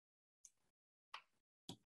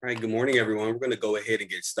All right, good morning, everyone. We're going to go ahead and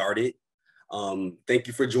get started. Thank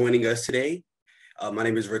you for joining us today. My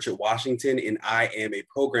name is Richard Washington, and I am a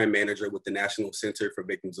program manager with the National Center for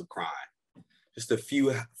Victims of Crime. Just a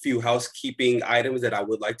few housekeeping items that I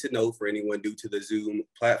would like to know for anyone new to the Zoom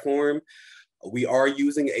platform. We are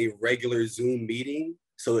using a regular Zoom meeting.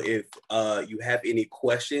 So if you have any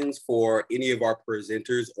questions for any of our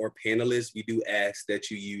presenters or panelists, we do ask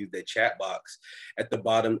that you use the chat box at the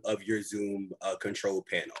bottom of your Zoom control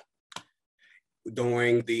panel.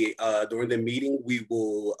 During the meeting, we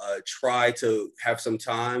will try to have some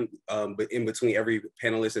time, but in between every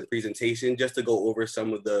panelist and presentation, just to go over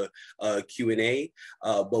some of the Q&A.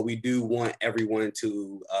 But we do want everyone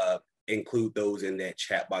to include those in that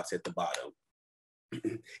chat box at the bottom.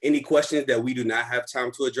 Any questions that we do not have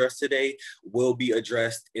time to address today will be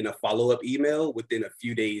addressed in a follow-up email within a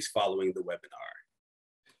few days following the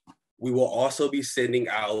webinar. We will also be sending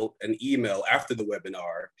out an email after the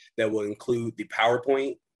webinar that will include the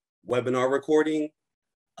PowerPoint, webinar recording,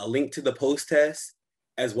 a link to the post-test,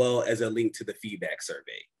 as well as a link to the feedback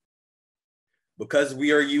survey. Because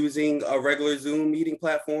we are using a regular Zoom meeting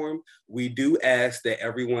platform, we do ask that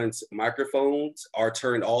everyone's microphones are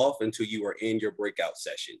turned off until you are in your breakout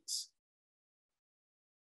sessions.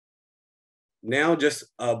 Now, just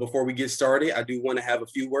before we get started, I do want to have a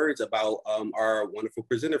few words about our wonderful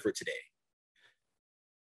presenter for today.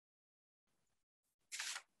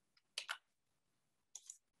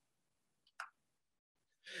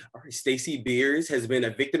 All right, Stacey Beers has been a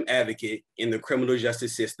victim advocate in the criminal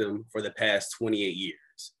justice system for the past 28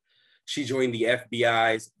 years. She joined the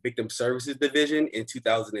FBI's Victim Services Division in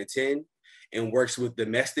 2010 and works with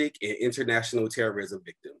domestic and international terrorism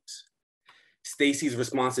victims. Stacey's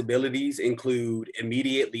responsibilities include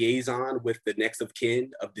immediate liaison with the next of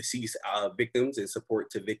kin of deceased victims and support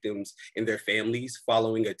to victims and their families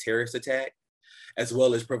following a terrorist attack, as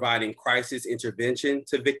well as providing crisis intervention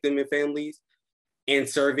to victim and families, and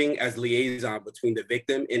serving as liaison between the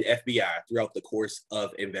victim and FBI throughout the course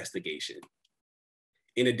of investigation.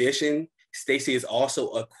 In addition, Stacey is also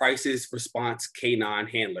a crisis response canine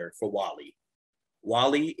handler for Wally.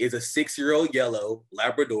 Wally is a 6-year-old yellow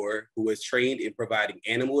Labrador who is trained in providing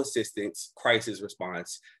animal assistance crisis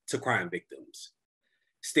response to crime victims.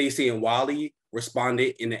 Stacey and Wally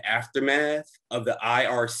responded in the aftermath of the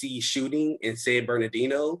IRC shooting in San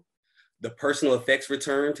Bernardino, the personal effects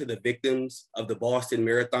return to the victims of the Boston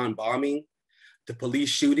Marathon bombing, the police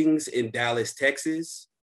shootings in Dallas, Texas,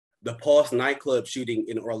 the Pulse nightclub shooting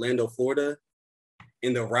in Orlando, Florida,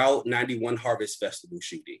 and the Route 91 Harvest Festival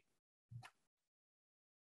shooting.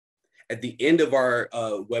 At the end of our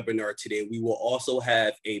webinar today, we will also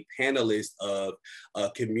have a panelist of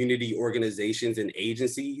community organizations and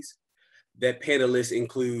agencies. That panelist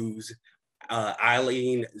includes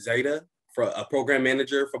Eileen Zeta, a program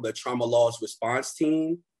manager from the Trauma Loss Response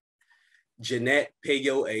Team, Jeanette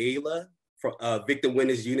Payo Ayala, Victim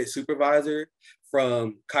Witness Unit Supervisor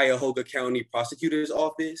from Cuyahoga County Prosecutor's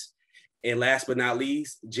Office, and last but not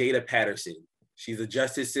least, Jada Patterson. She's a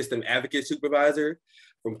Justice System Advocate Supervisor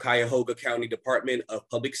from Cuyahoga County Department of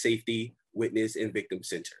Public Safety, Witness and Victim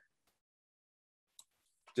Center.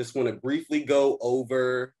 Just want to briefly go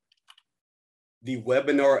over the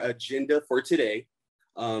webinar agenda for today.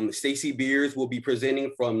 Stacey Beers will be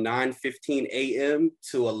presenting from 9:15 a.m.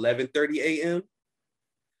 to 11:30 a.m.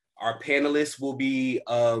 Our panelists will be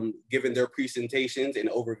giving their presentations and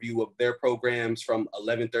overview of their programs from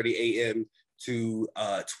 11:30 a.m. to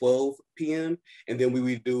 12 p.m. And then we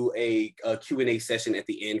will do a Q&A session at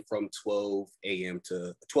the end from 12 p.m.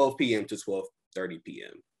 to 12:30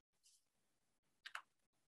 p.m.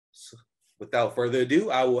 So without further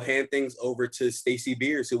ado, I will hand things over to Stacey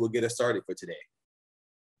Beers, who will get us started for today.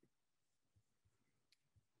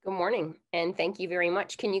 Good morning, and thank you very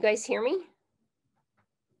much. Can you guys hear me?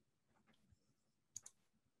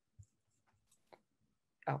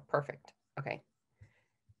 Oh, perfect. Okay,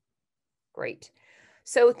 great.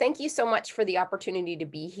 So thank you so much for the opportunity to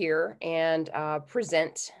be here and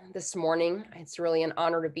present this morning. It's really an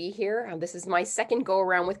honor to be here. This is my second go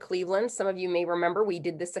around with Cleveland. Some of you may remember we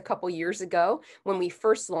did this a couple years ago when we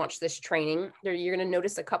first launched this training. You're going to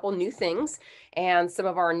notice a couple new things and some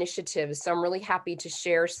of our initiatives. So I'm really happy to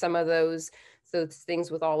share some of those things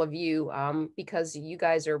with all of you because you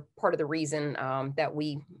guys are part of the reason that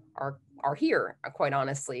we are here, quite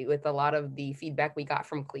honestly, with a lot of the feedback we got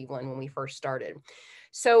from Cleveland when we first started.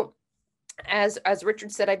 So as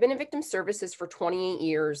Richard said, I've been in victim services for 28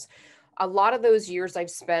 years. A lot of those years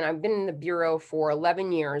I've been in the Bureau for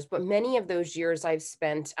 11 years, but many of those years I've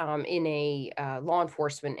spent in a law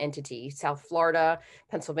enforcement entity, South Florida,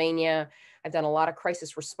 Pennsylvania. I've done a lot of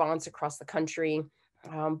crisis response across the country.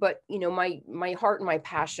 But my heart and my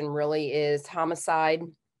passion really is homicide,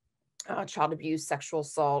 child abuse, sexual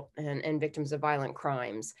assault, and victims of violent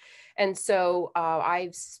crimes. And so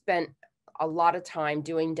I've spent a lot of time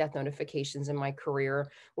doing death notifications in my career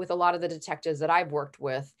with a lot of the detectives that I've worked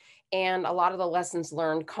with. And a lot of the lessons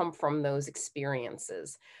learned come from those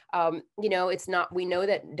experiences. It's not, we know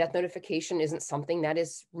that death notification isn't something that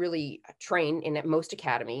is really trained in at most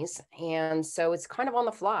academies. And so it's kind of on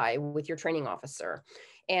the fly with your training officer.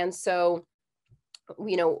 And so,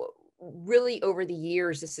 you know, really over the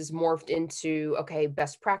years, this has morphed into, okay,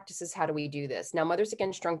 best practices. How do we do this? Now, Mothers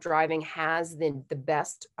Against Drunk Driving has the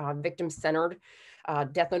best victim-centered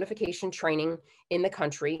death notification training in the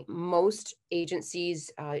country. Most agencies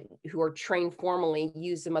who are trained formally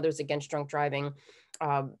use the Mothers Against Drunk Driving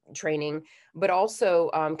training, but also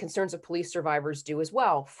concerns of police survivors do as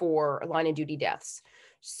well for line of duty deaths.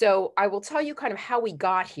 So I will tell you kind of how we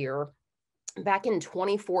got here. Back in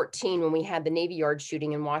 2014, when we had the Navy Yard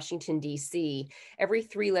shooting in Washington, D.C., every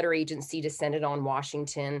three-letter agency descended on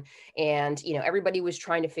Washington. And, everybody was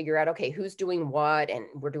trying to figure out, okay, who's doing what? And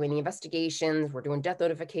we're doing the investigations, we're doing death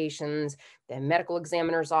notifications. The medical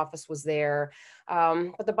examiner's office was there.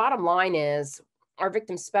 But the bottom line is our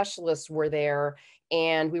victim specialists were there,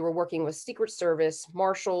 and we were working with Secret Service,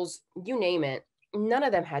 marshals, you name it. None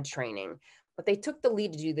of them had training, but they took the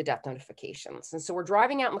lead to do the death notifications. And so we're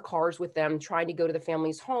driving out in the cars with them, trying to go to the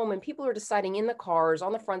family's home, and people are deciding in the cars,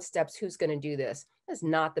 on the front steps, who's going to do this. That's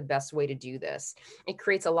not the best way to do this. It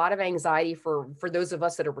creates a lot of anxiety for those of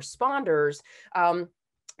us that are responders.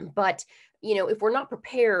 But if we're not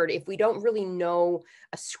prepared, if we don't really know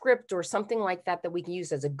a script or something like that that we can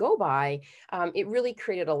use as a go by, it really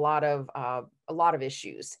created a lot of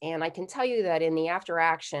issues. And I can tell you that in the after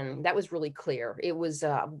action, that was really clear. It was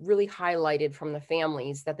really highlighted from the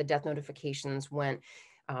families that the death notifications went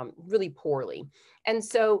really poorly. And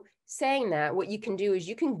so saying that, what you can do is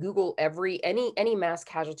you can Google any mass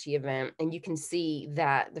casualty event, and you can see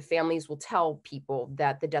that the families will tell people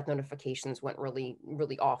that the death notifications went really,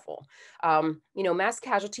 really awful. Mass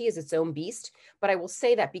casualty is its own beast, but I will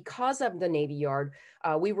say that because of the Navy Yard,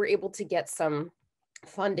 we were able to get some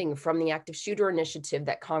funding from the Active Shooter Initiative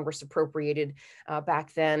that Congress appropriated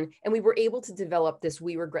back then. And we were able to develop this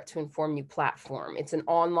We Regret to Inform You platform. It's an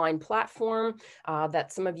online platform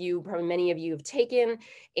that some of you, probably many of you, have taken.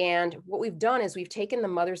 And what we've done is we've taken the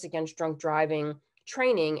Mothers Against Drunk Driving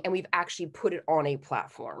training and we've actually put it on a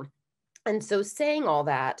platform. And so saying all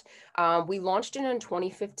that, we launched it in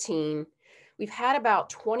 2015. We've had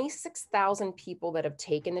about 26,000 people that have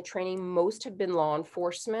taken the training. Most have been law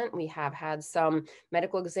enforcement. We have had some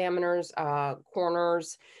medical examiners,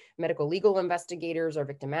 coroners, medical legal investigators, our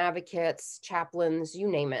victim advocates, chaplains, you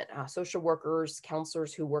name it, social workers,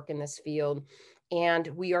 counselors who work in this field. And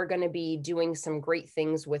we are going to be doing some great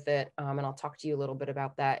things with it. And I'll talk to you a little bit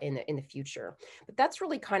about that in the future. But that's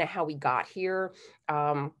really kind of how we got here.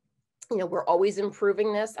 We're always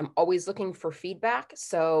improving this. I'm always looking for feedback.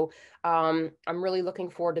 So I'm really looking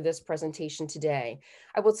forward to this presentation today.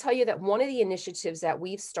 I will tell you that one of the initiatives that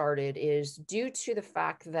we've started is due to the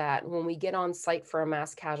fact that when we get on site for a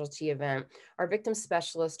mass casualty event, our victim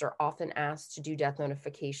specialists are often asked to do death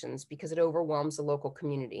notifications because it overwhelms the local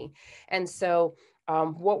community. And so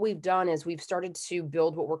what we've done is we've started to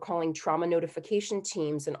build what we're calling trauma notification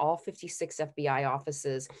teams in all 56 FBI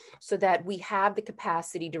offices so that we have the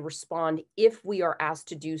capacity to respond if we are asked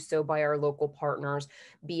to do so by our local partners,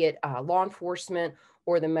 be it law enforcement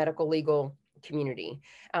or the medical legal community.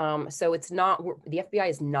 So it's not, the FBI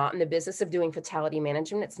is not in the business of doing fatality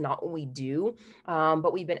management. It's not what we do,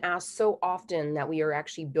 but we've been asked so often that we are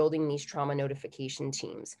actually building these trauma notification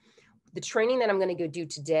teams. The training that I'm going to go do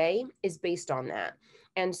today is based on that.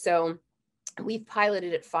 And so we've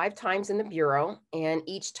piloted it 5 times in the Bureau, and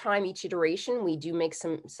each time, each iteration, we do make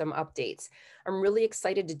some updates. I'm really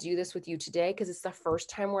excited to do this with you today because it's the first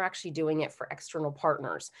time we're actually doing it for external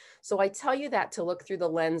partners. So I tell you that to look through the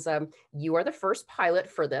lens of you are the first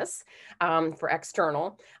pilot for this, for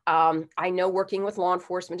external. I know working with law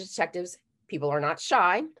enforcement detectives, people are not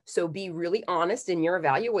shy, so be really honest in your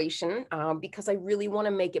evaluation because I really want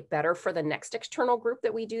to make it better for the next external group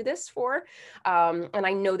that we do this for. And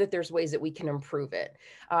I know that there's ways that we can improve it.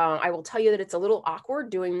 I will tell you that it's a little awkward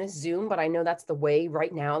doing this Zoom, but I know that's the way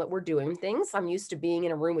right now that we're doing things. I'm used to being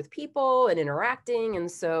in a room with people and interacting.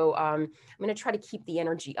 And so I'm going to try to keep the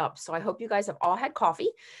energy up. So I hope you guys have all had coffee.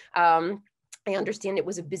 I understand it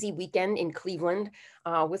was a busy weekend in Cleveland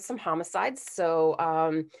with some homicides. So,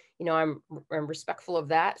 I'm respectful of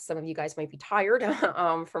that. Some of you guys might be tired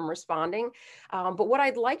from responding. But what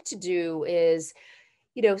I'd like to do is,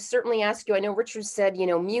 certainly ask you, I know Richard said,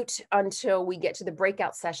 mute until we get to the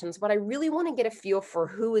breakout sessions, but I really want to get a feel for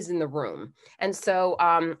who is in the room. And so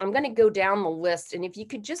I'm going to go down the list. And if you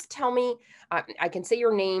could just tell me, I can say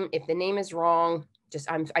your name. If the name is wrong,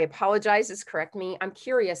 I apologize, just correct me. I'm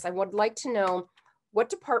curious. I would like to know what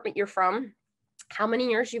department you're from, how many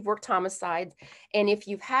years you've worked homicides, and if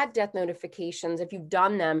you've had death notifications, if you've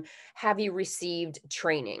done them, have you received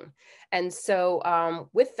training? And so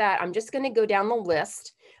with that, I'm just going to go down the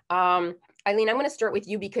list. Eileen, I'm going to start with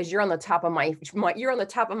you because you're on the top of my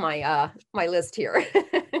list here.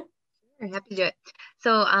 I'm happy to do it.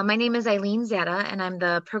 So my name is Eileen Zada, and I'm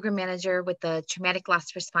the program manager with the Traumatic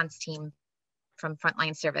Loss Response Team from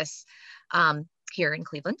Frontline Service here in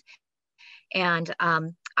Cleveland. And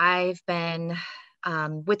I've been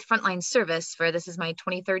with Frontline Service this is my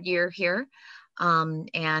 23rd year here.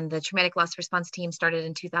 And the Traumatic Loss Response Team started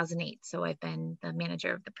in 2008. So I've been the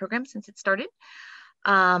manager of the program since it started.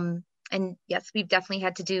 And yes, we've definitely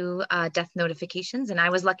had to do death notifications. And I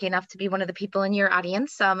was lucky enough to be one of the people in your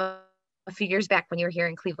audience a few years back when you were here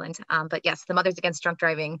in Cleveland. But yes, the Mothers Against Drunk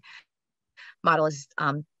Driving model has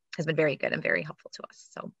been very good and very helpful to us.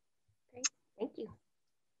 So great, thank you.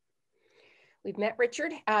 We've met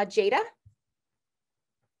Richard. Jada?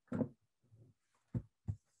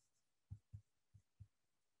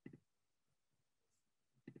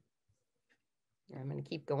 I'm going to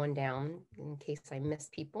keep going down in case I miss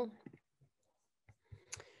people.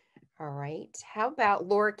 All right. How about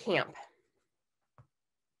Laura Camp?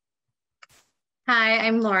 Hi,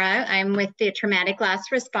 I'm Laura. I'm with the Traumatic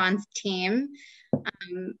Loss Response Team.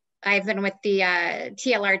 I've been with the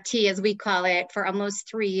TLRT, as we call it, for almost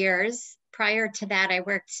 3 years. Prior to that, I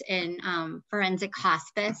worked in forensic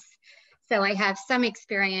hospice. So I have some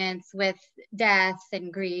experience with death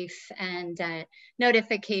and grief and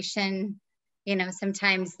notification.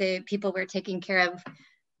 Sometimes the people we're taking care of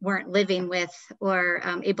weren't living with or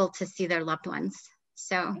able to see their loved ones.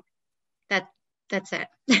 So that's it.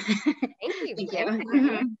 Thank you. Thank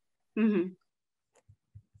you. Mm-hmm.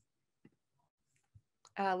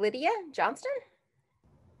 Lydia Johnston?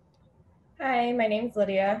 Hi, my name is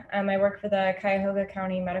Lydia. I work for the Cuyahoga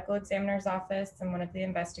County Medical Examiner's Office. I'm one of the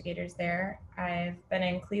investigators there. I've been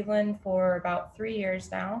in Cleveland for about 3 years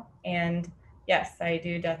now. And yes, I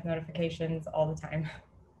do death notifications all the time.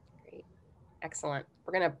 Great. Excellent.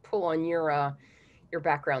 We're going to pull on your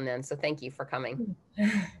background then. So thank you for coming.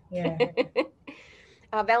 Yeah.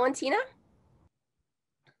 Valentina?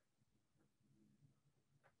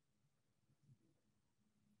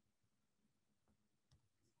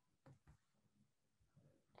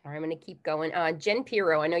 All right, I'm going to keep going. Jen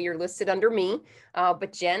Pirro, I know you're listed under me,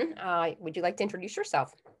 but Jen, would you like to introduce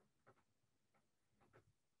yourself?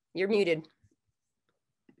 You're muted.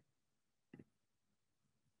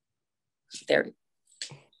 There.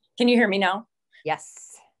 Can you hear me now?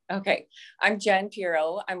 Yes. Okay. I'm Jen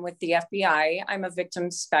Pirro. I'm with the FBI. I'm a victim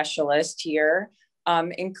specialist here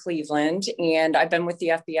in Cleveland, and I've been with the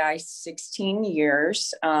FBI 16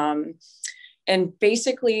 years. And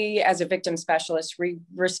basically, as a victim specialist, we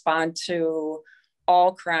respond to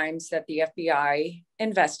all crimes that the FBI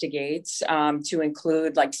investigates, to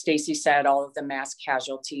include, like Stacy said, all of the mass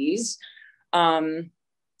casualties,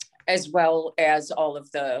 as well as all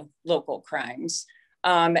of the local crimes.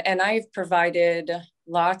 And I've provided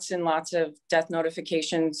lots and lots of death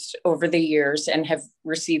notifications over the years and have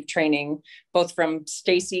received training both from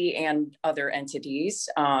Stacy and other entities,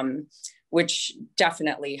 which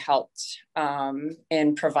definitely helped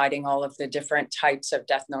in providing all of the different types of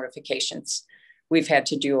death notifications we've had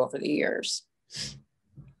to do over the years.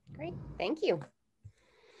 Great, thank you.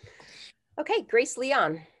 Okay, Grace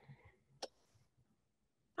Leon.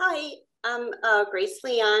 Hi, I'm Grace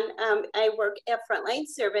Leon. I work at Frontline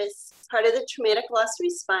Service, part of the Traumatic Loss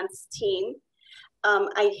Response Team.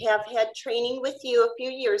 I have had training with you a few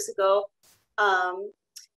years ago.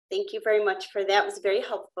 Thank you very much for that. It was very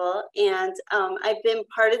helpful. And I've been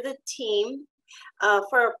part of the team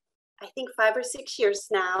for, I think, 5 or 6 years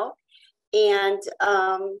now. And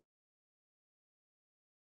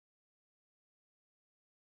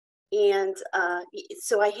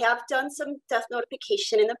so I have done some death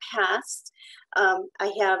notification in the past.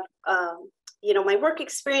 I have, my work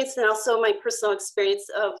experience and also my personal experience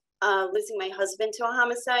of losing my husband to a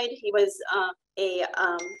homicide. He was a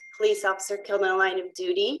police officer killed in the line of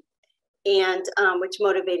duty, and which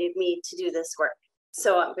motivated me to do this work.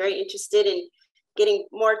 So I'm very interested in getting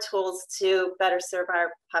more tools to better serve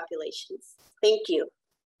our populations. Thank you.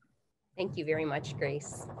 Thank you very much,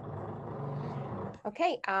 Grace.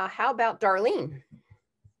 Okay, how about Darlene?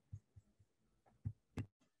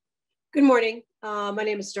 Good morning. My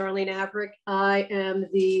name is Darlene Averick. I am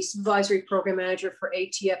the Supervisory Program Manager for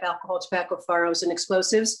ATF Alcohol, Tobacco, Firearms, and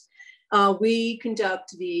Explosives. We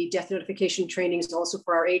conduct the death notification trainings also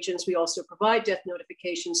for our agents. We also provide death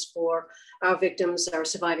notifications for our victims, our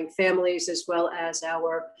surviving families, as well as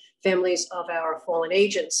our families of our fallen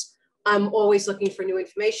agents. I'm always looking for new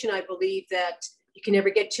information. I believe that you can never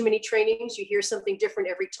get too many trainings. You hear something different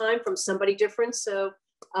every time from somebody different. So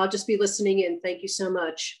I'll just be listening in. Thank you so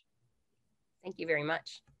much. Thank you very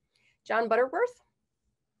much. John Butterworth.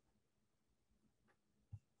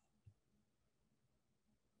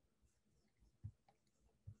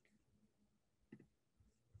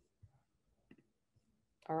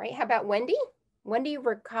 All right, how about Wendy? Wendy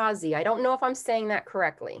Ricazzi. I don't know if I'm saying that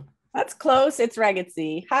correctly. That's close. It's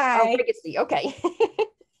Regacy. Hi. Oh, Regacy. Okay.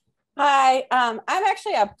 Hi. I'm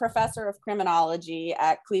actually a professor of criminology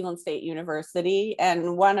at Cleveland State University,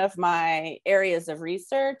 and one of my areas of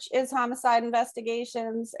research is homicide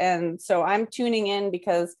investigations. And so I'm tuning in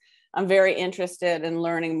because I'm very interested in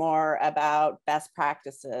learning more about best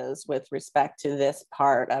practices with respect to this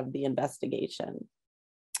part of the investigation.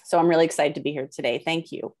 So I'm really excited to be here today.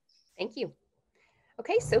 Thank you. Thank you.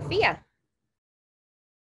 Okay, Sophia.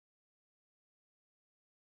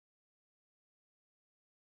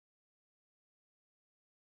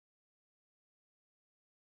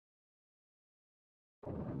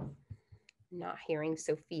 Not hearing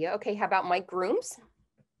Sophia. Okay, how about Mike Grooms?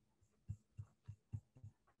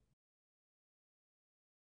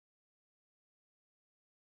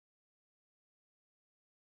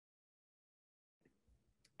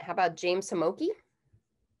 How about James Samoki?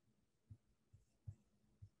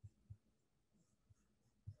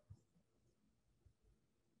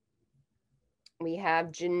 We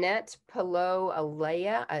have Jeanette Palo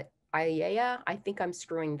Ayala. I think I'm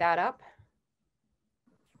screwing that up.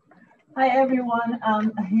 Hi, everyone.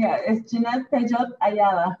 Yeah, it's Jeanette Pejot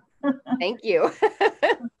Ayala. Thank you.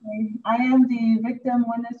 Okay. I am the Victim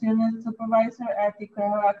Witness Unit Supervisor at the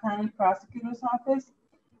Cuyahoga County Prosecutor's Office.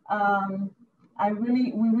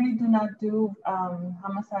 We really do not do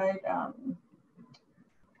homicide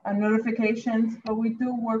notifications, but we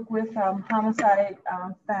do work with homicide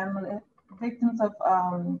victims of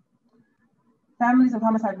families of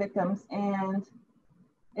homicide victims, and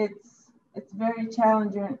it's very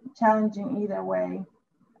challenging either way.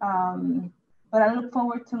 But I look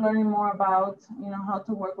forward to learning more about, how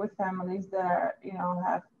to work with families that are,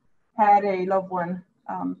 have had a loved one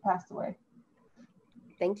passed away.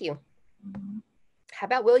 Thank you. How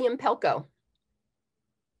about William Pelko?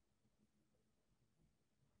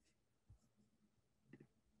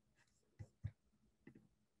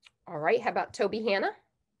 All right, how about Toby Hanna?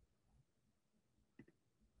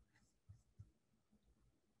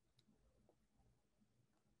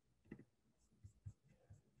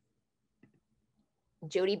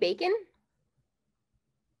 Jody Bacon?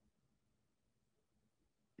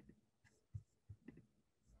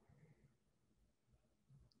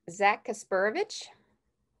 Zach Kasparovich?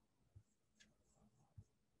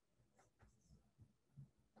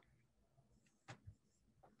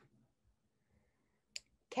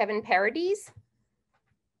 Kevin Paradis?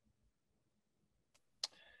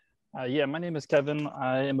 Yeah, my name is Kevin.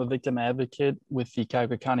 I am a victim advocate with the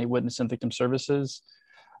Cuyahoga County Witness and Victim Services.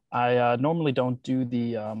 I normally don't do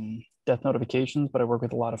the death notifications, but I work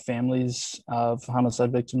with a lot of families of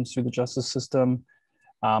homicide victims through the justice system.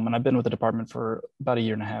 And I've been with the department for about 1.5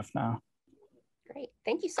 years now. Great,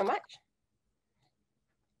 thank you so much.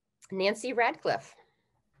 Nancy Radcliffe.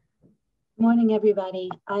 Good morning, everybody.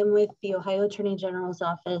 I'm with the Ohio Attorney General's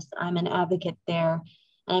office. I'm an advocate there.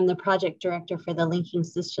 I'm the project director for the Linking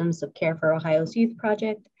Systems of Care for Ohio's Youth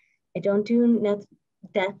Project. I don't do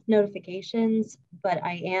death notifications, but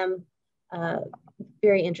I am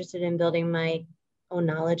very interested in building my own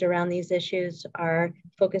knowledge around these issues. Our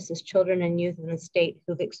focus is children and youth in the state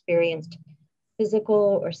who've experienced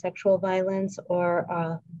physical or sexual violence or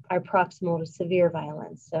are proximal to severe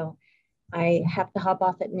violence. So I have to hop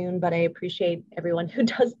off at noon, but I appreciate everyone who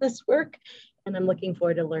does this work, and I'm looking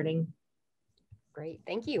forward to learning. Great,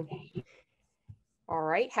 thank you. All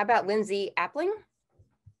right, how about Lindsay Appling?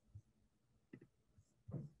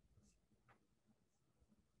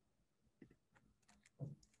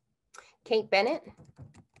 Kate Bennett.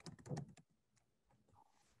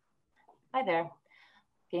 Hi there.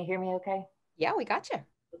 Can you hear me okay? Yeah, we got you.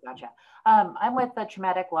 Gotcha. I'm with the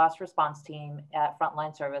Traumatic Loss Response Team at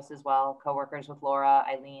Frontline Service as well. Co-workers with Laura.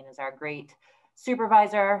 Eileen is our great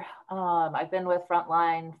supervisor. I've been with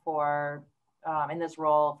Frontline for in this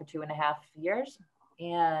role for 2.5 years.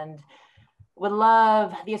 And would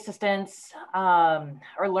love the assistance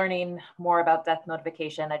or learning more about death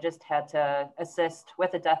notification. I just had to assist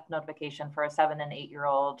with a death notification for a 7- and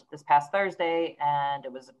 8-year-old this past Thursday, and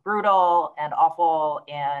it was brutal and awful,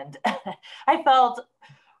 and I felt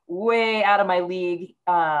way out of my league.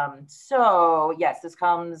 So yes, this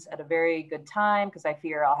comes at a very good time because I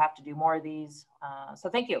fear I'll have to do more of these.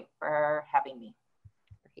 So thank you for having me.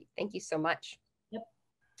 Great. Thank you so much. Yep.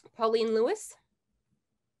 Pauline Lewis.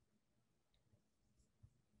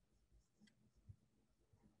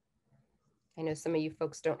 I know some of you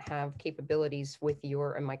folks don't have capabilities with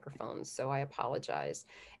your microphones, so I apologize.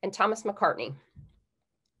 And Thomas McCartney.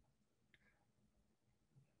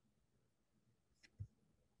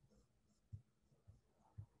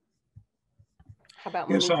 How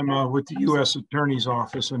about Yes, Monique? I'm with the U.S. Attorney's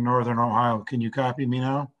Office in Northern Ohio. Can you copy me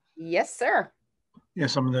now? Yes, sir.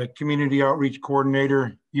 Yes, I'm the Community Outreach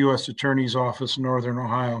Coordinator, U.S. Attorney's Office, Northern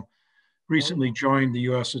Ohio. Recently joined the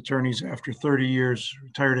U.S. Attorneys after 30 years,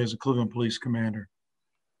 retired as a Cleveland Police Commander.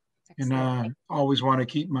 And always want to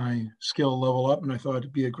keep my skill level up, and I thought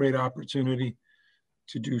it'd be a great opportunity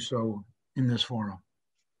to do so in this forum.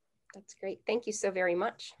 That's great. Thank you so very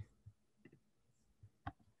much.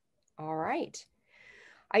 All right.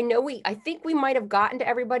 I think we might have gotten to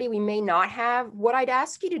everybody. We may not have. What I'd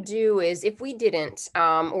ask you to do is, if we didn't,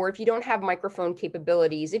 or if you don't have microphone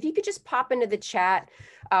capabilities, if you could just pop into the chat,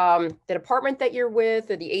 the department that you're with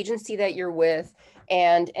or the agency that you're with,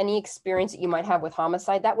 and any experience that you might have with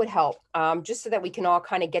homicide, that would help, just so that we can all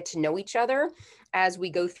kind of get to know each other as we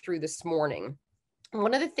go through this morning.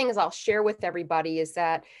 One of the things I'll share with everybody is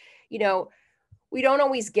that, you know, we don't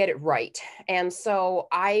always get it right. And so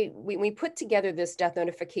we put together this death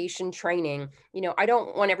notification training. You know, I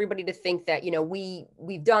don't want everybody to think that, you know,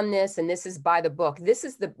 we've done this and this is by the book. This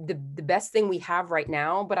is the best thing we have right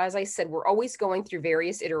now. But as I said, we're always going through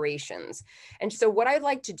various iterations. And so what I'd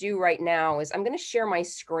like to do right now is I'm going to share my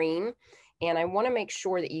screen, and I want to make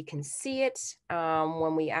sure that you can see it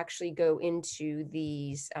when we actually go into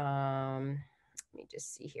these. Let me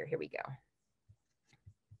just see here. Here we go.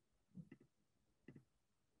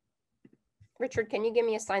 Richard, can you give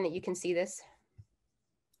me a sign that you can see this?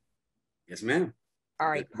 Yes, ma'am. All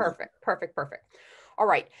right, perfect. All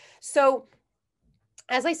right, so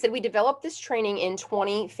as I said, we developed this training in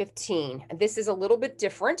 2015. This is a little bit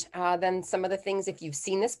different than some of the things if you've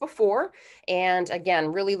seen this before. And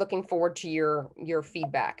again, really looking forward to your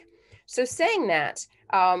feedback. So saying that,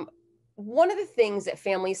 one of the things that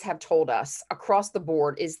families have told us across the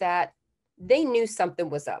board is that they knew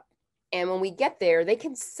something was up. And when we get there, they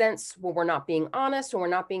can sense when we're not being honest or we're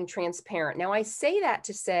not being transparent. Now, I say that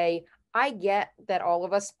to say, I get that all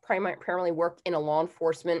of us primarily work in a law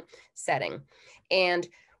enforcement setting. And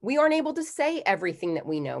we aren't able to say everything that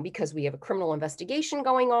we know because we have a criminal investigation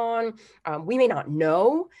going on. We may not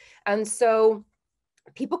know. And so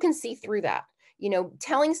people can see through that. You know,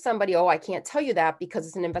 telling somebody, oh, I can't tell you that because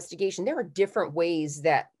it's an investigation. There are different ways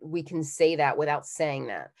that we can say that without saying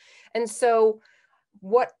that. And so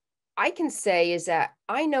what I can say is that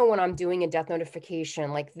I know when I'm doing a death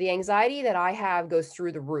notification, like the anxiety that I have goes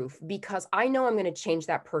through the roof because I know I'm going to change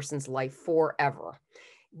that person's life forever.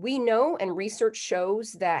 We know, and research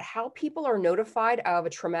shows, that how people are notified of a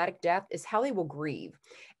traumatic death is how they will grieve.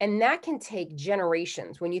 And that can take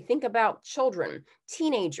generations. When you think about children,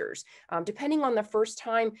 teenagers, depending on the first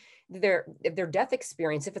time their death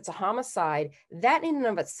experience, if it's a homicide, that in and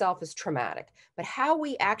of itself is traumatic. But how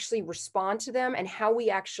we actually respond to them and how we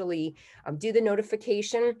actually do the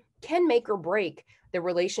notification can make or break the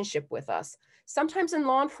relationship with us. Sometimes in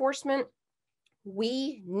law enforcement,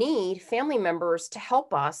 we need family members to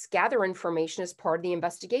help us gather information as part of the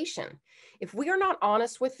investigation. If we are not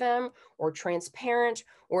honest with them or transparent,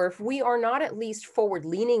 or if we are not at least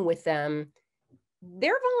forward-leaning with them,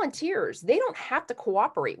 they're volunteers. They don't have to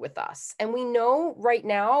cooperate with us. And we know right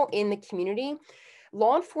now in the community,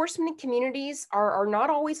 law enforcement communities are not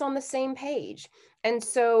always on the same page. And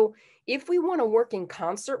so if we want to work in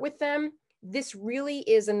concert with them, this really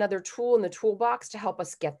is another tool in the toolbox to help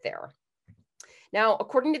us get there. Now,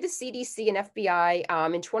 according to the CDC and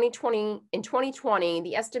FBI, in 2020,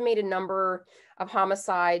 the estimated number of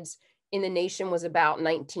homicides in the nation was about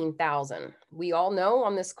 19,000. We all know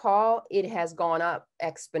on this call, it has gone up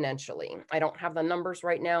exponentially. I don't have the numbers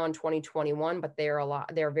right now in 2021, but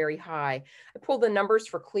they're very high. I pulled the numbers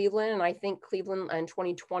for Cleveland, and I think Cleveland in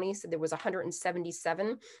 2020 said there was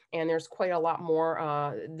 177, and there's quite a lot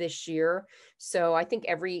more this year. So I think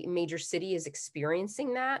every major city is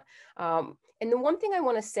experiencing that. And the one thing I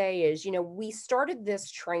want to say is, you know, we started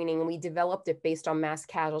this training and we developed it based on mass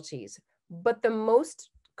casualties, but the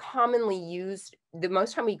most commonly used, the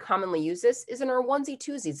most time we commonly use this is in our onesie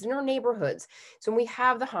twosies, in our neighborhoods. So when we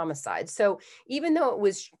have the homicide. So even though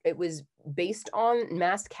it was based on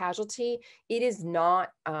mass casualty, it is not,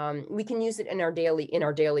 we can use it in our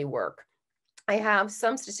daily work. I have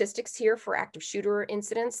some statistics here for active shooter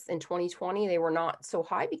incidents. In 2020, they were not so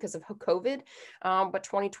high because of COVID, but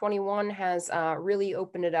 2021 has really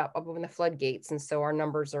opened it up, opened the floodgates, and so our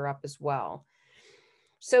numbers are up as well.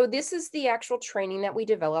 So this is the actual training that we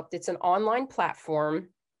developed. It's an online platform.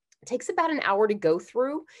 It takes about an hour to go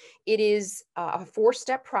through. It is a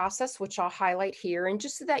 4-step process, which I'll highlight here. And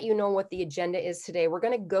just so that you know what the agenda is today, we're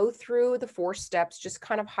going to go through the 4 steps, just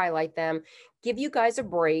kind of highlight them, give you guys a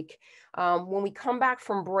break. When we come back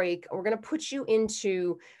from break, we're going to put you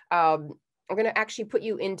into we're going to actually put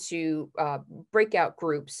you into breakout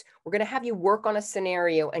groups. We're going to have you work on a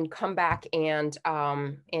scenario and come back and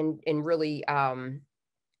really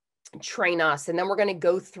train us. And then we're going to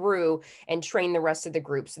go through and train the rest of the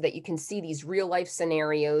group so that you can see these real life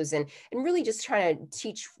scenarios and really just try to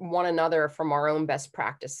teach one another from our own best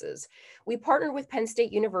practices. We partnered with Penn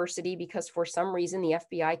State University because for some reason the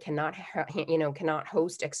FBI cannot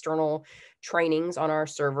host external trainings on our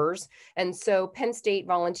servers. And so Penn State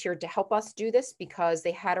volunteered to help us do this because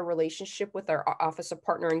they had a relationship with our Office of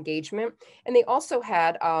Partner Engagement. And they also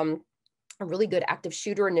had a really good active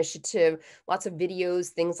shooter initiative, lots of videos,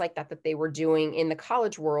 things like that they were doing in the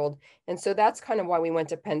college world. And so that's kind of why we went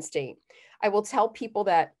to Penn State. I will tell people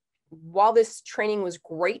that while this training was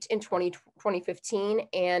great in 2015,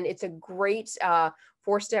 and it's a great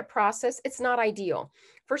 4-step process, it's not ideal.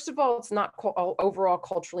 First of all, it's not overall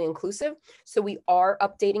culturally inclusive. So we are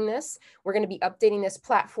updating this. We're going to be updating this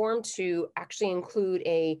platform to actually include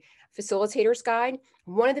a facilitator's guide.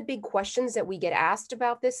 One of the big questions that we get asked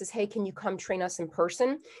about this is, hey, can you come train us in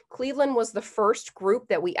person? Cleveland was the first group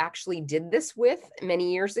that we actually did this with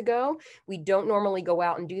many years ago. We don't normally go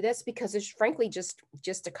out and do this because there's frankly just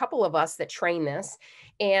a couple of us that train this.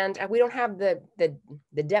 And we don't have the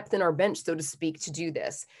depth in our bench, so to speak, to do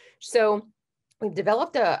this. So we've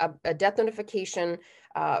developed a death notification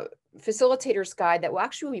facilitator's guide that will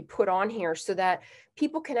actually be put on here so that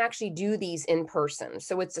people can actually do these in person.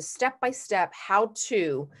 So it's a step-by-step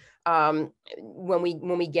how-to when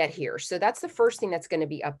we get here. So that's the first thing that's going to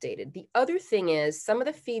be updated. The other thing is some of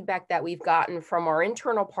the feedback that we've gotten from our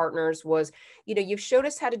internal partners was, you've showed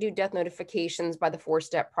us how to do death notifications by the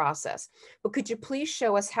 4-step process, but could you please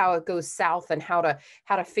show us how it goes south and how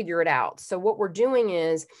to figure it out? So what we're doing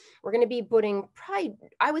is we're going to be putting probably,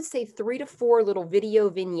 I would say 3 to 4 little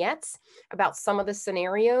video vignettes about some of the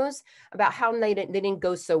scenarios, about how they didn't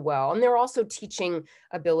go so well. And they're also teaching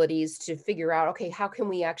abilities to figure out, okay, how can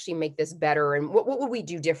we actually make this better and what would we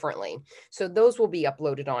do differently? So those will be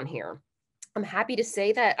uploaded on here. I'm happy to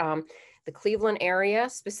say that the Cleveland area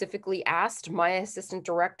specifically asked my assistant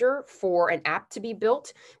director for an app to be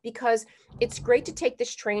built because it's great to take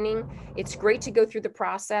this training. It's great to go through the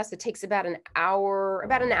process. It takes about an hour.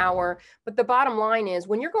 But the bottom line is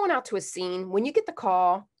when you're going out to a scene, when you get the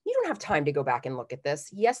call, you don't have time to go back and look at this.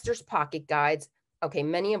 Yes, there's pocket guides. Okay,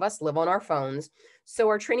 many of us live on our phones. So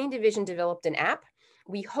our training division developed an app.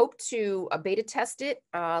 We hope to beta test it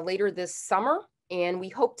later this summer, and we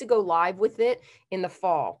hope to go live with it in the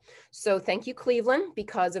fall. So thank you, Cleveland,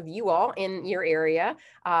 because of you all in your area.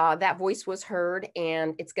 That voice was heard,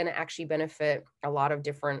 and it's going to actually benefit a lot of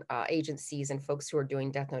different agencies and folks who are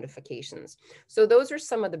doing death notifications. So those are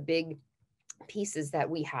some of the big pieces that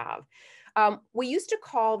we have. We used to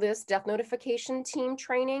call this death notification team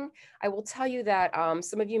training. I will tell you that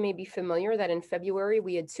some of you may be familiar that in February,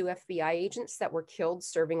 we had 2 FBI agents that were killed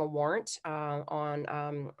serving a warrant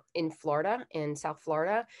in Florida, in South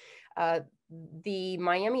Florida. The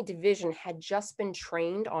Miami division had just been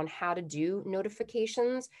trained on how to do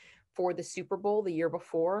notifications for the Super Bowl the year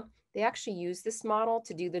before. They actually used this model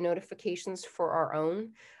to do the notifications for our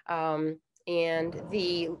own. And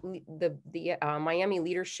the Miami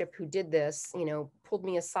leadership who did this, pulled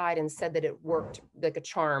me aside and said that it worked like a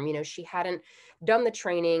charm. She hadn't done the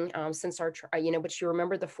training since our, but she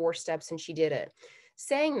remembered the 4 steps and she did it.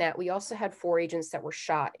 Saying that, we also had 4 agents that were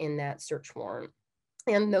shot in that search warrant.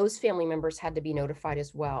 And those family members had to be notified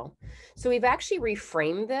as well. So we've actually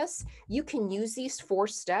reframed this. You can use these 4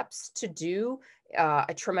 steps to do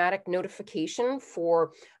a traumatic notification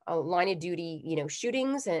for line of duty,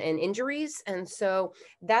 shootings and injuries. And so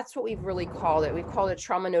that's what we've really called it. We've called it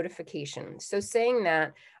trauma notification. So saying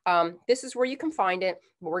that this is where you can find it,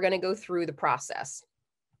 but we're going to go through the process.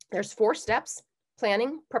 There's 4 steps: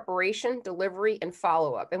 planning, preparation, delivery, and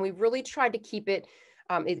follow-up. And we've really tried to keep it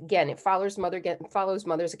it follows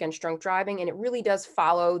Mothers Against Drunk Driving, and it really does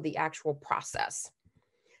follow the actual process.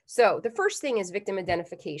 So the first thing is victim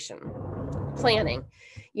identification, planning.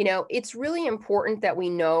 You know, it's really important that we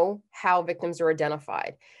know how victims are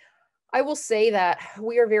identified. I will say that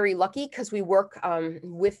we are very lucky because we work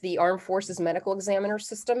with the Armed Forces Medical Examiner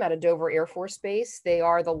System at a Dover Air Force Base. They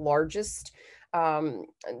are the largest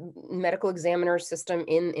medical examiner system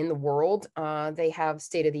in the world. They have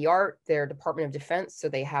state of the art, their Department of Defense, so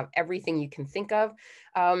they have everything you can think of.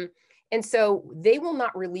 And so they will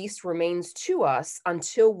not release remains to us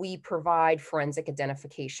until we provide forensic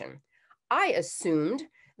identification. I assumed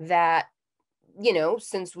that, you know,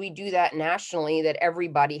 since we do that nationally, that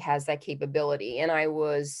everybody has that capability. And I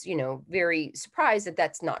was, you know, very surprised that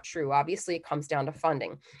that's not true. Obviously, it comes down to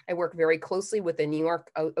funding. I work very closely with the New York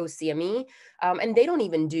OCME, and they don't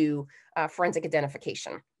even do forensic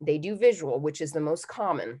identification. They do visual, which is the most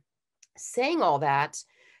common. Saying all that,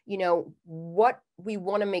 you know, what we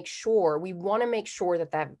want to make sure,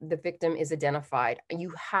 that the victim is identified.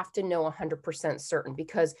 You have to know 100% certain,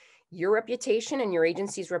 because your reputation and your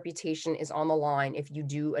agency's reputation is on the line if you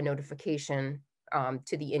do a notification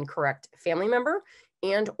to the incorrect family member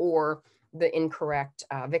and or the incorrect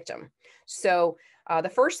victim. So the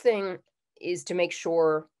first thing is to make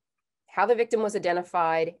sure how the victim was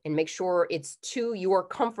identified and make sure it's to your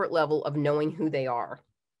comfort level of knowing who they are.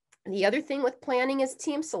 The other thing with planning is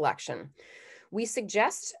team selection. We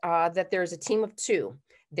suggest that there's a team of two.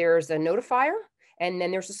 There's a notifier and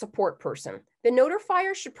then there's a support person. The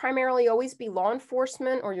notifier should primarily always be law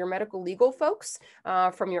enforcement or your medical legal folks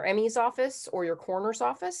from your ME's office or your coroner's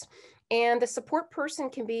office. And the support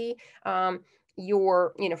person can be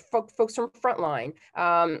your, you know, folks from Frontline,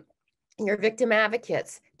 your victim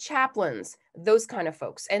advocates, chaplains, those kind of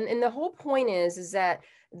folks. And the whole point is that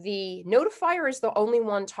the notifier is the only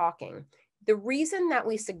one talking. The reason that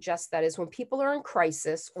we suggest that is when people are in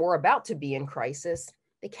crisis or about to be in crisis,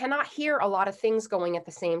 they cannot hear a lot of things going at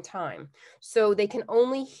the same time. So they can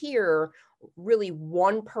only hear really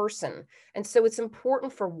one person. And so it's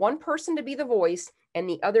important for one person to be the voice and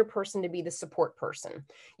the other person to be the support person.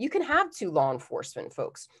 You can have two law enforcement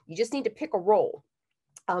folks. You just need to pick a role.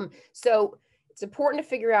 So it's important to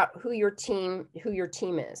figure out who your team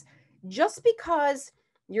is. Just because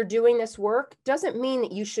you're doing this work doesn't mean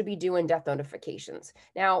that you should be doing death notifications.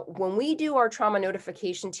 Now, when we do our trauma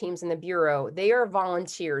notification teams in the Bureau, they are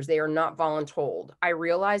volunteers. They are not voluntold. I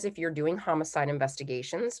realize if you're doing homicide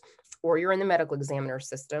investigations or you're in the medical examiner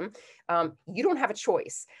system, you don't have a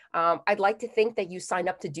choice. I'd like to think that you signed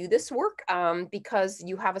up to do this work because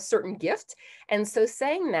you have a certain gift. And so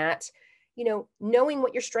saying that, you know, knowing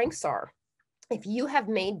what your strengths are. If you have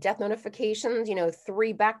made death notifications, you know,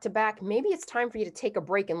 3 back-to-back, maybe it's time for you to take a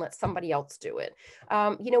break and let somebody else do it.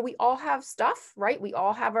 You know, we all have stuff, right? We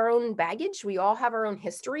all have our own baggage. We all have our own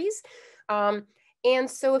histories. And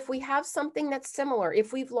so if we have something that's similar,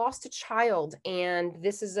 if we've lost a child and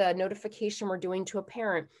this is a notification we're doing to a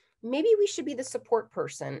parent, maybe we should be the support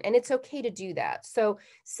person, and it's okay to do that. So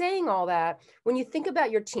saying all that, when you think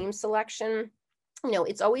about your team selection, you know,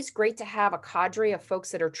 it's always great to have a cadre of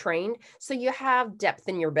folks that are trained, so you have depth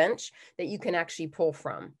in your bench that you can actually pull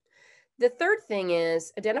from. The third thing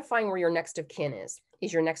is identifying where your next of kin is.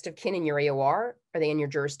 Is your next of kin in your AOR? Are they in your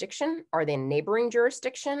jurisdiction? Are they in a neighboring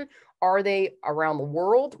jurisdiction? Are they around the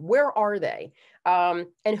world? Where are they?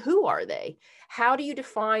 And who are they? How do you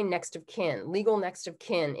define next of kin, legal next of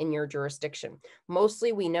kin in your jurisdiction?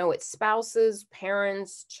 Mostly we know it's spouses,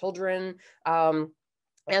 parents, children,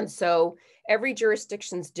 and so every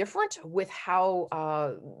jurisdiction's different with how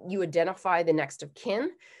you identify the next of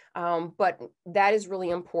kin, but that is really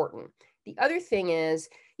important. The other thing is,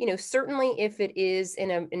 you know, certainly if it is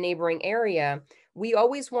in a neighboring area, we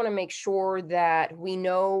always want to make sure that we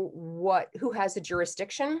know who has the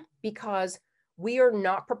jurisdiction, because we are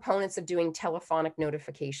not proponents of doing telephonic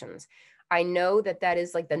notifications. I know that that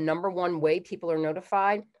is like the #1 way people are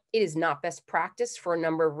notified. It is not best practice for a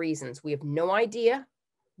number of reasons. We have no idea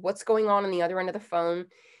what's going on the other end of the phone.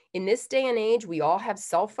 In this day and age, we all have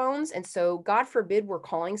cell phones. And so God forbid we're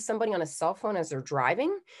calling somebody on a cell phone as they're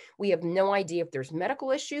driving. We have no idea if there's medical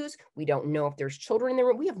issues. We don't know if there's children in the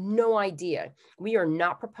room. We have no idea. We are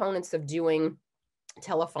not proponents of doing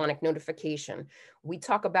telephonic notification. We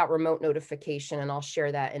talk about remote notification, and I'll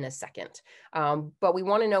share that in a second. But we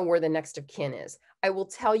want to know where the next of kin is. I will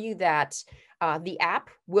tell you that the app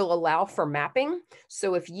will allow for mapping.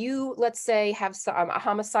 So if you, let's say, have a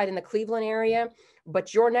homicide in the Cleveland area,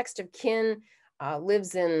 but your next of kin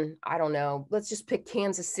lives in, I don't know, let's just pick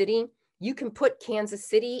Kansas City. You can put Kansas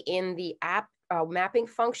City in the app mapping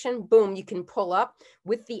function, boom, you can pull up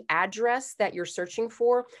with the address that you're searching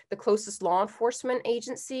for, the closest law enforcement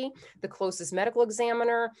agency, the closest medical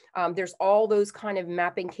examiner. There's all those kind of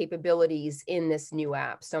mapping capabilities in this new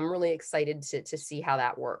app. So I'm really excited to see how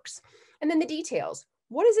that works. And then the details.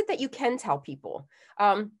 What is it that you can tell people?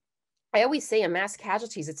 I always say in mass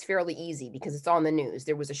casualties, it's fairly easy because it's on the news.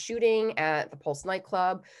 There was a shooting at the Pulse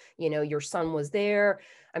nightclub. You know, your son was there.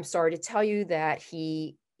 I'm sorry to tell you that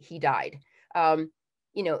he died. You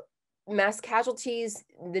know, mass casualties,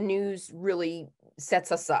 the news really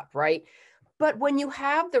sets us up, right? But when you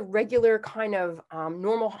have the regular kind of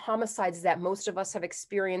normal homicides that most of us have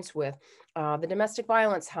experienced with, the domestic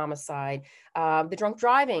violence homicide, the drunk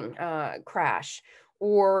driving crash,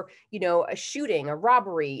 or, you know, a shooting, a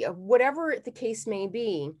robbery, whatever the case may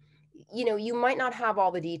be, you know, you might not have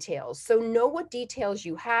all the details. So know what details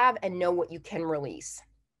you have and know what you can release.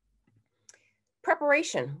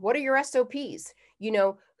 Preparation. What are your SOPs? You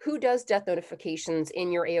know, who does death notifications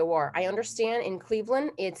in your AOR? I understand in Cleveland,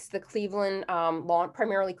 it's the Cleveland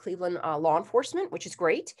primarily Cleveland law enforcement, which is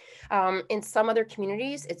great. In some other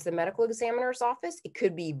communities, it's the medical examiner's office. It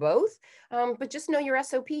could be both, but just know your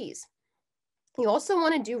SOPs. You also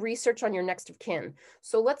want to do research on your next of kin.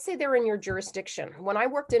 So let's say they're in your jurisdiction. When I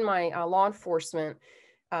worked in my law enforcement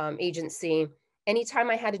agency, anytime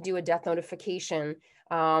I had to do a death notification,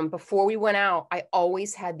 before we went out, I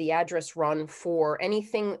always had the address run for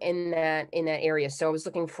anything in that area. So I was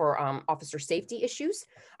looking for officer safety issues.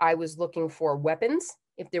 I was looking for weapons.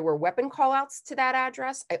 If there were weapon callouts to that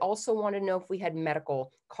address, I also wanted to know if we had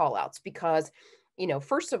medical callouts because, you know,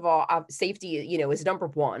 first of all, safety, you know, is number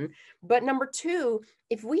one. But number two,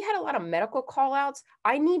 if we had a lot of medical callouts,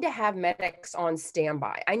 I need to have medics on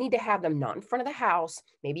standby. I need to have them not in front of the house,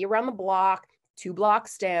 maybe around the block, 2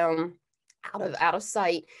 blocks down, out of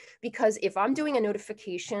sight, because if I'm doing a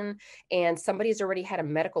notification and somebody's already had a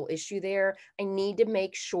medical issue there, I need to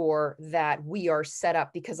make sure that we are set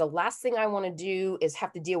up, because the last thing I want to do is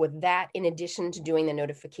have to deal with that in addition to doing the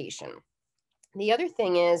notification. The other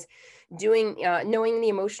thing is doing, knowing the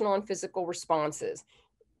emotional and physical responses.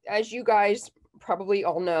 As you guys probably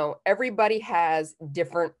all know, everybody has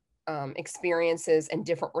different experiences and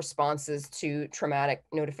different responses to traumatic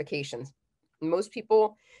notifications. Most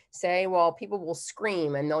people say, well, people will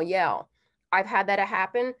scream and they'll yell. I've had that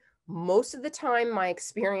happen. Most of the time, my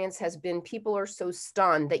experience has been people are so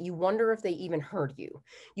stunned that you wonder if they even heard you.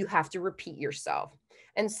 You have to repeat yourself.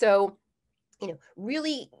 And so, you know,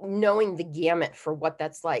 really knowing the gamut for what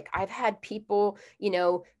that's like. I've had people, you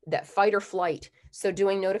know, that fight or flight. So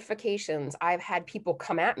doing notifications, I've had people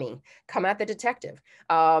come at me, come at the detective,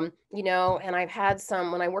 you know, and I've had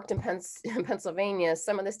some, when I worked in Pennsylvania,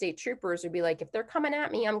 some of the state troopers would be like, if they're coming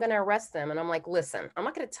at me, I'm going to arrest them. And I'm like, listen, I'm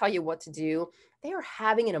not going to tell you what to do. They are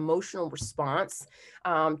having an emotional response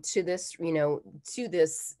to this, you know, to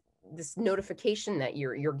this notification that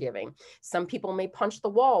you're giving. Some people may punch the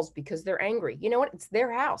walls because they're angry. You know what? It's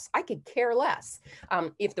their house. I could care less.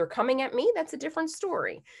 If they're coming at me, that's a different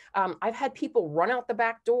story. I've had people run out the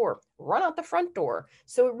back door, run out the front door.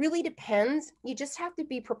 So it really depends. You just have to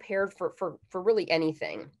be prepared for really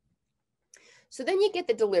anything. So then you get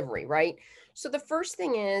the delivery, right? So the first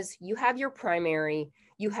thing is you have your primary,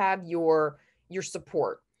 you have your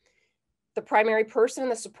support. The primary person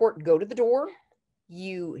and the support go to the door,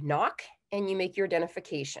 you knock, and you make your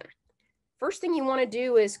identification. First thing you want to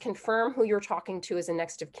do is confirm who you're talking to as a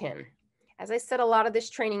next of kin. As I said, a lot of this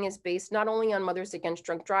training is based not only on Mothers Against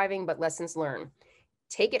Drunk Driving, but lessons learned.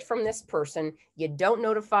 Take it from this person. You don't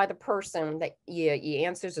notify the person that you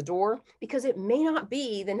answers the door, because it may not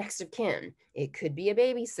be the next of kin. It could be a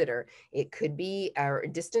babysitter. It could be a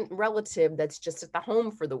distant relative that's just at the home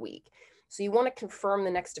for the week. So you want to confirm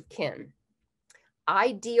the next of kin.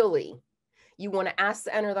 Ideally, you want to ask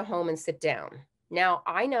to enter the home and sit down. Now,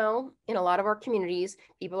 I know in a lot of our communities,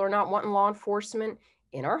 people are not wanting law enforcement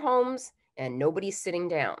in our homes and nobody's sitting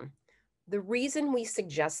down. The reason we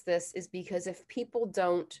suggest this is because if people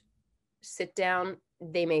don't sit down,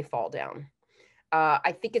 they may fall down.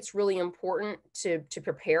 I think it's really important to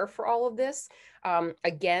prepare for all of this.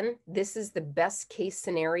 Again, this is the best case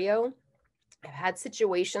scenario. I've had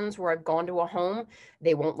situations where I've gone to a home,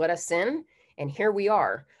 they won't let us in, and here we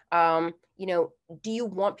are. You know, do you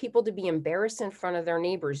want people to be embarrassed in front of their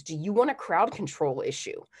neighbors? Do you want a crowd control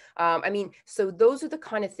issue? I mean, so those are the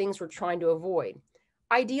kind of things we're trying to avoid.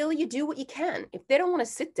 Ideally, you do what you can. If they don't want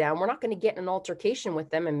to sit down, we're not going to get in an altercation with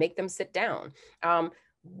them and make them sit down.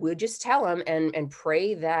 We'll just tell them and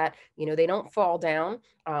pray that, you know, they don't fall down.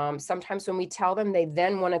 Sometimes when we tell them they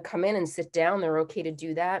then want to come in and sit down, they're okay to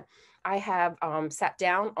do that. I have sat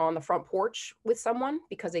down on the front porch with someone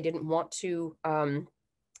because they didn't want to,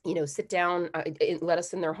 sit down and let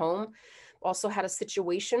us in their home. Also had a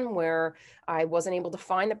situation where I wasn't able to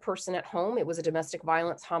find the person at home. It was a domestic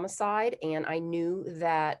violence homicide. And I knew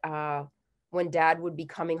that when Dad would be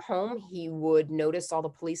coming home, he would notice all the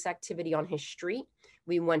police activity on his street.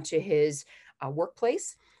 We went to his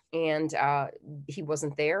workplace and he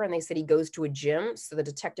wasn't there. And they said he goes to a gym. So the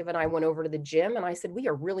detective and I went over to the gym and I said, we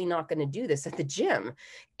are really not going to do this at the gym.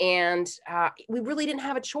 And we really didn't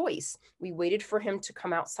have a choice. We waited for him to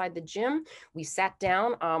come outside the gym. We sat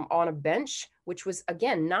down on a bench, which was,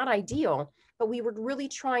 again, not ideal, but we were really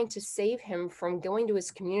trying to save him from going to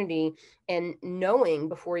his community and knowing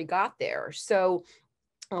before he got there. So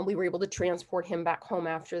we were able to transport him back home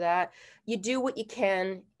after that. You do what you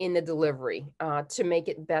can in the delivery to make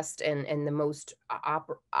it best and the most,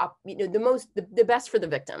 the best for the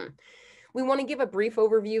victim. We want to give a brief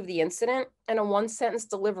overview of the incident and a one-sentence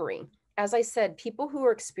delivery. As I said, people who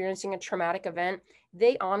are experiencing a traumatic event,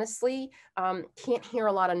 they honestly can't hear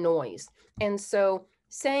a lot of noise. And so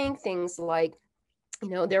saying things like,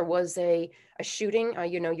 there was a shooting,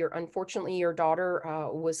 unfortunately your daughter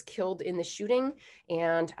was killed in the shooting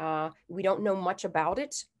and we don't know much about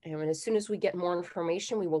it. And as soon as we get more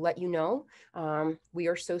information, we will let you know. We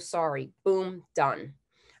are so sorry. Boom, done.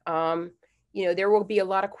 There will be a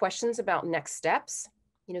lot of questions about next steps.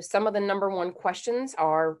 Some of the number one questions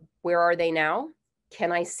are, where are they now?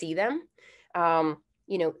 Can I see them?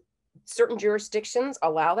 Certain jurisdictions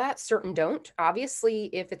allow that, certain don't. Obviously,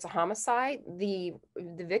 if it's a homicide, the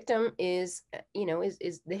victim is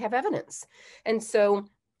they have evidence. And so,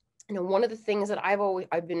 one of the things that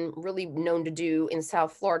I've been really known to do in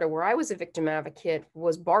South Florida, where I was a victim advocate,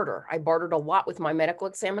 was barter. I bartered a lot with my medical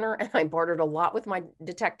examiner and I bartered a lot with my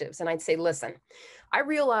detectives. And I'd say, listen, I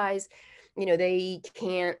realize they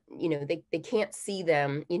can't, they can't see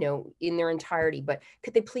them, in their entirety, but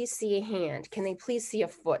could they please see a hand? Can they please see a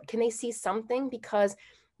foot? Can they see something? Because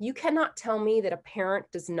you cannot tell me that a parent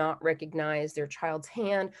does not recognize their child's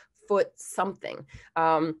hand, foot, something.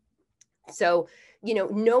 So,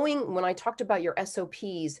 knowing, when I talked about your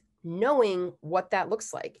SOPs, knowing what that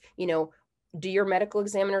looks like, do your medical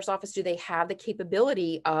examiner's office, do they have the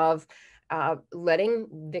capability of letting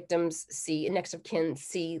victims see, next of kin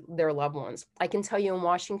see their loved ones? I can tell you in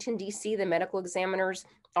Washington, D.C., the medical examiner's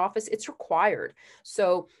office, it's required.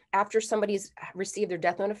 So after somebody's received their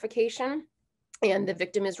death notification and the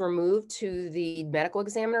victim is removed to the medical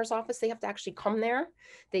examiner's office, they have to actually come there.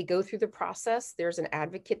 They go through the process. There's an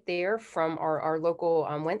advocate there from our local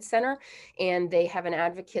Wentz Center, and they have an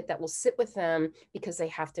advocate that will sit with them because they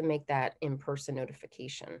have to make that in-person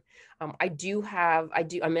notification. I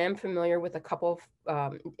am familiar with a couple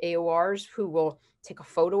of AORs who will take a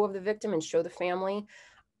photo of the victim and show the family.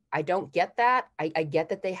 I don't get that. I get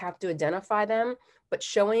that they have to identify them, but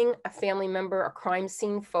showing a family member a crime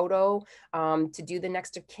scene photo to do the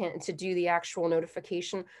next of kin, to do the actual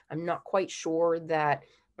notification, I'm not quite sure that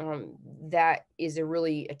that is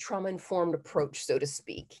a trauma-informed approach, so to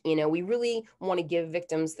speak. We really want to give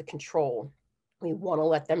victims the control. We want to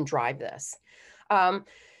let them drive this.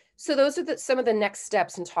 So those are some of the next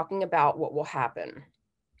steps in talking about what will happen.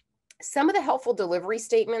 Some of the helpful delivery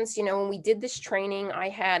statements, when we did this training, I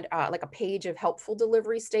had like a page of helpful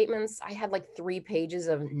delivery statements. I had like 3 pages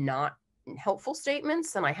of not helpful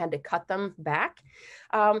statements and I had to cut them back.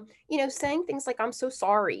 Saying things like, I'm so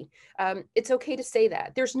sorry. It's okay to say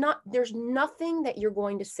that. There's nothing that you're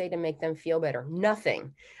going to say to make them feel better.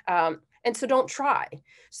 Nothing. And so don't try.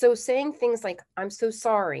 So saying things like, I'm so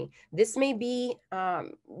sorry. This may be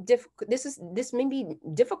this may be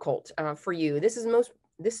difficult for you. This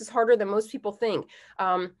is harder than most people think.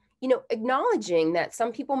 Acknowledging that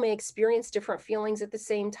some people may experience different feelings at the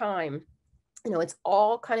same time. It's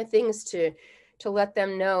all kind of things to let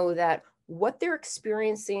them know that what they're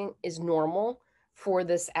experiencing is normal for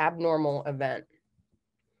this abnormal event.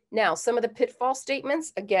 Now, some of the pitfall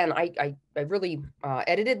statements, again, I really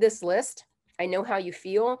edited this list. I know how you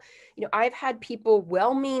feel. I've had people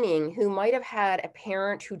well-meaning who might have had a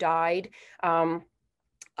parent who died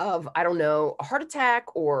of, I don't know, a heart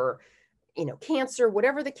attack or, cancer,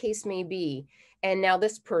 whatever the case may be. And now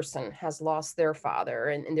this person has lost their father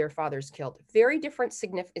and their father's killed. Very different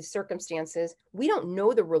significant circumstances. We don't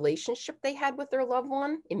know the relationship they had with their loved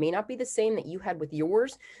one. It may not be the same that you had with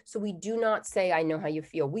yours. So we do not say, I know how you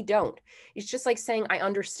feel. We don't. It's just like saying, I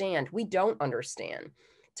understand. We don't understand.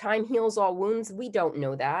 Time heals all wounds. We don't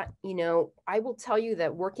know that. I will tell you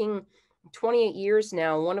that working 28 years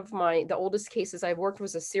now, one of the oldest cases I've worked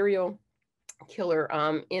was a serial killer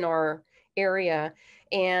in our area.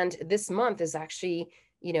 And this month is actually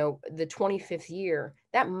you know, the 25th year,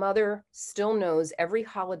 that mother still knows every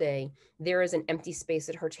holiday there is an empty space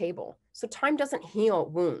at her table. So time doesn't heal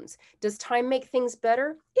wounds. Does time make things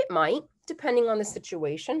better? It might, depending on the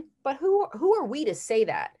situation, but who are we to say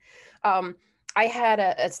that? I had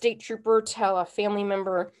a state trooper tell a family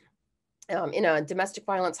member in a domestic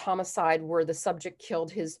violence homicide where the subject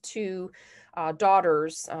killed his two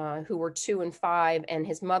daughters who were 2 and 5, and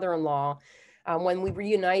his mother-in-law. When we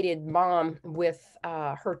reunited mom with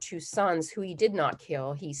her 2 sons, who he did not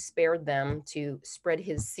kill, he spared them to spread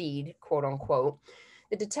his seed, quote unquote.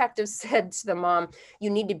 The detective said to the mom, "You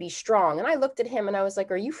need to be strong." And I looked at him and I was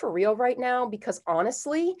like, "Are you for real right now?" Because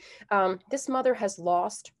honestly, this mother has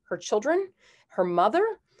lost her children, her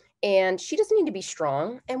mother, and she doesn't need to be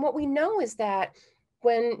strong. And what we know is that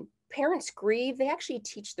when parents grieve, they actually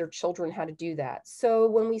teach their children how to do that. So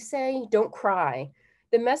when we say don't cry,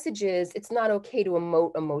 the message is it's not okay to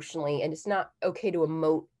emote emotionally, and it's not okay to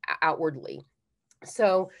emote outwardly.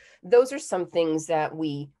 So those are some things that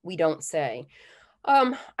we don't say.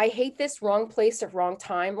 I hate this, wrong place at wrong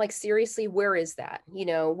time. Like, seriously, where is that? You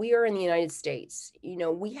know, we are in the United States. You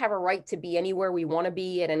know, we have a right to be anywhere we want to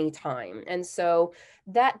be at any time. And so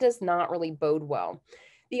that does not really bode well.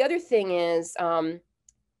 The other thing is,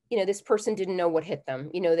 you know, this person didn't know what hit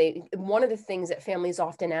them. You know, one of the things that families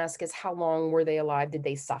often ask is, how long were they alive? Did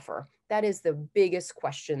they suffer? That is the biggest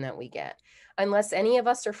question that we get. Unless any of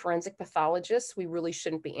us are forensic pathologists, we really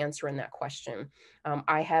shouldn't be answering that question.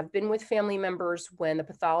 I have been with family members when the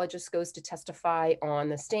pathologist goes to testify on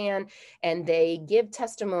the stand and they give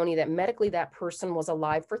testimony that medically that person was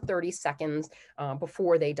alive for 30 seconds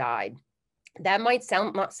before they died. That might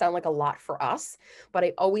not sound like a lot for us, but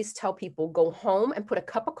I always tell people, go home and put a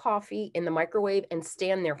cup of coffee in the microwave and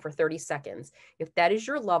stand there for 30 seconds. If that is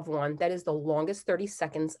your loved one, that is the longest 30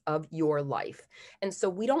 seconds of your life. And so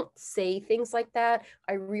we don't say things like that.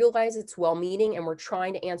 I realize it's well-meaning and we're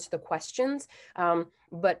trying to answer the questions,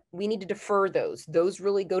 but we need to defer those. Those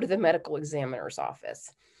really go to the medical examiner's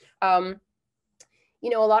office. You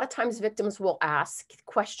know, a lot of times victims will ask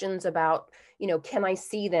questions about, you know, can I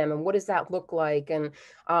see them and what does that look like? And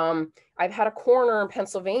I've had a coroner in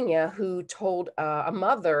Pennsylvania who told a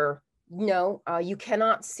mother, no, you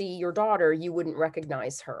cannot see your daughter. You wouldn't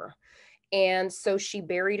recognize her. And so she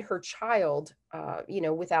buried her child, you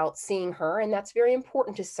know, without seeing her. And that's very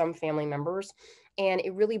important to some family members. And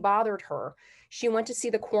it really bothered her. She went to see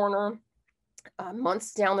the coroner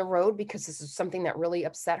months down the road because this is something that really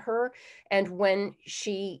upset her. And when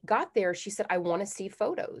she got there, she said, "I want to see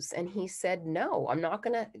photos." And he said, "No, I'm not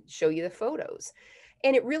going to show you the photos."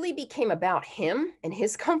 And it really became about him and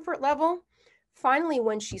his comfort level. Finally,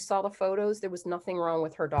 when she saw the photos, there was nothing wrong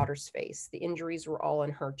with her daughter's face. The injuries were all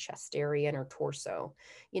in her chest area and her torso.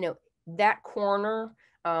 You know, that coroner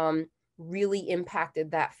really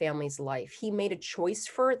impacted that family's life. He made a choice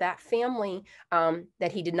for that family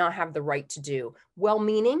that he did not have the right to do.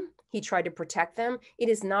 Well-meaning, he tried to protect them. It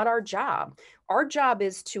is not our job. Our job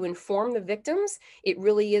is to inform the victims. It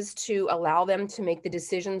really is to allow them to make the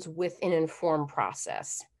decisions with an informed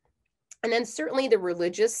process. And then certainly the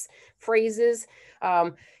religious phrases,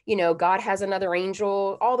 you know, God has another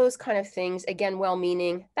angel, all those kind of things, again,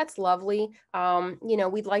 well-meaning, that's lovely. You know,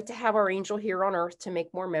 we'd like to have our angel here on earth to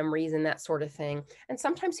make more memories and that sort of thing. And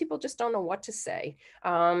sometimes people just don't know what to say.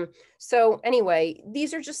 So anyway,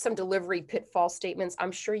 these are just some delivery pitfall statements.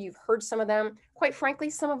 I'm sure you've heard some of them. Quite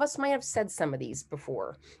frankly, some of us might have said some of these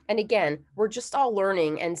before. And again, we're just all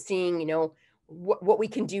learning and seeing, you know, what we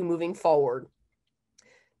can do moving forward.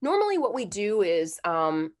 Normally what we do is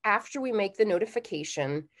after we make the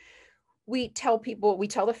notification, we tell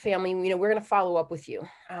the family, you know, we're going to follow up with you.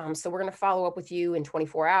 So we're going to follow up with you in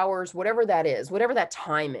 24 hours, whatever that is, whatever that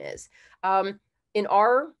time is. In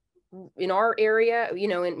our area, you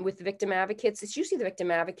know, and with victim advocates, it's usually the victim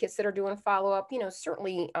advocates that are doing follow-up. You know,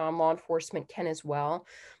 certainly law enforcement can as well.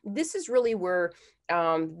 This is really where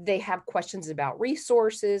they have questions about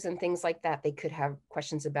resources and things like that. They could have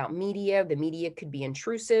questions about media. The media could be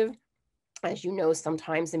intrusive. As you know,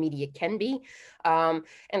 sometimes the media can be.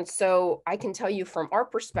 And so I can tell you from our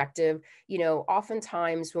perspective, you know,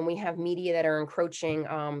 oftentimes when we have media that are encroaching,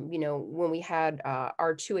 you know, when we had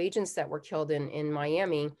our 2 agents that were killed in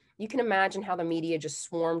Miami, you can imagine how the media just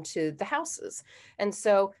swarmed to the houses. And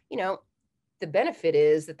so, you know, the benefit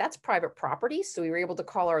is that that's private property. So we were able to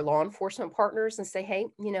call our law enforcement partners and say, hey,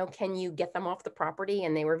 you know, can you get them off the property?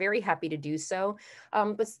 And they were very happy to do so.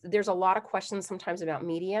 But there's a lot of questions sometimes about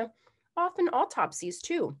media, often autopsies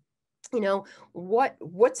too. You know,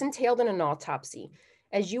 what's entailed in an autopsy?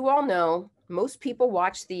 as you all know, most people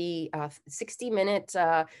watch the 60-minute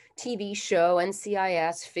TV show,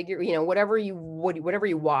 NCIS, whatever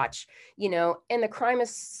you watch, and the crime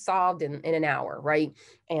is solved in an hour, right?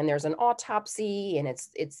 And there's an autopsy and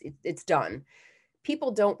it's done.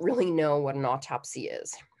 People don't really know what an autopsy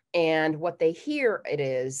is. And what they hear it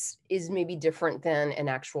is maybe different than an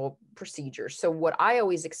actual procedure. So what I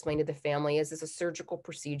always explain to the family is it's a surgical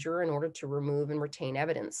procedure in order to remove and retain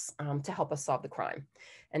evidence to help us solve the crime.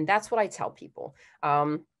 And that's what I tell people.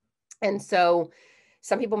 And so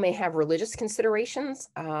some people may have religious considerations.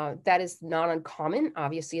 That is not uncommon,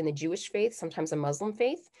 obviously, in the Jewish faith, sometimes a Muslim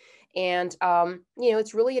faith. And,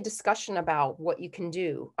 it's really a discussion about what you can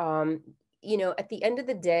do. At the end of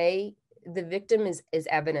the day, the victim is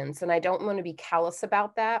evidence, and I don't want to be callous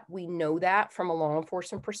about that. We know that from a law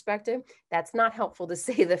enforcement perspective. That's not helpful to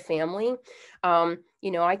say to the family.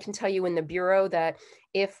 I can tell you in the Bureau that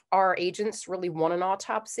if our agents really want an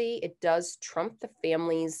autopsy, it does trump the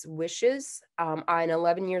family's wishes. In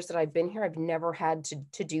 11 years that I've been here, I've never had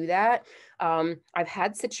to do that. I've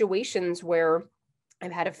had situations where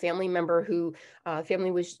I've had a family member who family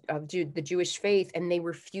was of the Jewish faith, and they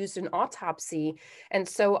refused an autopsy. And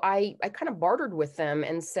so I kind of bartered with them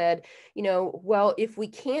and said, well, if we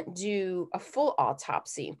can't do a full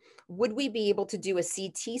autopsy, would we be able to do a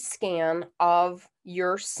CT scan of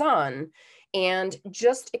your son and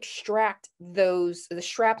just extract the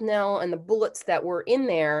shrapnel and the bullets that were in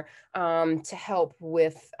there to help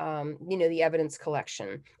with, the evidence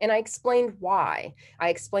collection? And I explained why. I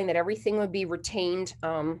explained that everything would be retained,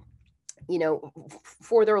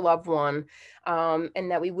 for their loved one,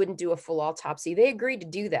 and that we wouldn't do a full autopsy. They agreed to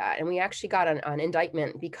do that. And we actually got an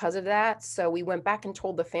indictment because of that. So we went back and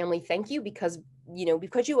told the family, thank you, because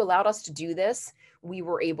you allowed us to do this, we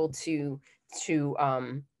were able to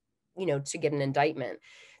get an indictment.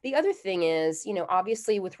 The other thing is,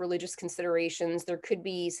 obviously with religious considerations, there could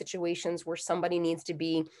be situations where somebody needs to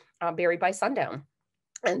be buried by sundown.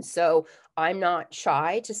 And so I'm not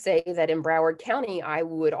shy to say that in Broward County, I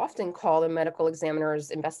would often call the medical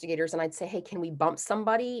examiners, investigators, and I'd say, hey, can we bump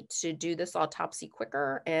somebody to do this autopsy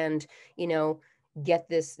quicker and, get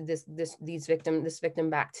this victim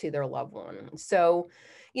back to their loved one. So,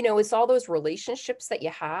 it's all those relationships that you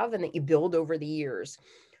have and that you build over the years.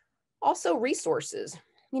 Also, resources.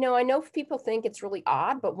 I know people think it's really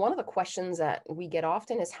odd, but one of the questions that we get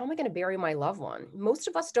often is, how am I going to bury my loved one? Most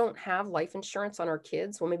of us don't have life insurance on our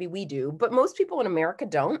kids. Well, maybe we do, but most people in America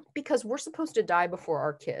don't, because we're supposed to die before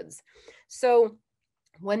our kids. So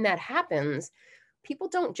when that happens, people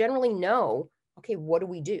don't generally know, okay, what do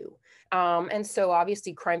we do? And so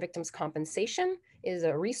obviously crime victims compensation is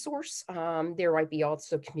a resource. There might be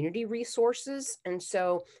also community resources. And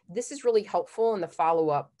so this is really helpful in the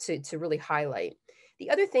follow-up to really highlight. The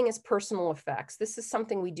other thing is personal effects. This is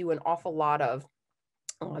something we do an awful lot of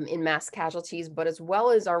in mass casualties, but as well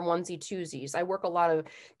as our onesie twosies. I work a lot of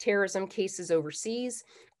terrorism cases overseas.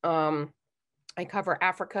 I cover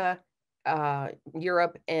Africa,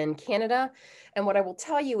 Europe, and Canada. And what I will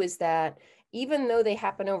tell you is that even though they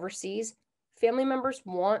happen overseas, family members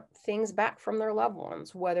want things back from their loved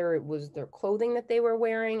ones, whether it was their clothing that they were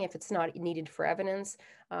wearing, if it's not needed for evidence,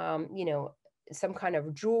 some kind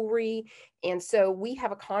of jewelry. And so we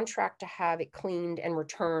have a contract to have it cleaned and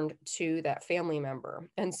returned to that family member.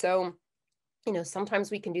 And so,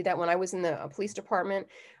 sometimes we can do that. When I was in the police department,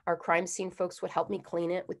 our crime scene folks would help me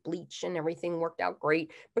clean it with bleach, and everything worked out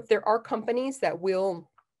great. But there are companies that will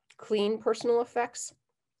clean personal effects,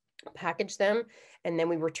 package them, and then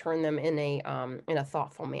we return them in a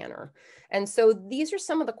thoughtful manner. And so these are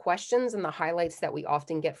some of the questions and the highlights that we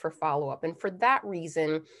often get for follow-up. And for that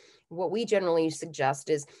reason, what we generally suggest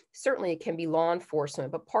is, certainly it can be law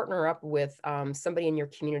enforcement, but partner up with somebody in your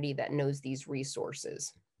community that knows these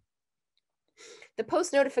resources. The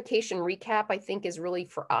post-notification recap, I think, is really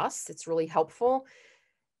for us. It's really helpful.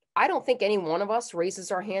 I don't think any one of us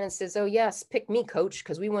raises our hand and says, oh yes, pick me, coach,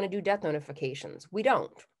 because we want to do death notifications. We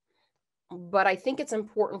don't. But I think it's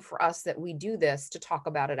important for us that we do this to talk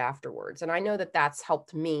about it afterwards. And I know that that's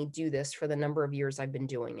helped me do this for the number of years I've been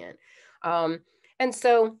doing it. And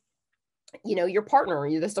so, your partner,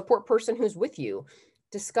 the support person who's with you,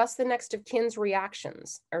 discuss the next of kin's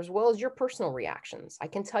reactions, as well as your personal reactions. I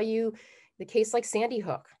can tell you the case like Sandy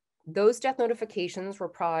Hook, those death notifications were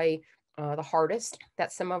probably the hardest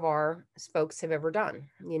that some of our folks have ever done.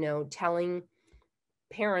 Telling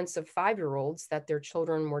parents of 5-year-olds that their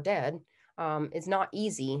children were dead is not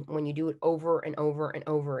easy when you do it over and over and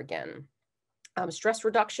over again. Stress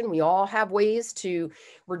reduction, we all have ways to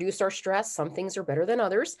reduce our stress. Some things are better than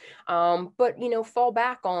others, but fall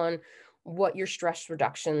back on what your stress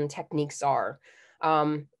reduction techniques are.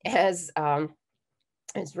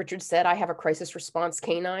 As Richard said, I have a crisis response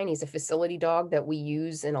canine. He's a facility dog that we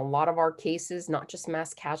use in a lot of our cases, not just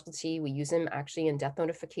mass casualty. We use him actually in death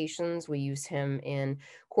notifications. We use him in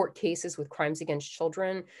court cases with crimes against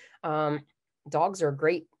children. Dogs are a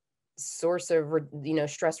great source of,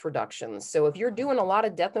 stress reduction. So if you're doing a lot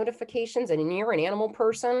of death notifications and you're an animal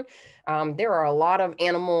person, there are a lot of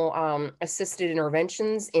animal assisted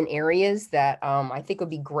interventions in areas that I think would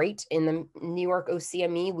be great. In the New York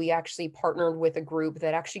OCME, we actually partnered with a group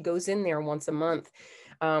that actually goes in there once a month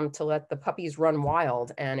to let the puppies run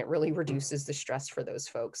wild, and it really reduces the stress for those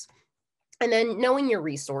folks. And then knowing your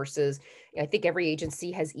resources, I think every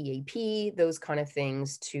agency has EAP, those kind of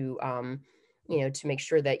things to to make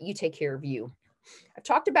sure that you take care of you. I've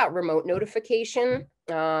talked about remote notification,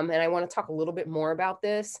 and I want to talk a little bit more about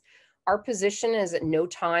this. Our position is at no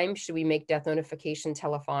time should we make death notification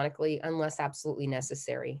telephonically unless absolutely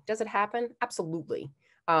necessary. Does it happen? Absolutely.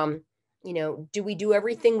 Do we do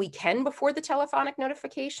everything we can before the telephonic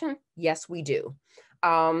notification? Yes, we do.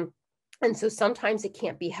 And so sometimes it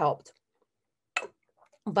can't be helped.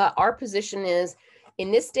 But our position is, in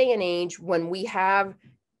this day and age, when we have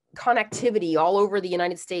connectivity all over the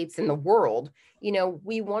United States and the world,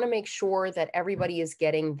 we want to make sure that everybody is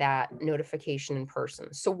getting that notification in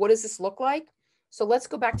person. So what does this look like? So let's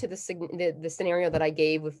go back to the scenario that I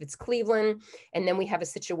gave. If it's Cleveland, and then we have a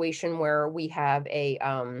situation where we have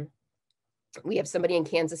somebody in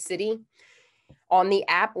Kansas City on the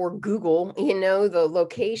app or Google, the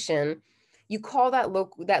location. You call that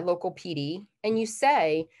local PD and you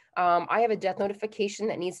say, I have a death notification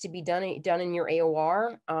that needs to be done in your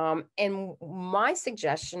AOR. And my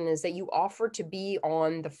suggestion is that you offer to be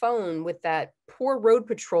on the phone with that poor road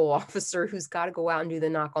patrol officer who's got to go out and do the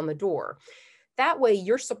knock on the door. That way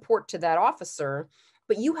you're support to that officer,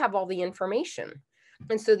 but you have all the information.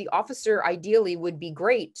 And so the officer ideally would be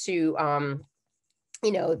great to,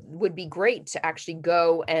 actually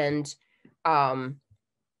go and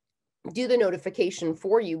do the notification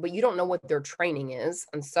for you, but you don't know what their training is.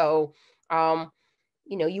 And so,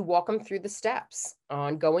 you walk them through the steps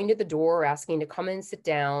on going to the door, asking to come in, sit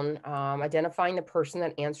down, identifying the person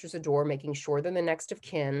that answers the door, making sure they're the next of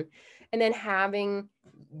kin, and then having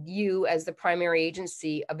you as the primary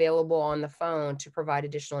agency available on the phone to provide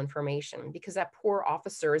additional information, because that poor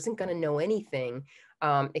officer isn't going to know anything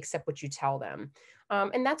except what you tell them.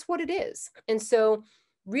 And that's what it is. And so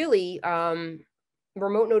really,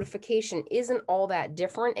 remote notification isn't all that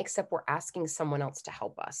different, except we're asking someone else to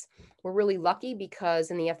help us. We're really lucky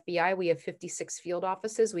because in the FBI, we have 56 field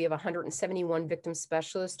offices. We have 171 victim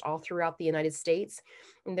specialists all throughout the United States,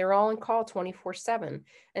 and they're all on call 24/7.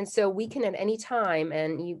 And so we can at any time,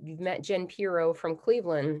 and you've met Jen Pirro from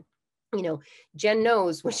Cleveland. Jen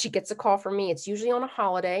knows when she gets a call from me, it's usually on a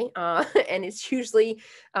holiday, and it's usually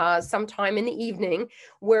sometime in the evening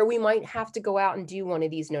where we might have to go out and do one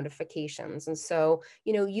of these notifications. And so,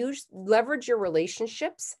 leverage your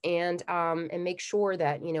relationships and make sure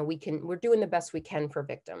that, we're doing the best we can for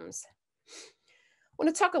victims. I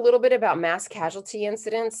want to talk a little bit about mass casualty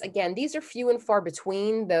incidents. Again, these are few and far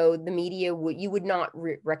between, though the media, you would not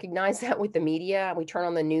recognize that with the media. We turn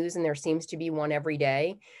on the news and there seems to be one every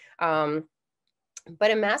day.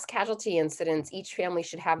 But in mass casualty incidents, each family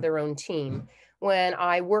should have their own team. When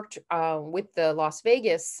I worked with the Las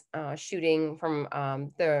Vegas shooting from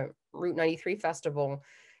the Route 93 festival,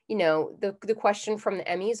 the question from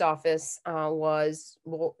the ME's office was,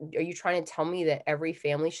 well, are you trying to tell me that every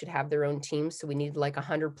family should have their own team? So we need like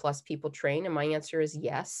 100+ people trained? And my answer is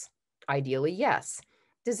yes. Ideally, yes.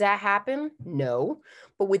 Does that happen? No.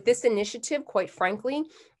 But with this initiative, quite frankly,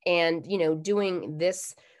 and, doing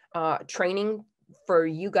this training for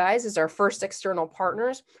you guys as our first external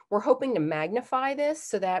partners, we're hoping to magnify this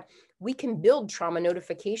so that we can build trauma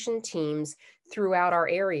notification teams throughout our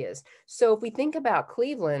areas. So if we think about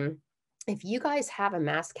Cleveland, if you guys have a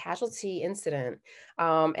mass casualty incident,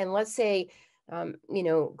 and let's say,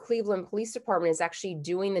 Cleveland Police Department is actually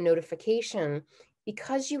doing the notification,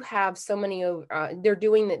 because you have so many of, they're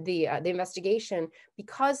doing the investigation,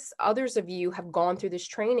 because others of you have gone through this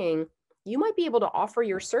training, you might be able to offer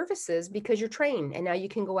your services because you're trained and now you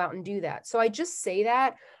can go out and do that. So I just say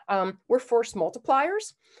that we're force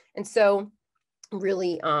multipliers. And so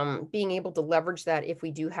really being able to leverage that if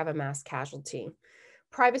we do have a mass casualty.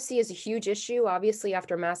 Privacy is a huge issue. Obviously,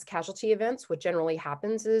 after mass casualty events, what generally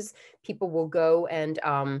happens is people will go and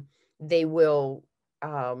they will,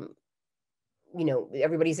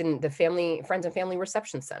 everybody's in the friends and family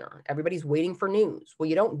reception center. Everybody's waiting for news. Well,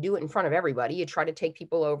 you don't do it in front of everybody. You try to take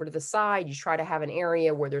people over to the side. You try to have an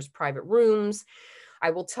area where there's private rooms.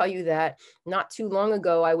 I will tell you that not too long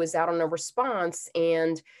ago, I was out on a response,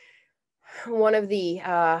 and one of the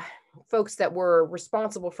folks that were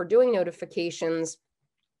responsible for doing notifications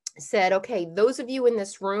said, okay, those of you in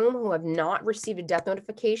this room who have not received a death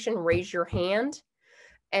notification, raise your hand.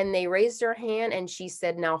 And they raised their hand, and she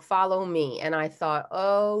said, now follow me. And I thought,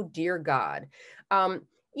 oh, dear God,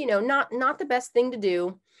 you know, not the best thing to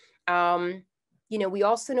do. You know, we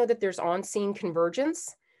also know that there's on-scene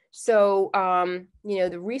convergence. So, you know,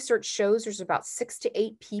 the research shows there's about 6 to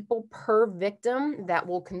 8 people per victim that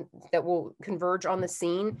will converge on the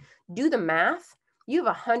scene. Do the math. You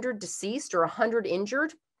have 100 deceased or 100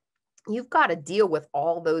 injured. You've got to deal with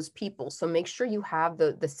all those people. So make sure you have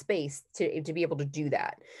the space to be able to do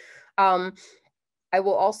that. I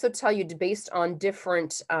will also tell you, based on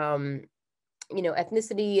different, you know,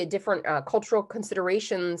 ethnicity, different cultural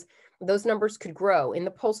considerations, those numbers could grow. In the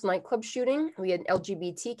Pulse nightclub shooting, we had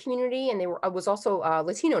LGBT community, and it was also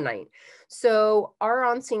Latino night. So our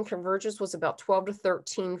on-scene convergence was about 12 to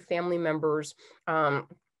 13 family members,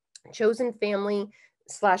 chosen family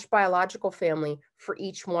 / biological family for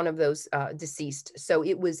each one of those deceased. So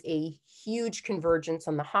it was a huge convergence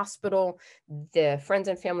on the hospital. The Friends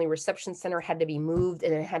and Family Reception Center had to be moved,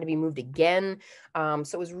 and it had to be moved again. So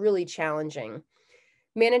it was really challenging.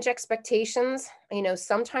 Manage expectations. You know,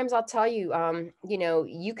 sometimes I'll tell you, you know,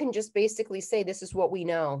 you can just basically say, this is what we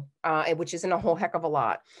know, which isn't a whole heck of a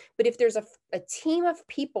lot. But if there's a team of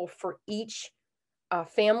people for each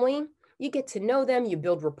family, you get to know them, you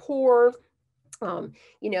build rapport.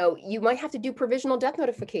 You know, you might have to do provisional death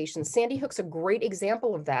notifications. Sandy Hook's a great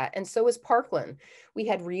example of that. And so is Parkland. We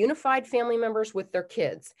had reunified family members with their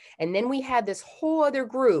kids. And then we had this whole other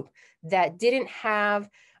group that didn't have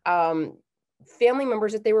family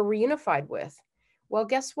members that they were reunified with. Well,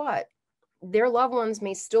 guess what? Their loved ones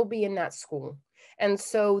may still be in that school. And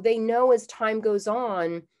so they know as time goes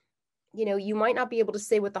on, you know, you might not be able to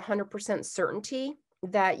say with 100% certainty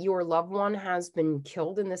that your loved one has been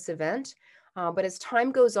killed in this event. But as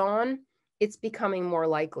time goes on, it's becoming more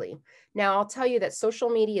likely. Now, I'll tell you that social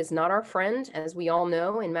media is not our friend, as we all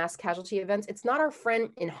know, in mass casualty events. It's not our friend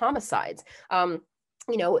in homicides.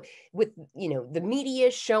 You know, with, you know, the media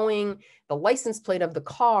showing the license plate of the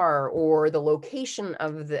car or the location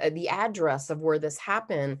of the address of where this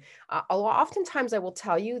happened. Oftentimes I will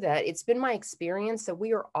tell you that it's been my experience that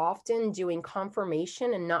we are often doing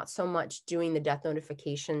confirmation and not so much doing the death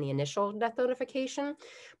notification, the initial death notification.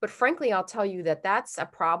 But frankly, I'll tell you that that's a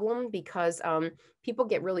problem because people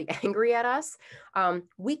get really angry at us.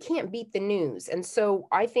 We can't beat the news. And so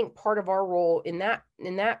I think part of our role in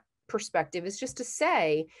that perspective is just to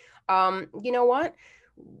say, you know what,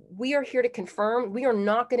 we are here to confirm. We are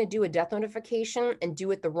not going to do a death notification and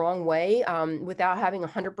do it the wrong way without having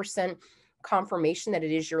 100% confirmation that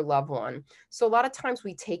it is your loved one. So a lot of times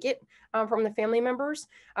we take it from the family members,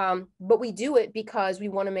 but we do it because we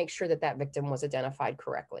want to make sure that that victim was identified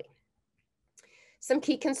correctly. Some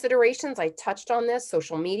key considerations, I touched on this: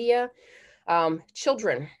 social media.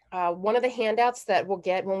 Children, one of the handouts that we'll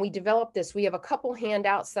get when we develop this, we have a couple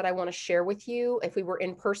handouts that I want to share with you. If we were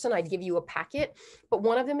in person, I'd give you a packet, but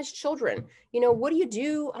one of them is children. You know, what do you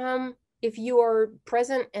do if you are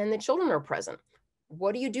present and the children are present?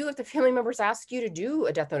 What do you do if the family members ask you to do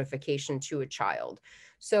a death notification to a child?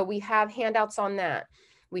 So we have handouts on that.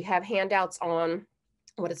 We have handouts on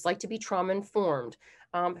what it's like to be trauma informed.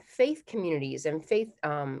 Faith communities and faith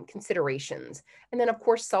considerations. And then of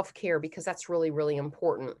course, self-care, because that's really, really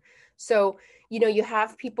important. So, you know, you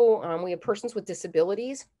have people, we have persons with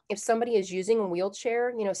disabilities. If somebody is using a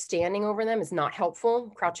wheelchair, you know, standing over them is not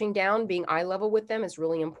helpful. Crouching down, being eye level with them is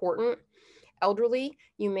really important. Elderly,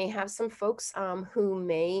 you may have some folks who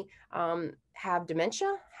may have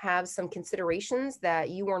dementia, have some considerations that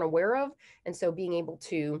you weren't aware of. And so being able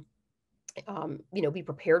to, you know, be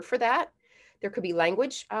prepared for that. There could be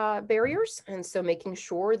language barriers, and so making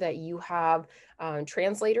sure that you have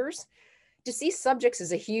translators. Deceased subjects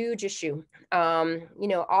is a huge issue. You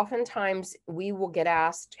know, oftentimes we will get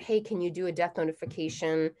asked, hey, can you do a death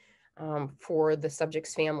notification for the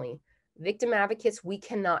subject's family? Victim advocates, we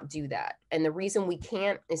cannot do that. And the reason we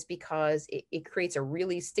can't is because it creates a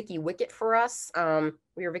really sticky wicket for us.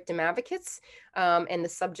 We are victim advocates and the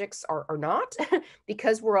subjects are not.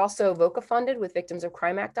 Because we're also VOCA funded with Victims of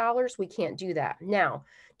Crime Act dollars, we can't do that. Now,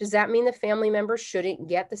 does that mean the family members shouldn't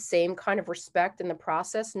get the same kind of respect in the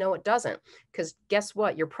process? No, it doesn't. Because guess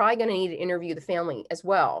what? You're probably going to need to interview the family as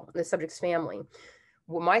well, the subject's family.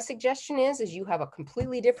 What my suggestion is you have a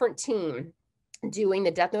completely different team doing the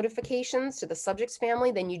death notifications to the subject's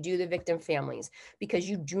family than you do the victim families, because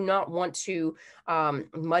you do not want to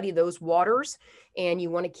muddy those waters, and you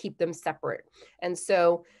want to keep them separate. And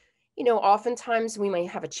so, you know, oftentimes we might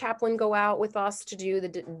have a chaplain go out with us to do the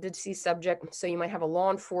deceased subject. So you might have a law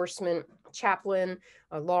enforcement chaplain,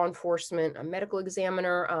 a law enforcement, a medical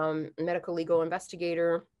examiner, a medical legal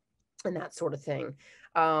investigator, and that sort of thing.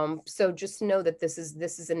 So just know that this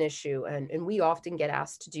is an issue, and we often get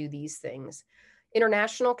asked to do these things.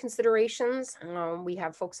 International considerations, we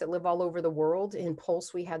have folks that live all over the world. In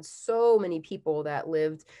Pulse, we had so many people that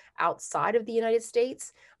lived outside of the United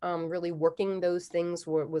States. Really working those things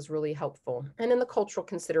was really helpful. And then the cultural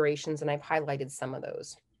considerations, and I've highlighted some of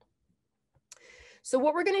those. So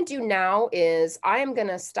what we're going to do now is I am going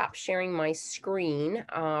to stop sharing my screen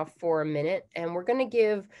for a minute, and we're going to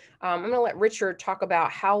give, I'm going to let Richard talk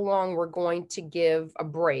about how long we're going to give a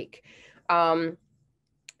break.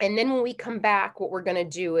 And then when we come back, what we're going to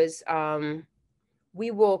do is we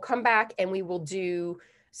will come back and we will do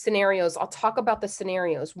scenarios. I'll talk about the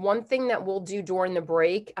scenarios. One thing that we'll do during the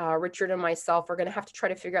break, Richard and myself are going to have to try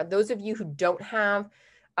to figure out, those of you who don't have,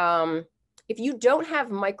 if you don't have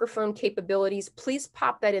microphone capabilities, please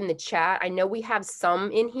pop that in the chat. I know we have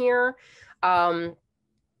some in here.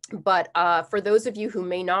 But for those of you who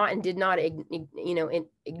may not and did not,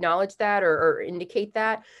 acknowledge that or indicate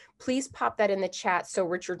that, please pop that in the chat so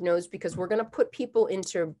Richard knows, because we're going to put people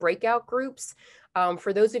into breakout groups.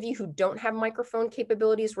 For those of you who don't have microphone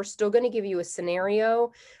capabilities, we're still going to give you a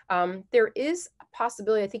scenario. There is a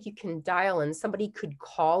possibility, I think you can dial in, somebody could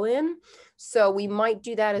call in. So we might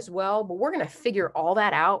do that as well, but we're going to figure all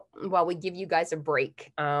that out while we give you guys a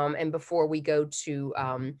break and before we go to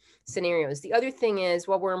scenarios. The other thing is,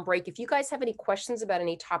 while we're on break, if you guys have any questions about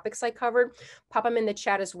any topics I covered, pop them in the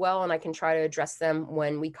chat as well, and I can try to address them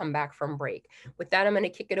when we come back from break. With that, I'm going to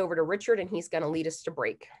kick it over to Richard, and he's going to lead us to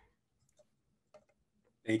break.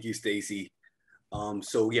 Thank you, Stacy.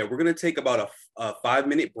 So yeah, we're gonna take about a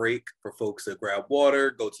 5-minute break for folks to grab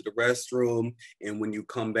water, go to the restroom, and when you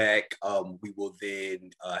come back, we will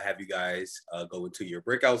then have you guys go into your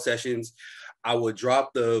breakout sessions. I will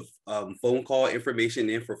drop the phone call information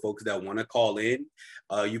in for folks that want to call in.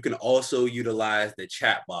 You can also utilize the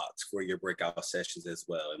chat box for your breakout sessions as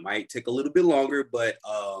well. It might take a little bit longer, but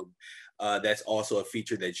that's also a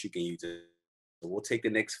feature that you can use. So we'll take the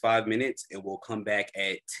next 5 minutes and we'll come back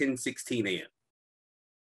at 10:16 a.m.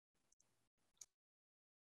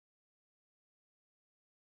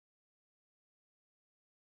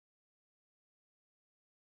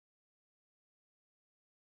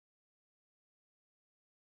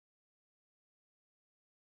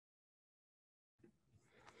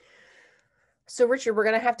 So Richard, we're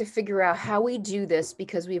going to have to figure out how we do this,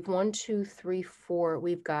 because we have 1, 2, 3, 4.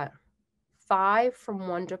 We've got 5 from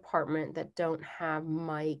one department that don't have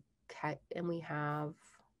mic, and we have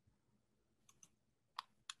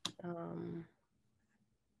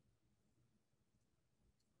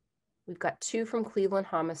we've got 2 from Cleveland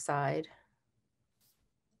Homicide.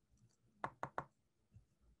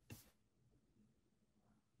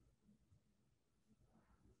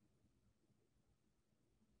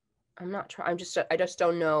 I'm not trying, I just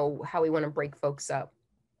don't know how we want to break folks up.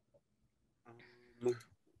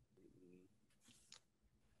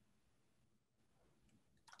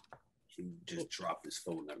 Just drop his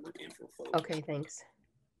phone number in for folks. Okay, thanks.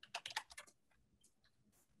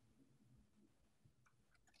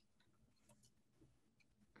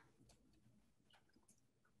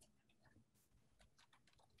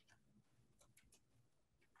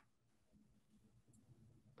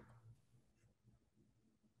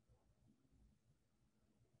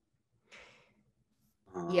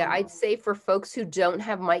 Yeah, I'd say for folks who don't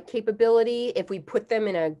have mic capability, if we put them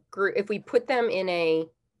in a group, if we put them in a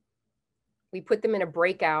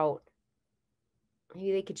breakout,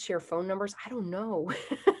 maybe they could share phone numbers. I don't know.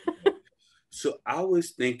 So I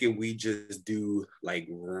was thinking we just do like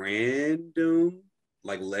random,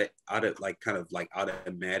 like kind of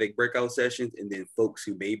automatic breakout sessions, and then folks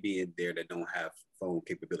who may be in there that don't have phone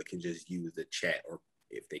capability can just use the chat, or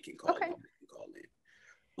if they can call in, they can call in.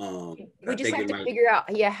 We just have to figure out,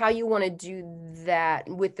 how you want to do that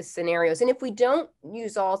with the scenarios. And if we don't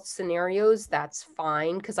use all scenarios, that's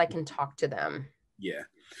fine, because I can talk to them. Yeah.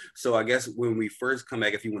 So I guess when we first come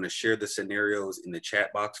back, if you want to share the scenarios in the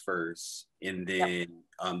chat box first, and then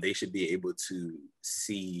they should be able to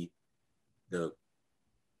see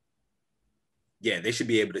they should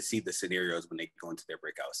be able to see the scenarios when they go into their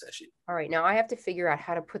breakout session. All right, now I have to figure out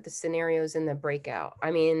how to put the scenarios in the breakout. I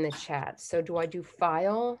mean, in the chat. So do I do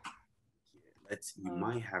file? You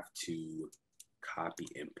might have to copy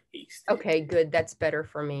and paste it. Okay, good. That's better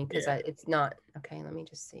for me because Yeah. it's not. Okay, let me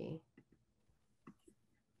just see.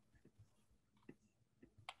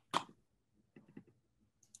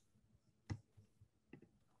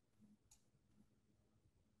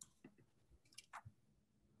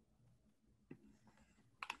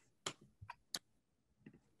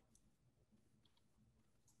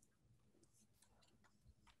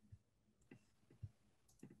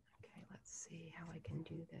 Okay, let's see how I can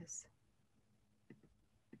do this.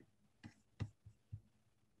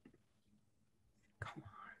 Come on.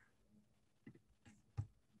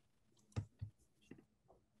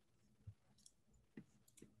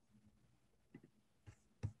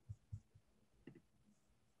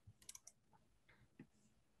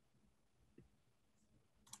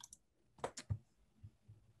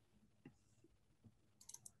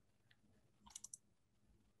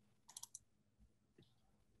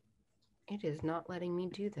 It is not letting me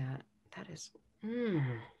do that. That is, Do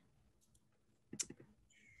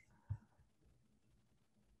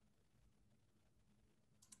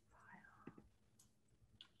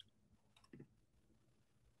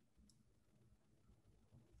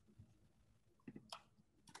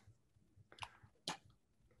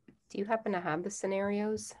you happen to have the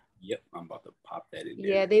scenarios? Yep, I'm about to pop that in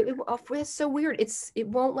there. Yeah, it's so weird. It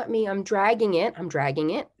won't let me. I'm dragging it. I'm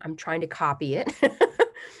trying to copy it.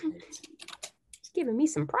 It's giving me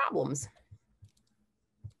some problems.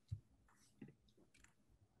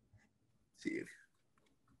 See if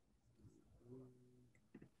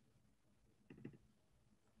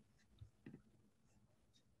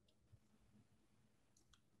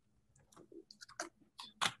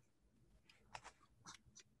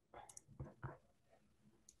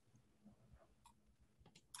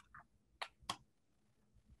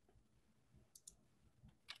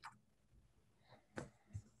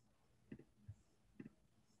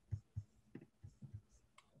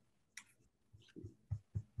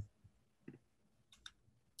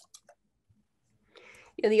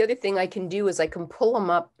The other thing I can do is I can pull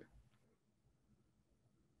them up.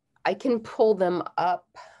 I can pull them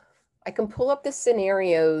up. I can pull up the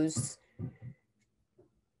scenarios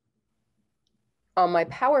on my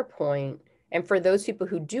PowerPoint. And for those people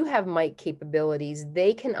who do have mic capabilities,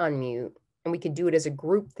 they can unmute and we could do it as a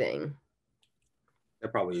group thing.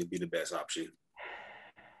 that probably would be the best option.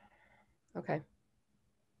 Okay.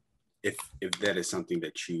 If that is something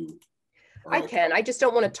that you I can. I just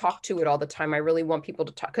don't want to talk to it all the time. I really want people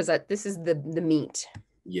to talk because this is the meat.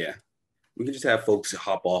 Yeah. We can just have folks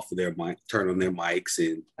hop off of their mic, turn on their mics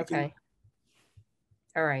and okay.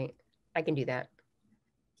 All right. I can do that.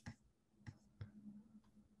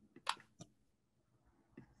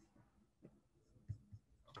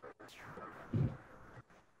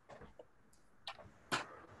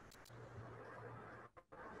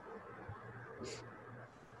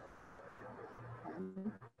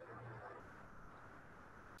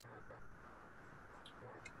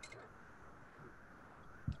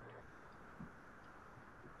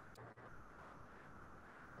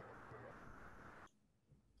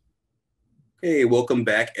 Hey, welcome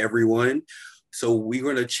back, everyone. So we're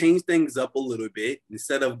going to change things up a little bit.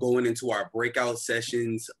 Instead of going into our breakout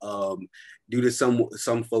sessions, due to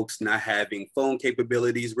some folks not having phone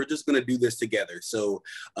capabilities, we're just going to do this together. So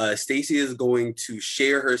Stacy is going to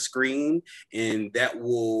share her screen, and that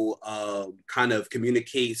will kind of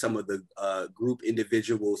communicate some of the group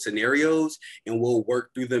individual scenarios, and we'll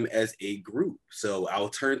work through them as a group. So I'll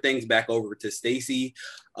turn things back over to Stacy.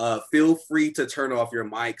 Feel free to turn off your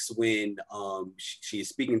mics when she is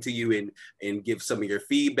speaking to you and give some of your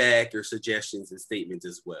feedback, your suggestions and statements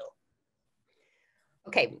as well.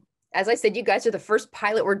 Okay, as I said, you guys are the first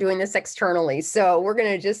pilot we're doing this externally, so we're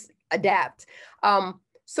gonna just adapt.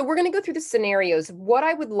 So we're gonna go through the scenarios. What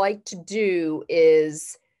I would like to do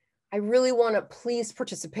is, I really wanna please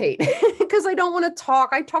participate because I don't wanna talk.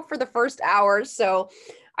 I talk for the first hour, so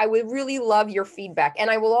I would really love your feedback. And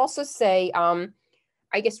I will also say,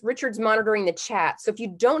 I guess Richard's monitoring the chat. So if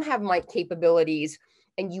you don't have mic capabilities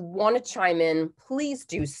and you want to chime in, please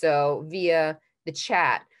do so via the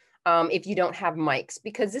chat if you don't have mics,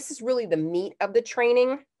 because this is really the meat of the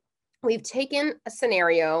training. We've taken a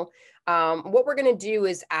scenario. What we're going to do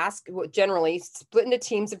is ask, generally split into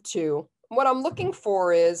teams of 2. What I'm looking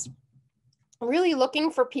for is really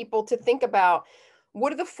looking for people to think about,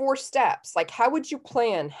 what are the 4 steps? Like, how would you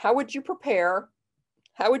plan? How would you prepare?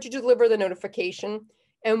 How would you deliver the notification?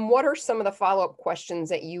 And what are some of the follow-up questions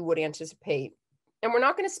that you would anticipate? And we're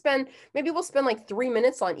not going to spend, maybe we'll spend like 3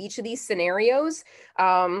 minutes on each of these scenarios.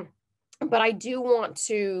 But I do want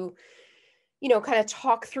to you know, kind of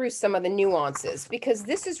talk through some of the nuances, because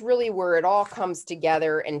this is really where it all comes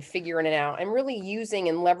together and figuring it out and really using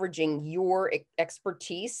and leveraging your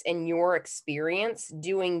expertise and your experience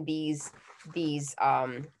doing these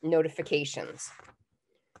notifications.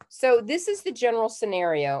 So this is the general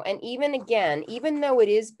scenario. And even though it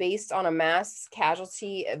is based on a mass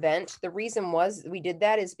casualty event, the reason was we did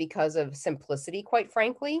that is because of simplicity, quite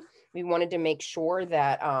frankly. We wanted to make sure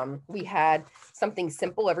that we had something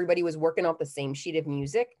simple. Everybody was working off the same sheet of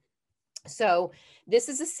music. So this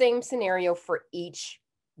is the same scenario for each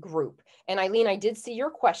group. And Eileen, I did see your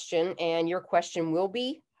question, and your question will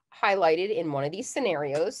be highlighted in one of these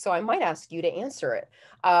scenarios. So I might ask you to answer it.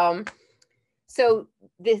 So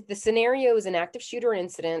the scenario is an active shooter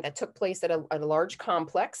incident that took place at a large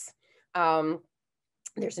complex.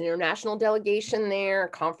 There's an international delegation there,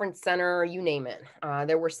 conference center, you name it.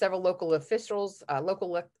 There were several local officials,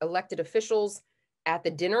 elected officials at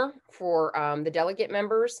the dinner for the delegate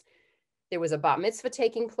members. There was a bat mitzvah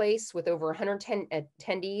taking place with over 110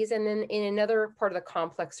 attendees. And then in another part of the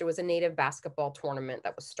complex, there was a native basketball tournament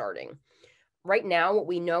that was starting. Right now, what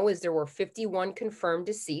we know is there were 51 confirmed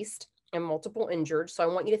deceased and multiple injured. So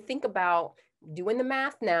I want you to think about doing the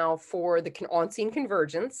math now for the on-scene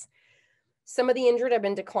convergence. Some of the injured have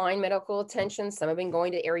been declined medical attention. Some have been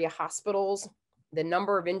going to area hospitals. The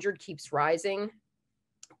number of injured keeps rising.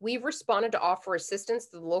 We've responded to offer assistance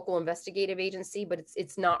to the local investigative agency, but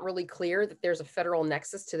it's not really clear that there's a federal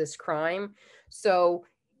nexus to this crime. So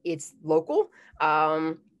it's local.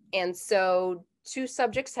 And so 2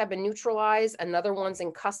 subjects have been neutralized. Another one's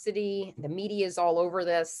in custody. The media is all over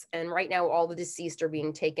this. And right now, all the deceased are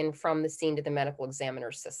being taken from the scene to the medical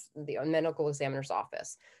examiner's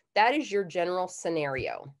office. That is your general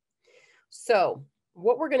scenario. So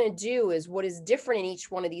what we're going to do is what is different in each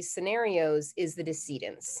one of these scenarios is the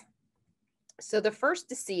decedents. So the first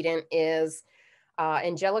decedent is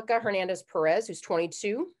Angelica Hernandez Perez, who's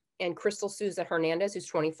 22, and Crystal Souza Hernandez, who's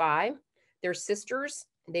 25. They're sisters.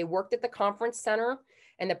 They worked at the conference center,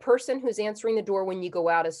 and the person who's answering the door when you go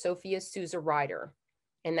out is Sophia Souza Ryder,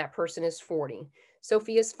 and that person is 40.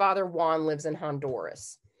 Sophia's father, Juan, lives in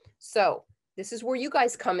Honduras. So this is where you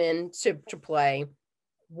guys come in to play.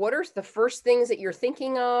 What are the first things that you're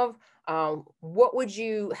thinking of? How would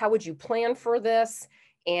you plan for this?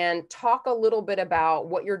 And talk a little bit about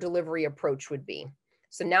what your delivery approach would be.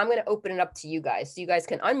 So now I'm going to open it up to you guys. So you guys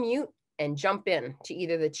can unmute and jump in to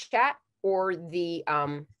either the chat or the,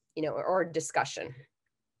 or discussion.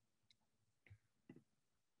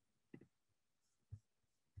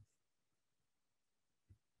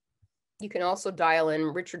 You can also dial in.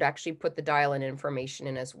 Richard actually put the dial-in information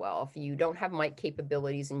in as well. If you don't have mic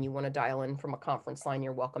capabilities and you want to dial in from a conference line,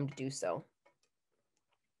 you're welcome to do so.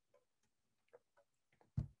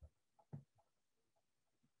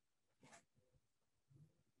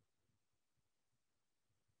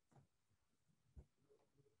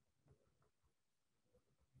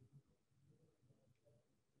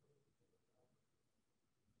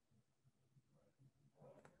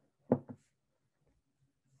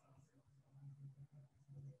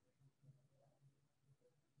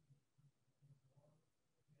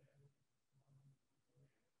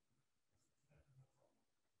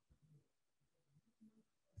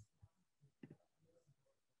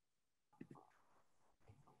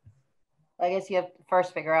 I guess you have to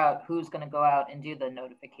first figure out who's going to go out and do the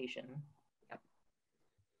notification. Yep.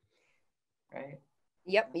 Right.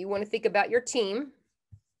 Yep. You want to think about your team.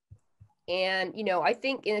 And, I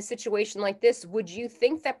think in a situation like this, would you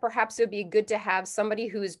think that perhaps it would be good to have somebody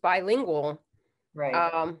who is bilingual right.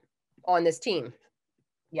 On this team?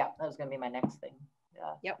 Yeah, that was going to be my next thing.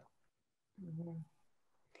 Yeah. Yep. Mm-hmm.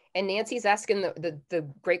 And Nancy's asking the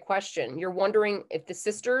great question. You're wondering if the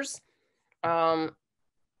sisters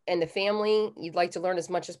and the family, you'd like to learn as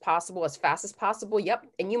much as possible, as fast as possible. Yep.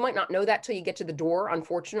 And you might not know that till you get to the door,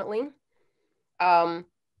 unfortunately. One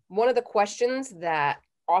of the questions that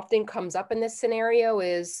often comes up in this scenario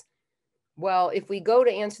is, well, if we go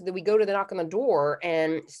to the knock on the door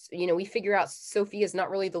and, we figure out Sophia is not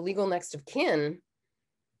really the legal next of kin,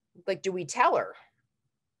 like, do we tell her?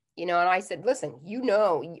 And I said, listen,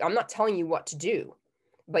 I'm not telling you what to do.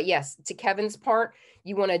 But yes, to Kevin's part,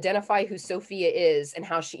 you want to identify who Sophia is and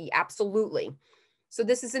how she absolutely. So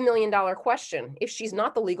this is $1 million question. If she's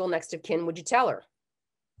not the legal next of kin, would you tell her?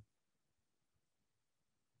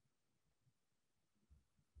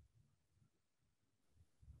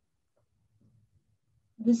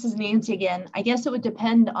 This is Nancy again. I guess it would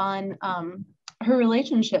depend on her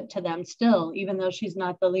relationship to them still, even though she's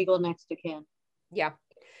not the legal next of kin. Yeah.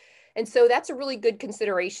 And so that's a really good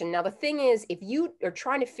consideration. Now, the thing is, if you are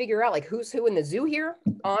trying to figure out like who's who in the zoo here,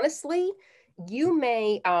 honestly, you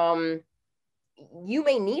may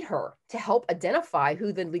need her to help identify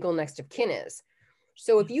who the legal next of kin is.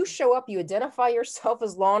 So if you show up, you identify yourself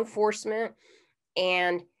as law enforcement,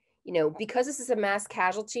 and because this is a mass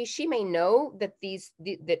casualty, she may know that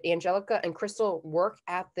that Angelica and Crystal work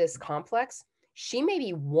at this complex. She may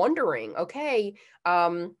be wondering, okay,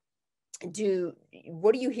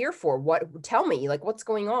 what are you here for? Tell me, like, what's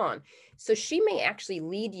going on? So she may actually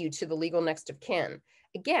lead you to the legal next of kin.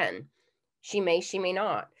 Again, she may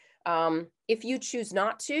not. If you choose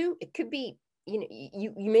not to, it could be,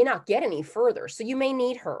 you may not get any further. So you may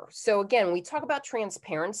need her. So again, we talk about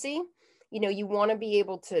transparency. You want to be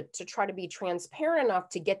able to try to be transparent enough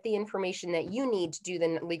to get the information that you need to do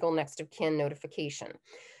the legal next of kin notification.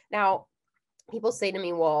 Now, people say to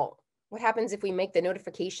me, well, what happens if we make the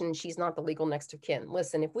notification and she's not the legal next of kin?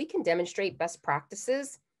 Listen, if we can demonstrate best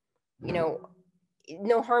practices, no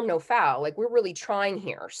harm, no foul. Like, we're really trying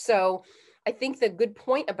here. So I think the good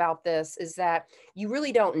point about this is that you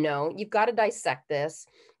really don't know. You've got to dissect this.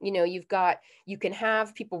 You can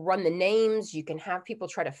have people run the names. You can have people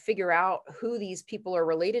try to figure out who these people are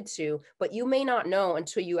related to, but you may not know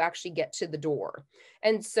until you actually get to the door.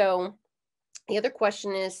 And so the other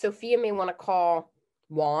question is, Sophia may want to call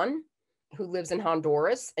Juan, who lives in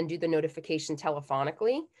Honduras, and do the notification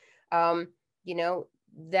telephonically.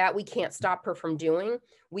 That we can't stop her from doing.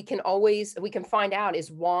 We can find out,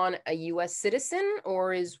 is Juan a U.S. citizen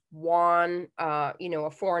or is Juan,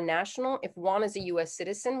 a foreign national? If Juan is a U.S.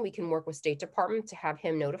 citizen, we can work with State Department to have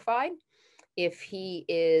him notified. If he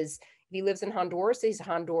lives in Honduras, he's a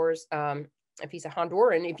Honduras. If he's a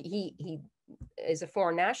Honduran, if he is a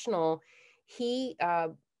foreign national, we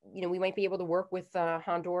might be able to work with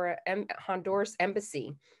Honduras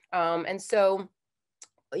embassy. And so,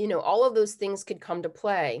 all of those things could come to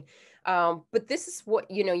play. But this is what,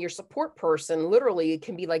 your support person literally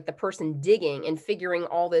can be like the person digging and figuring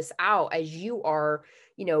all this out as you are,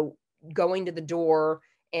 going to the door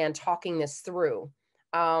and talking this through.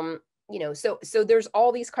 So there's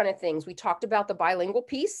all these kind of things. We talked about the bilingual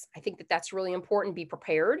piece. I think that that's really important. Be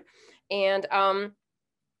prepared. And,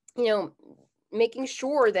 making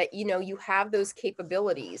sure that, you have those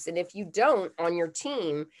capabilities. And if you don't on your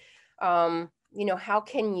team, how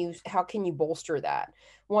can you bolster that?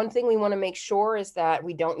 One thing we want to make sure is that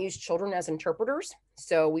we don't use children as interpreters.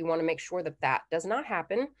 So we want to make sure that that does not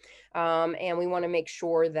happen. And we want to make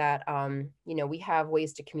sure that, we have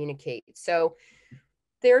ways to communicate. So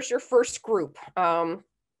there's your first group of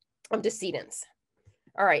decedents.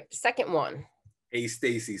 All right, second one. Hey,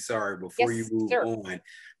 Stacy, sorry, before Yes, you move sir. on,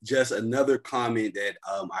 just another comment that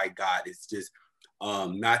I got is just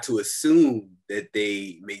not to assume that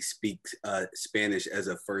they may speak Spanish as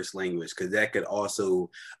a first language, because that could also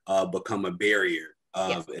become a barrier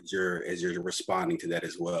Yes. as you're responding to that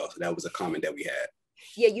as well. So that was a comment that we had.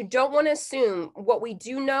 Yeah, you don't want to assume. What we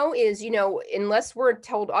do know is, unless we're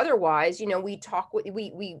told otherwise, we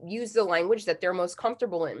use the language that they're most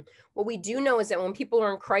comfortable in. What we do know is that when people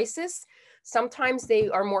are in crisis, sometimes they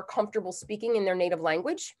are more comfortable speaking in their native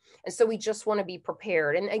language. And so we just want to be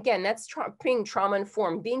prepared. And again, that's being trauma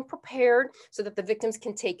informed, being prepared so that the victims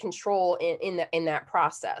can take control in that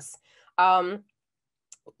process.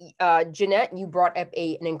 Jeanette, you brought up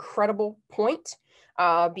an incredible point,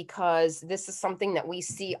 because this is something that we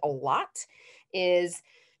see a lot, is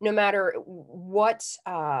no matter what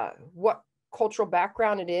cultural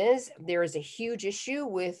background it is, there is a huge issue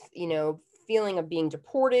with, feeling of being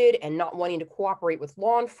deported and not wanting to cooperate with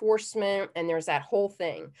law enforcement. And there's that whole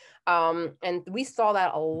thing. And we saw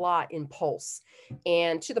that a lot in Pulse,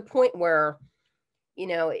 and to the point where,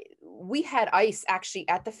 we had ICE actually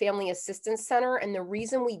at the Family Assistance Center. And the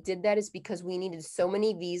reason we did that is because we needed so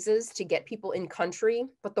many visas to get people in country,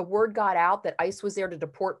 but the word got out that ICE was there to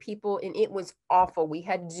deport people, and it was awful. We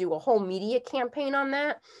had to do a whole media campaign on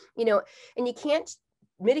that, and you can't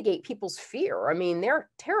mitigate people's fear. I mean, they're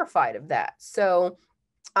terrified of that. So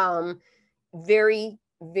very,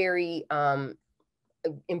 very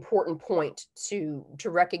important point to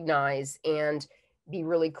recognize and be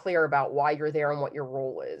really clear about why you're there and what your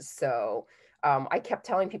role is. So I kept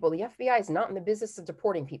telling people the FBI is not in the business of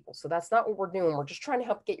deporting people. So that's not what we're doing. We're just trying to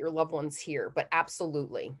help get your loved ones here, but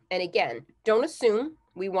absolutely. And again, don't assume.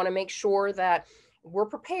 We want to make sure that we're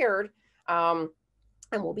prepared, and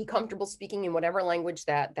we'll be comfortable speaking in whatever language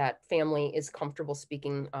that family is comfortable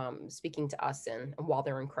speaking to us in while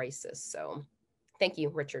they're in crisis. So thank you,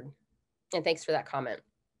 Richard. And thanks for that comment.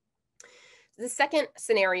 The second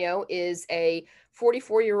scenario is a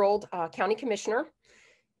 44-year-old county commissioner.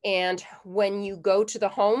 And when you go to the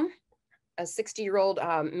home, a 60-year-old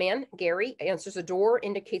man, Gary, answers the door,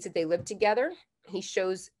 indicates that they live together. He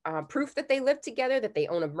shows proof that they live together, that they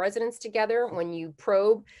own a residence together when you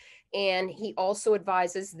probe. And he also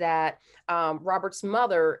advises that Robert's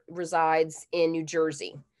mother resides in New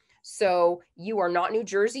Jersey. So you are not New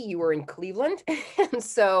Jersey, you are in Cleveland. And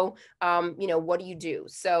so, you know, what do you do?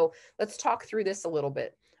 So let's talk through this a little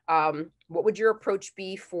bit. What would your approach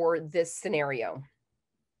be for this scenario?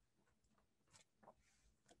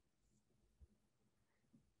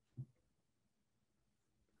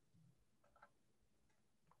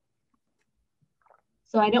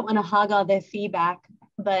 So I don't want to hog all the feedback,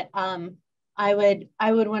 but I would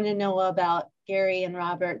want to know about Gary and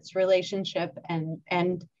Robert's relationship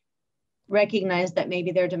and recognize that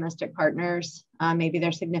maybe they're domestic partners, maybe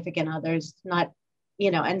they're significant others, not,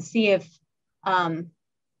 you know, and see if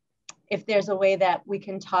there's a way that we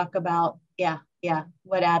can talk about,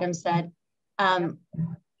 what Adam said.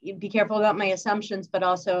 Be careful about my assumptions, but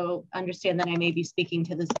also understand that I may be speaking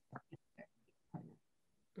to this.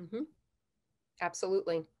 Mm-hmm.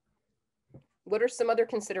 Absolutely. What are some other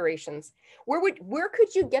considerations? Where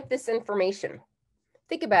could you get this information?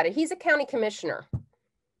 Think about it. He's a county commissioner.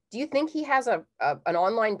 Do you think he has an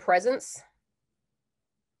online presence?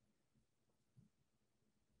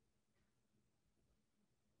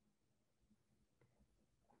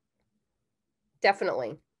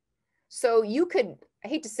 Definitely. So you could, I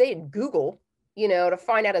hate to say it, Google, you know, to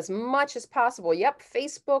find out as much as possible. Yep,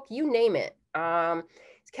 Facebook, you name it.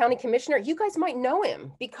 County commissioner, you guys might know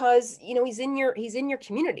him because, you know, he's in your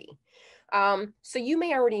community. So you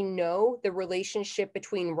may already know the relationship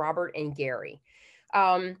between Robert and Gary.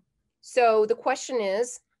 So the question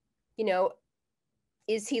is, you know,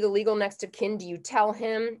 is he the legal next of kin? Do you tell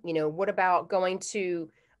him? You know, what about going to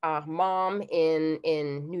mom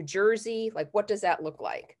in New Jersey? Like, what does that look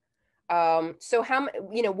like? So how,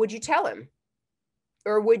 you know, would you tell him?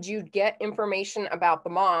 Or would you get information about the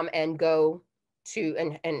mom and go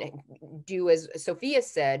to and do, as Sophia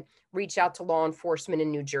said, reach out to law enforcement in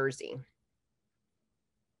New Jersey?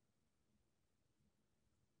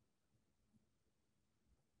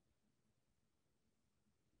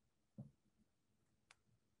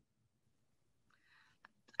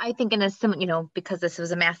 I think in a you know, because this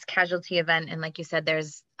was a mass casualty event, and like you said,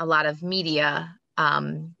 there's a lot of media,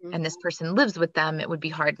 and this person lives with them, it would be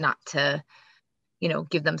hard not to, you know,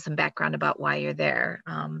 give them some background about why you're there,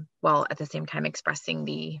 while at the same time expressing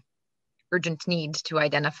the urgent need to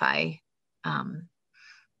identify,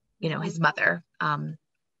 you know, his mother,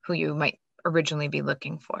 who you might originally be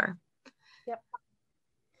looking for. Yep.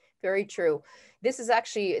 Very true. This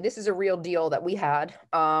is a real deal that we had.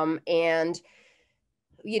 And,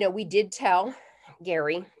 you know, we did tell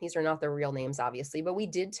Gary, these are not their real names, obviously, but we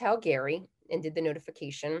did tell Gary and did the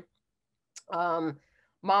notification.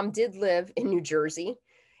 Mom did live in New Jersey,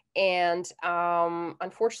 and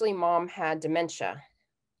unfortunately, mom had dementia.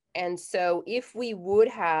 And so if we would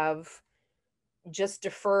have just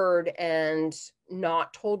deferred and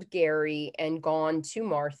not told Gary and gone to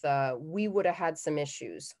Martha, we would have had some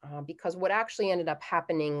issues, because what actually ended up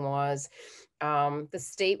happening was the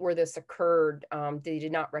state where this occurred, they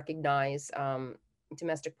did not recognize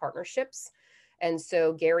domestic partnerships. And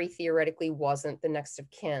so Gary theoretically wasn't the next of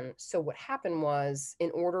kin. So what happened was, in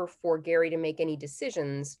order for Gary to make any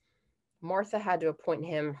decisions, Martha had to appoint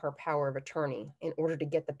him her power of attorney. In order to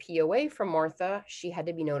get the POA from Martha, she had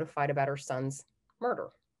to be notified about her son's murder.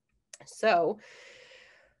 So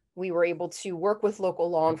we were able to work with local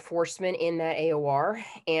law enforcement in that AOR,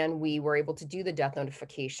 and we were able to do the death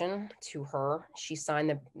notification to her. She signed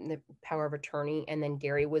the power of attorney, and then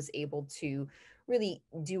Gary was able to really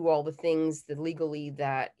do all the things that legally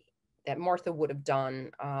that Martha would have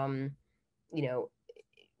done, you know,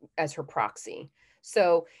 as her proxy.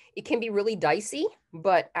 So it can be really dicey,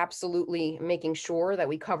 but absolutely making sure that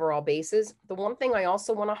we cover all bases. The one thing I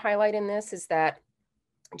also want to highlight in this is that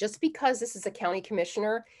just because this is a county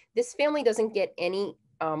commissioner, this family doesn't get any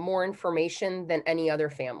more information than any other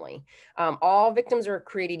family. All victims are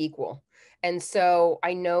created equal. And so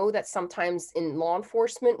I know that sometimes in law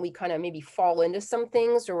enforcement, we kind of maybe fall into some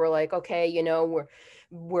things, or we're like, okay, you know,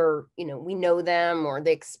 we're, you know, we know them, or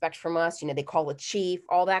they expect from us, you know, they call a chief,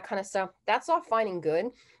 all that kind of stuff. That's all fine and good.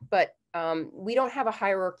 But we don't have a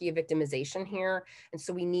hierarchy of victimization here. And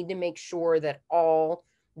so we need to make sure that all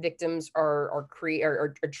victims are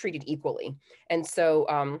treated equally. And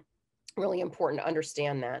so Really important to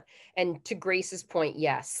understand that. And to Grace's point,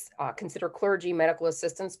 yes, consider clergy medical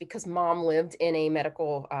assistants, because mom lived in a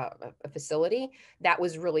medical a facility. That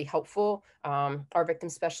was really helpful. Our victim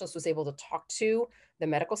specialist was able to talk to the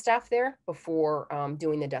medical staff there before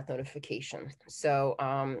doing the death notification. So,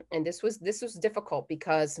 and this was difficult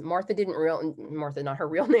because Martha, not her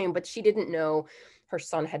real name, but she didn't know her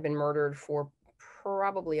son had been murdered for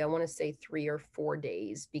probably, I want to say 3 or 4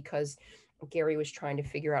 days, because Gary was trying to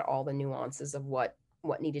figure out all the nuances of what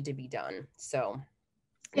needed to be done. So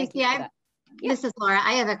thank you for that. This is Laura.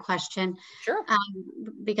 I have a question. Sure.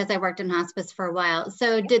 Because I worked in hospice for a while.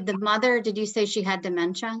 So did the mother, did you say she had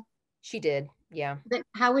dementia? She did, yeah. But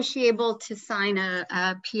how was she able to sign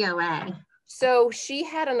a POA? So she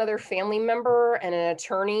had another family member and an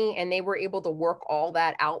attorney, and they were able to work all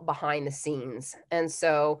that out behind the scenes. And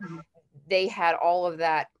so they had all of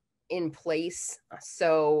that in place.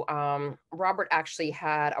 So Robert actually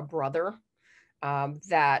had a brother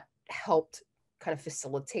that helped kind of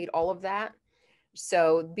facilitate all of that.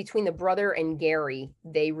 So between the brother and Gary,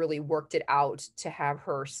 they really worked it out to have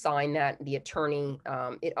her sign that, the attorney,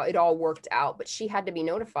 it all worked out, but she had to be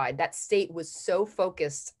notified. That state was so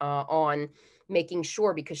focused on making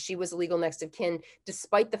sure, because she was a legal next of kin,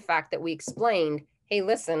 despite the fact that we explained, hey,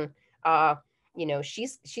 listen, you know,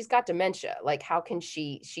 she's got dementia. Like, how can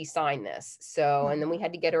she sign this? So, and then we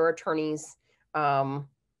had to get her attorneys, involved.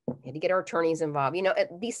 You know,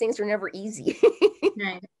 these things are never easy.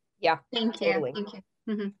 Right. Yeah. Thank totally. you. Thank you.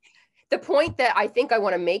 Mm-hmm. The point that I think I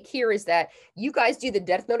want to make here is that you guys do the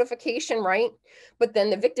death notification, right? But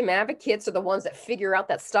then the victim advocates are the ones that figure out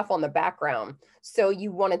that stuff on the background. So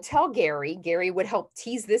you want to tell Gary would help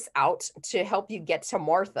tease this out to help you get to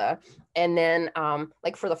Martha. And then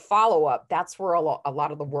like for the follow-up, that's where a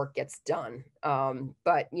lot of the work gets done.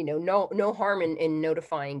 But you know, no harm in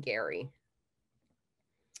notifying Gary.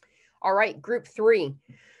 All right, group 3.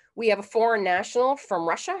 We have a foreign national from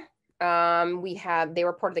Russia. They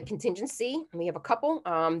were part of the contingency. We have a couple.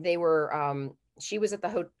 She was at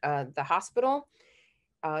the hospital.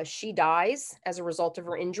 She dies as a result of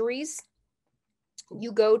her injuries.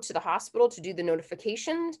 You go to the hospital to do the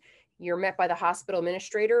notification. You're met by the hospital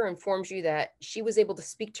administrator, informs you that she was able to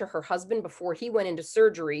speak to her husband before he went into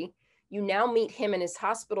surgery. You now meet him in his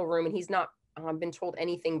hospital room, and he's not been told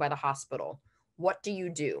anything by the hospital. What do you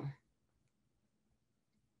do?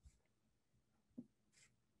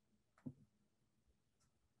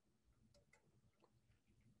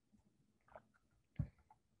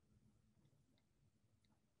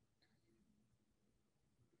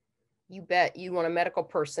 You bet you want a medical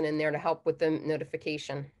person in there to help with the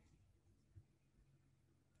notification.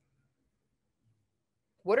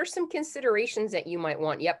 What are some considerations that you might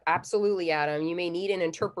want? Yep, absolutely, Adam. You may need an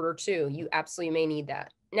interpreter too. You absolutely may need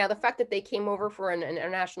that. Now, the fact that they came over for an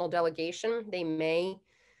international delegation, they may,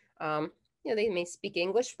 they may speak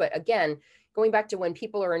English, but again, going back to when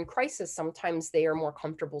people are in crisis, sometimes they are more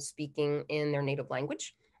comfortable speaking in their native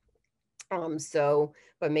language.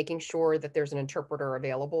 But making sure that there's an interpreter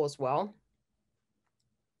available as well.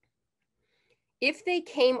 If they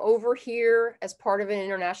came over here as part of an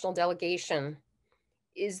international delegation,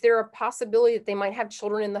 is there a possibility that they might have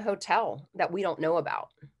children in the hotel that we don't know about,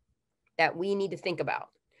 that we need to think about?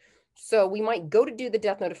 So we might go to do the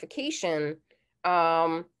death notification,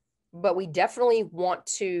 but we definitely want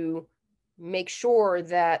to make sure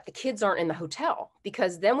that the kids aren't in the hotel,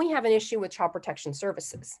 because then we have an issue with Child Protection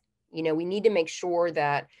Services. You know, we need to make sure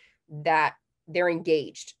that they're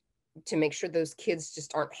engaged, to make sure those kids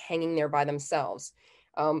just aren't hanging there by themselves.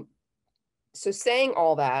 So saying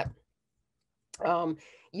all that,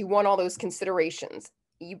 you want all those considerations.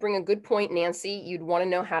 You bring a good point, Nancy. You'd want to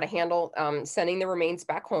know how to handle sending the remains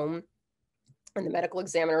back home. And the medical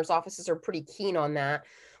examiner's offices are pretty keen on that.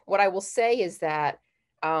 What I will say is that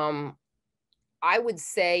I would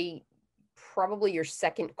say probably your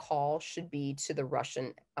second call should be to the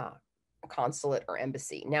Russian consulate or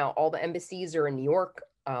embassy. Now, all the embassies are in New York,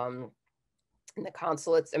 and the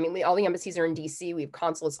consulates, I mean, all the embassies are in DC. We have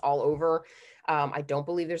consulates all over. I don't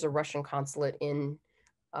believe there's a Russian consulate in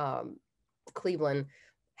Cleveland.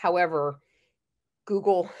 However,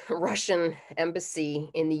 Google Russian embassy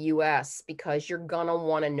in the US, because you're gonna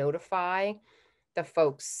wanna notify the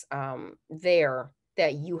folks there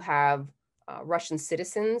that you have Russian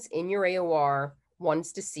citizens in your AOR,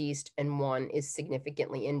 one's deceased and one is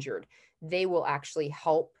significantly injured. They will actually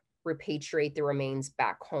help repatriate the remains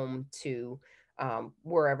back home to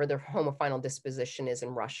wherever their home of final disposition is in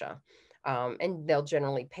Russia. And they'll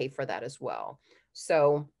generally pay for that as well.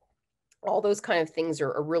 So all those kind of things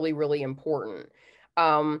are really, really important.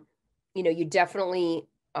 You know, you definitely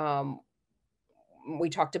we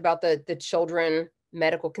talked about the children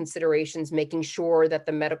medical considerations, making sure that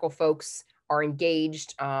the medical folks are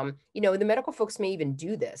engaged. You know, the medical folks may even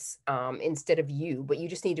do this instead of you, but you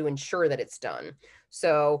just need to ensure that it's done.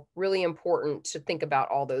 So really important to think about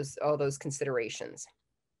all those considerations.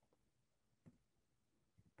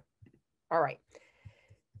 All right.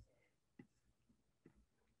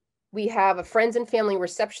 We have a friends and family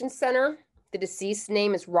reception center. The deceased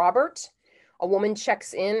name is Robert. A woman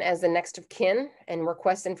checks in as the next of kin and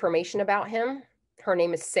requests information about him. Her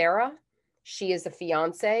name is Sarah. She is the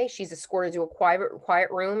fiance. She's escorted to a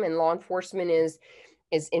quiet room, and law enforcement is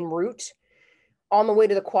en route. On the way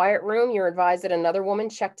to the quiet room, you're advised that another woman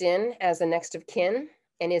checked in as the next of kin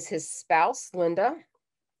and is his spouse, Linda.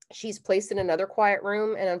 She's placed in another quiet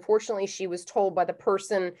room, and unfortunately, she was told by the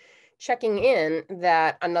person checking in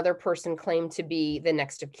that another person claimed to be the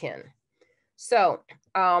next of kin. So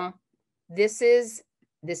this is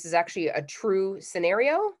actually a true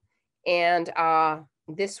scenario, and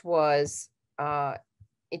this was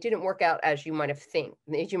it didn't work out as you might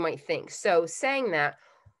think. So saying that,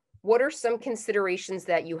 what are some considerations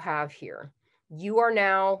that you have here? You are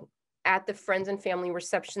now at the Friends and Family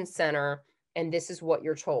Reception Center, and this is what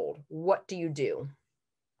you're told. What do you do?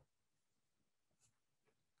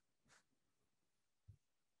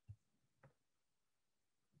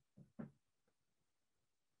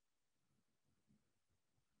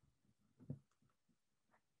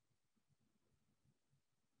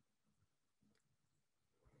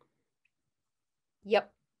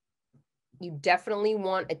 Yep. You definitely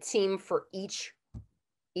want a team for each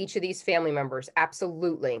of these family members.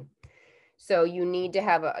 Absolutely. So you need to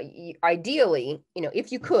have ideally, you know,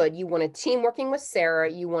 if you could, you want a team working with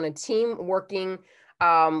Sarah, you want a team working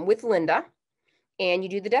with Linda, and you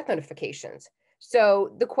do the death notifications.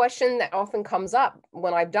 So the question that often comes up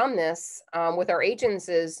when I've done this with our agents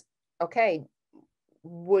is, okay,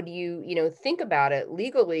 would you think about it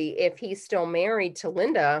legally if he's still married to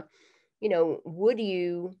Linda? You know, would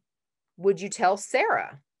you tell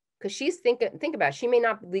Sarah? Because she's think about it, she may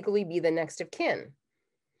not legally be the next of kin.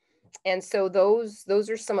 And so those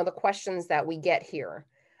are some of the questions that we get here.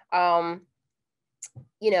 You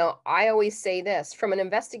know, I always say this from an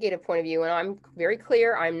investigative point of view, and I'm very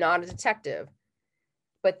clear, I'm not a detective,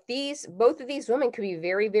 but both of these women could be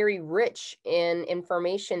very, very rich in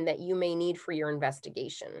information that you may need for your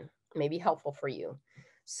investigation, may be helpful for you.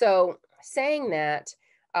 So saying that,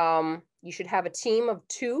 you should have a team of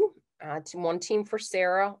two, one team for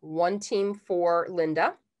Sarah, one team for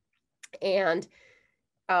Linda, and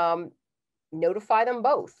notify them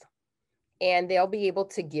both. And they'll be able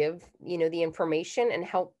to give, you know, the information and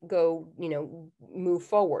help go, you know, move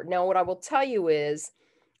forward. Now, what I will tell you is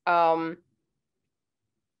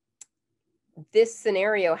this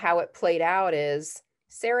scenario, how it played out is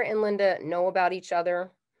Sarah and Linda know about each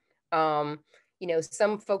other. You know,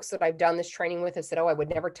 some folks that I've done this training with have said, oh, I would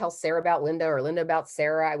never tell Sarah about Linda or Linda about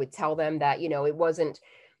Sarah. I would tell them that, you know, it was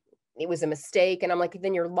a mistake. And I'm like,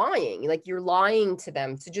 then you're lying. Like, you're lying to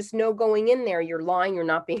them. So just know going in there, you're lying, you're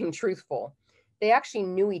not being truthful. They actually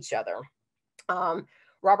knew each other.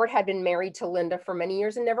 Robert had been married to Linda for many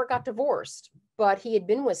years and never got divorced, but he had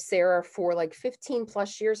been with Sarah for like 15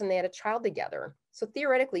 plus years and they had a child together. So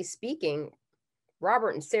theoretically speaking,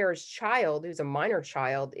 Robert and Sarah's child, who's a minor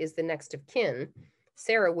child, is the next of kin.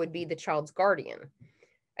 Sarah would be the child's guardian.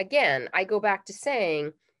 Again, I go back to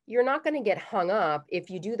saying, you're not going to get hung up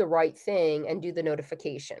if you do the right thing and do the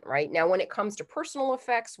notification, right? Now, when it comes to personal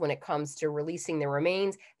effects, when it comes to releasing the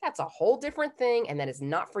remains, that's a whole different thing. And that is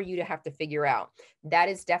not for you to have to figure out. That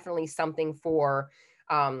is definitely something for,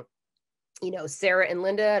 you know, Sarah and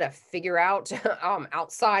Linda to figure out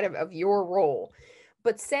outside of your role.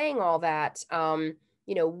 But saying all that,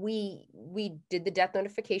 you know, we did the death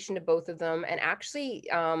notification to both of them, and actually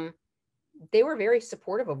they were very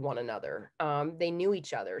supportive of one another. They knew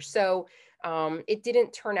each other. So it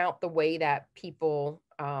didn't turn out the way that people,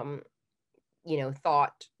 you know,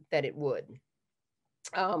 thought that it would.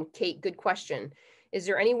 Kate, good question. Is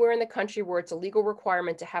there anywhere in the country where it's a legal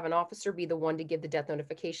requirement to have an officer be the one to give the death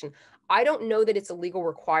notification? I don't know that it's a legal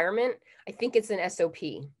requirement. I think it's an SOP.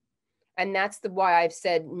 And that's why I've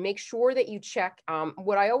said, make sure that you check.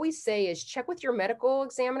 What I always say is check with your medical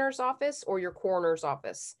examiner's office or your coroner's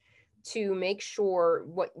office to make sure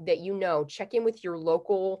that you know, check in with your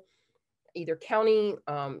local, either county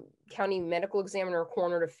medical examiner or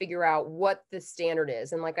coroner to figure out what the standard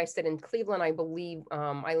is. And like I said, in Cleveland, I believe,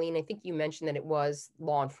 Eileen, I think you mentioned that it was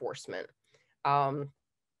law enforcement.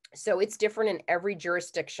 So it's different in every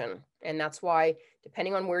jurisdiction. And that's why,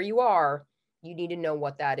 depending on where you are, you need to know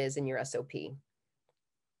what that is in your SOP.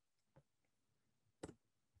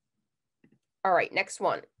 All right, next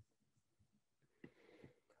one.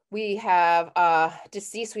 We have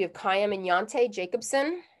deceased. We have Kayam and Yante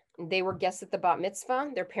Jacobson. They were guests at the bat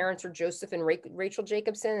mitzvah. Their parents are Joseph and Rachel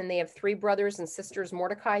Jacobson, and they have 3 brothers and sisters,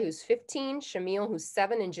 Mordecai, who's 15, Shamil, who's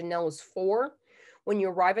 7, and Janelle, who's 4. When you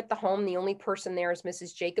arrive at the home, the only person there is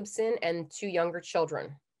Mrs. Jacobson and 2 younger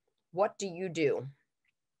children. What do you do?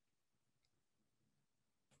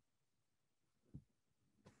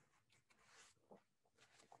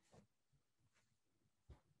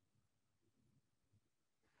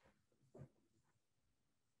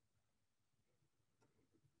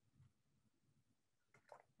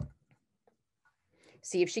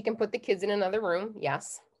 See if she can put the kids in another room.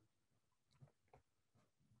 Yes.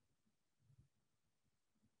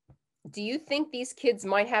 Do you think these kids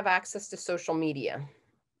might have access to social media?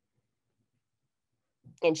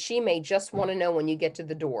 And she may just want to know when you get to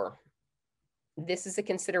the door. This is a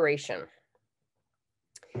consideration.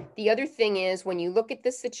 The other thing is, when you look at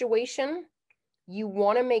this situation, you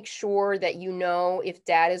want to make sure that you know if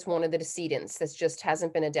dad is one of the decedents that just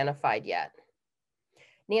hasn't been identified yet.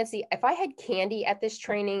 Nancy, if I had Candy at this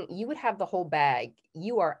training, you would have the whole bag.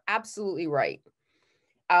 You are absolutely right.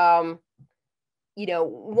 You know,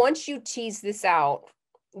 once you tease this out,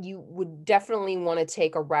 you would definitely want to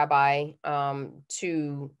take a rabbi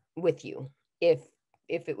with you if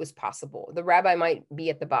it was possible. The rabbi might be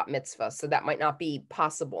at the bat mitzvah, so that might not be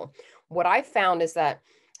possible. What I found is that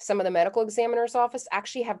some of the medical examiner's office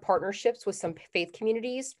actually have partnerships with some faith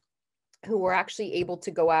communities who are actually able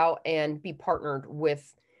to go out and be partnered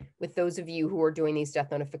with those of you who are doing these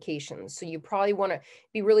death notifications. So you probably want to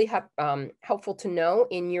be really helpful to know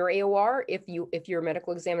in your AOR if your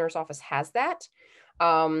medical examiner's office has that,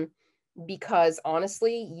 because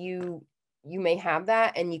honestly, you may have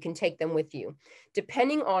that and you can take them with you.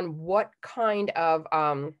 Depending on what kind of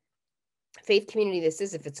faith community this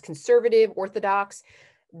is, if it's conservative, Orthodox,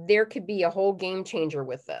 there could be a whole game changer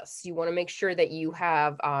with this. You want to make sure that you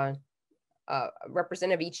have a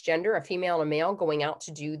representative of each gender, a female and a male, going out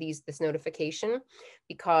to do this notification,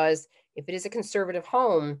 because if it is a conservative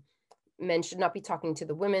home, men should not be talking to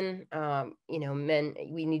the women. You know, men,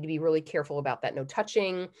 we need to be really careful about that, no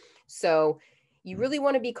touching. So you really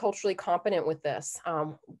want to be culturally competent with this.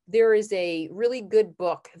 There is a really good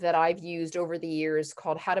book that I've used over the years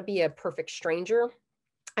called How to Be a Perfect Stranger.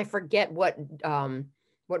 I forget what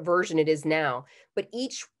version it is now, but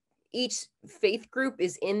each faith group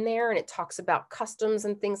is in there, and it talks about customs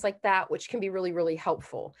and things like that, which can be really, really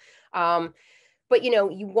helpful. But, you know,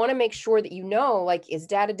 you want to make sure that, you know, like, is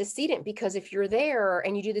dad a decedent? Because if you're there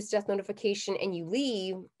and you do this death notification and you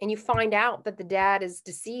leave and you find out that the dad is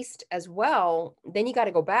deceased as well, then you got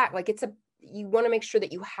to go back. Like, you want to make sure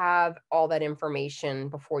that you have all that information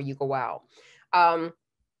before you go out.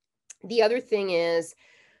 The other thing is,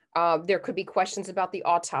 there could be questions about the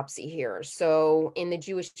autopsy here. So in the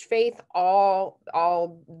Jewish faith, all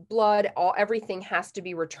blood, everything has to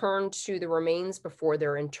be returned to the remains before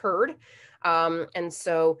they're interred. And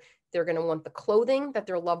so they're going to want the clothing that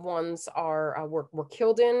their loved ones were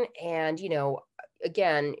killed in. And, you know,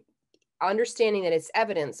 again, understanding that it's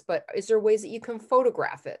evidence, but is there ways that you can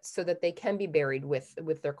photograph it so that they can be buried with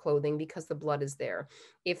their clothing because the blood is there?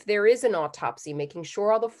 If there is an autopsy, making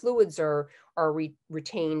sure all the fluids are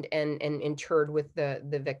retained and interred with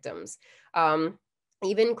the victims.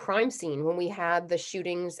 Even crime scene, when we had the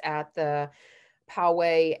shootings at the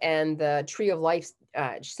Poway and the Tree of Life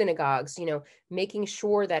synagogues, you know, making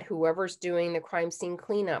sure that whoever's doing the crime scene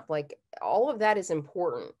cleanup, like, all of that is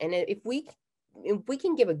important. And if we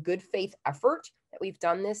can give a good faith effort that we've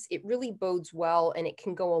done this, it really bodes well, and it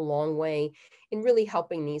can go a long way in really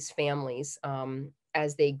helping these families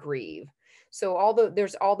as they grieve. So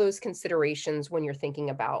there's all those considerations when you're thinking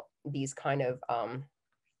about these kind of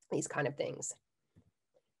things.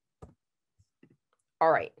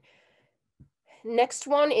 All right. Next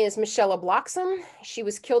one is Michelle Bloxam. She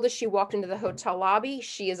was killed as she walked into the hotel lobby.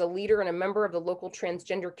 She is a leader and a member of the local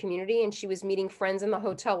transgender community, and she was meeting friends in the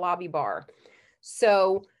hotel lobby bar.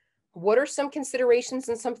 So what are some considerations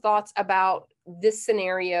and some thoughts about this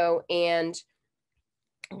scenario and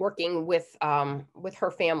working with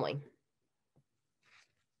her family?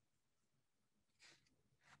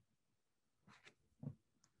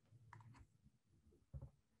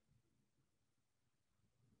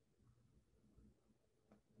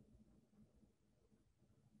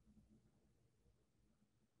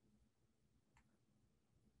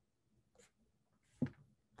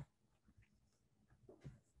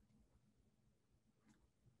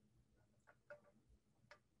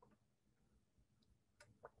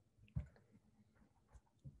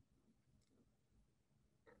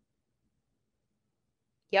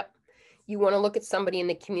 Yep. you want to look at somebody in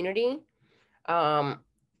the community,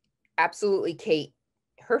 absolutely, Kate,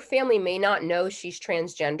 her family may not know she's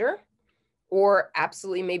transgender, or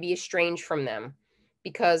absolutely may be estranged from them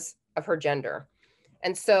because of her gender.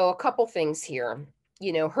 And so a couple things here,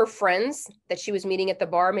 you know, her friends that she was meeting at the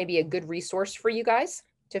bar may be a good resource for you guys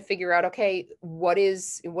to figure out, okay, what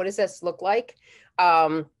does this look like?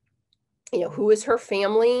 You know, who is her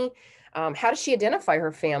family? How does she identify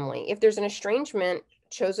her family? If there's an estrangement,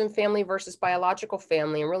 chosen family versus biological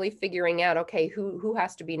family, and really figuring out, okay, who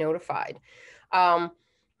has to be notified? You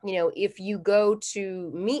know, if you go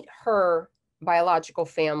to meet her biological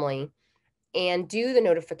family and do the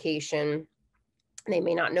notification, they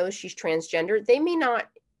may not know she's transgender. They may not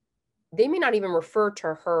even refer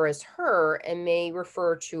to her as her, and may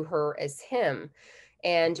refer to her as him.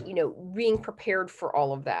 And, you know, being prepared for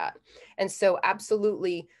all of that. And so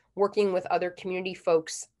absolutely working with other community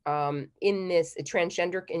folks in this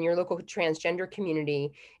transgender, in your local transgender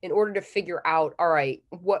community, in order to figure out, all right,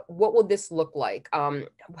 what will this look like?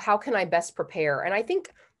 How can I best prepare? And I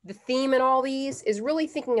think the theme in all these is really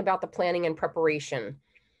thinking about the planning and preparation.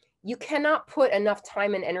 You cannot put enough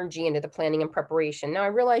time and energy into the planning and preparation. Now, I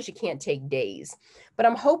realize you can't take days, but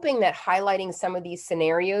I'm hoping that highlighting some of these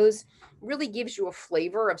scenarios really gives you a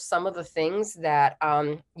flavor of some of the things that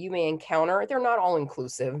you may encounter. They're not all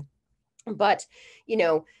inclusive, but, you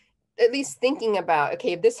know, at least thinking about,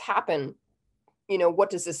 okay, if this happened, you know,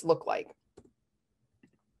 what does this look like?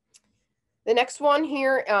 The next one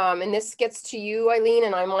here, and this gets to you, Eileen,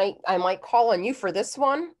 and I might call on you for this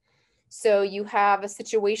one. So you have a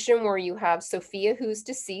situation where you have Sophia, who's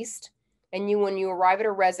deceased, and when you arrive at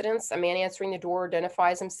a residence, a man answering the door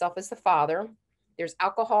identifies himself as the father. There's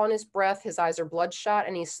alcohol in his breath, his eyes are bloodshot,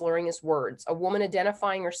 and he's slurring his words. A woman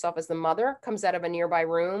identifying herself as the mother comes out of a nearby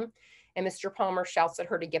room, and Mr. Palmer shouts at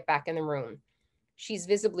her to get back in the room. She's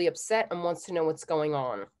visibly upset and wants to know what's going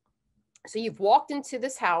on. So you've walked into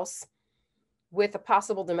this house with a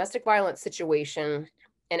possible domestic violence situation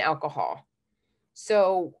and alcohol.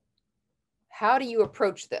 So how do you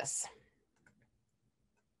approach this?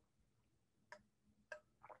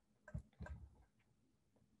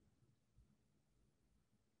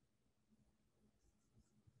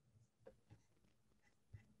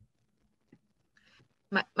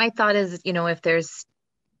 My thought is, you know, if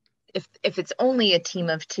it's only a team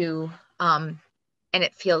of two, and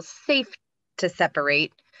it feels safe to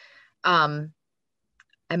separate, I,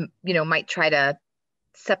 you know, might try to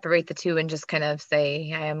separate the two and just kind of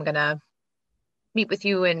say, I am gonna meet with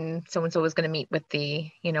you, and so-and-so is going to meet with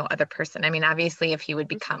the, you know, other person. I mean, obviously if he would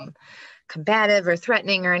become combative or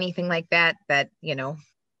threatening or anything like that, you know,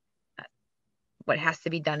 what has to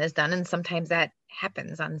be done is done. And sometimes that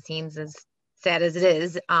happens on scenes, as sad as it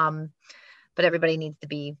is. But everybody needs to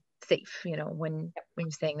be safe, you know, when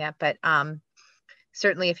you're saying that. But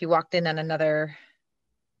certainly if you walked in on another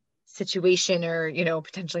situation, or, you know,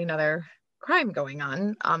 potentially another crime going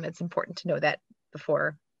on, it's important to know that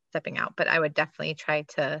before stepping out. But I would definitely try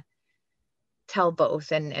to tell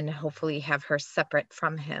both, and hopefully have her separate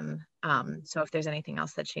from him. So if there's anything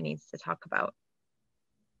else that she needs to talk about.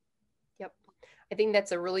 Yep. I think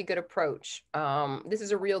that's a really good approach. This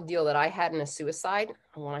is a real deal that I had in a suicide.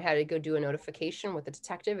 When I had to go do a notification with the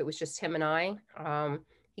detective, it was just him and I.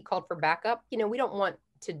 He called for backup. You know, we don't want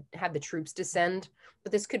to have the troops descend,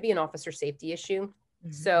 but this could be an officer safety issue.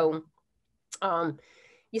 Mm-hmm. So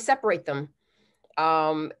you separate them.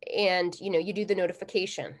 And, you know, you do the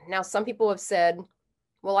notification. Now, some people have said,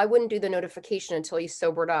 well, I wouldn't do the notification until you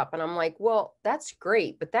sobered up. And I'm like, well, that's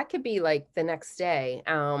great, but that could be like the next day.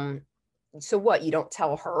 So what, you don't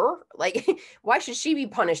tell her? Like, why should she be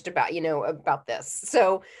punished about this?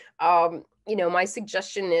 So, you know, my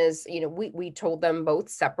suggestion is, you know, we told them both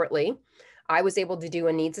separately. I was able to do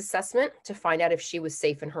a needs assessment to find out if she was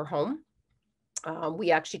safe in her home.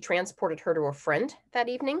 We actually transported her to a friend that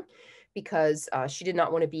evening because she did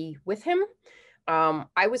not want to be with him.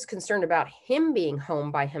 I was concerned about him being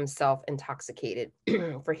home by himself, intoxicated,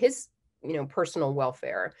 for his, you know, personal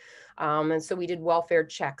welfare. And so we did welfare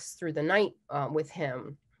checks through the night with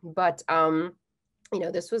him. But, you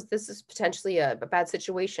know, this is potentially a bad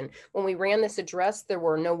situation. When we ran this address, there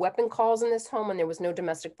were no weapon calls in this home and there was no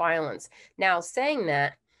domestic violence. Now, saying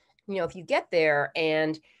that, you know, if you get there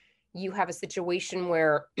and you have a situation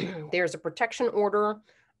where there's a protection order,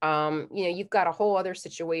 you know, you've got a whole other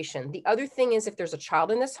situation. The other thing is, if there's a child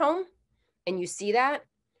in this home and you see that,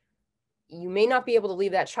 you may not be able to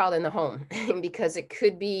leave that child in the home because it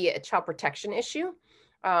could be a child protection issue.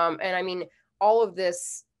 And I mean, all of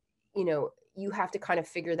this, you know, you have to kind of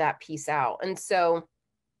figure that piece out. And so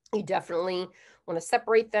you definitely want to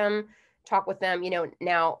separate them, talk with them.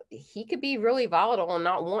 Now he could be really volatile and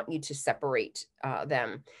not want you to separate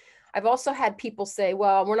them. I've also had people say,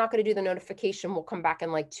 well, we're not going to do the notification. We'll come back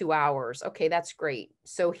in like 2 hours. Okay, that's great.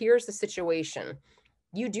 So here's the situation.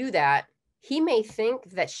 You do that. He may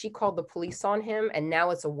think that she called the police on him and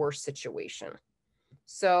now it's a worse situation.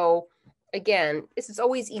 So again, this is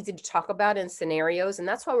always easy to talk about in scenarios. And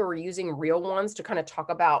that's why we were using real ones to kind of talk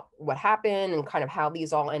about what happened and kind of how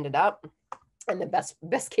these all ended up and the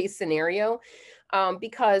best case scenario.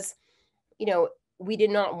 Because, we did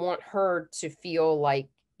not want her to feel like,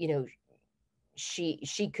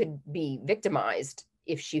 she could be victimized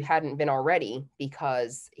if she hadn't been already,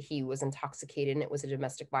 because he was intoxicated and it was a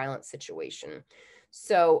domestic violence situation.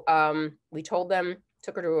 So we told them,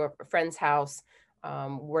 took her to a friend's house.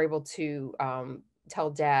 We're able to tell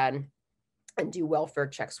dad and do welfare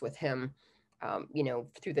checks with him,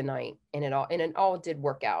 through the night, and it all did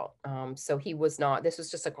work out. So he was not, this was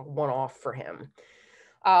just like a one-off for him.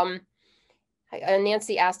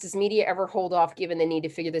 Nancy asked, does media ever hold off given the need to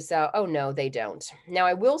figure this out? Oh, no, they don't. Now,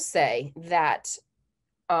 I will say that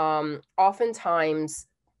oftentimes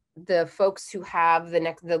the folks who have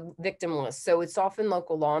the victim list, so it's often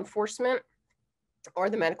local law enforcement or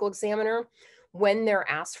the medical examiner, when they're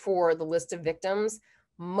asked for the list of victims,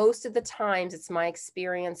 most of the times it's my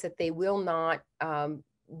experience that they will not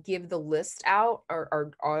give the list out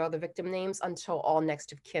or all the victim names until all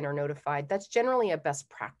next of kin are notified. That's generally a best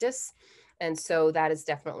practice. And so that is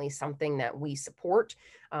definitely something that we support.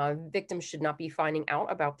 Victims should not be finding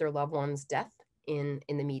out about their loved one's death in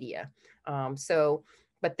the media.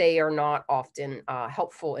 But they are not often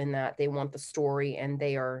helpful in that they want the story and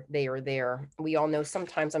they are there. We all know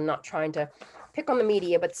sometimes, I'm not trying to pick on the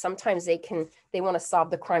media, but sometimes they want to solve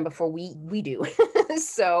the crime before we do.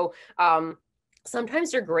 So sometimes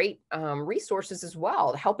they're great resources as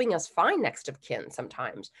well, helping us find next of kin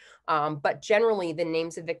sometimes. But generally, the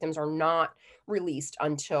names of victims are not released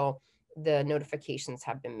until the notifications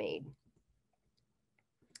have been made.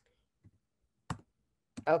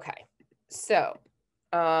 Okay, so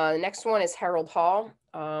the next one is Harold Hall.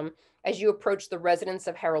 As you approach the residence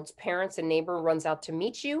of Harold's parents, a neighbor runs out to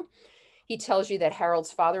meet you. He tells you that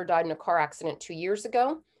Harold's father died in a car accident 2 years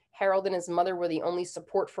ago. Harold and his mother were the only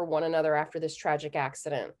support for one another after this tragic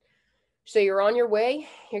accident. So you're on your way,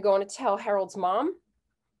 you're going to tell Harold's mom,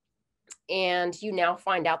 and you now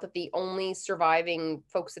find out that the only surviving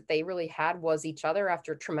folks that they really had was each other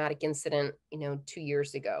after a traumatic incident, 2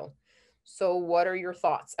 years ago. So what are your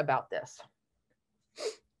thoughts about this?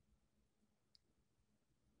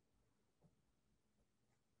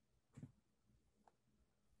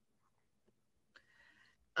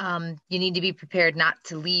 You need to be prepared not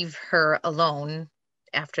to leave her alone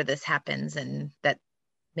after this happens, and that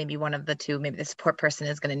maybe one of the two, maybe the support person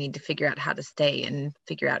is going to need to figure out how to stay and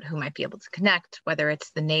figure out who might be able to connect, whether it's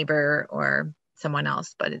the neighbor or someone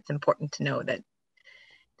else. But it's important to know that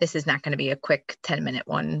this is not going to be a quick 10-minute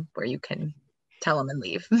one where you can tell them and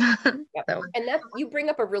leave. Yep. So. And that you bring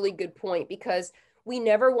up a really good point, because we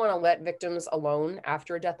never want to let victims alone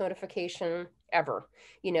after a death notification, ever.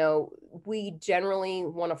 We generally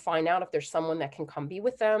want to find out if there's someone that can come be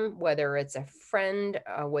with them, whether it's a friend,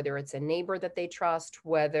 whether it's a neighbor that they trust,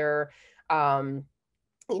 whether,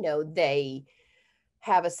 they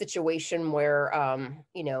have a situation where,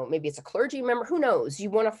 maybe it's a clergy member, who knows,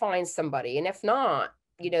 you want to find somebody. And if not,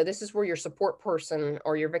 this is where your support person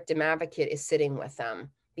or your victim advocate is sitting with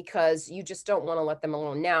them, because you just don't want to let them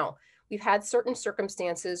alone. Now, we've had certain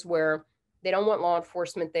circumstances where they don't want law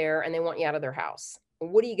enforcement there and they want you out of their house.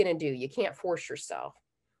 What are you going to do? You can't force yourself.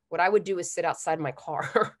 What I would do is sit outside my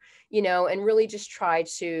car, and really just try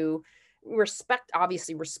to respect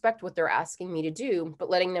what they're asking me to do, but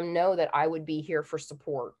letting them know that I would be here for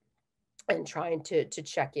support and trying to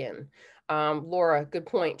check in. Laura, good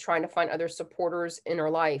point. Trying to find other supporters in her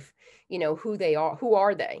life, who they are, who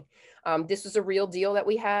are they? This was a real deal that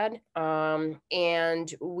we had.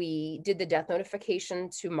 And we did the death notification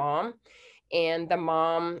to mom, and the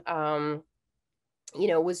mom,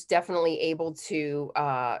 was definitely able to,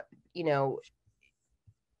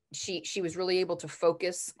 she was really able to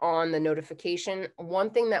focus on the notification.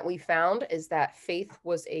 One thing that we found is that faith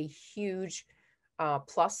was a huge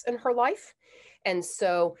plus in her life. And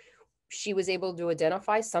so she was able to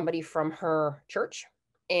identify somebody from her church,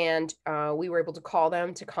 and we were able to call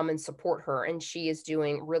them to come and support her. And she is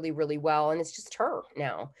doing really, really well. And it's just her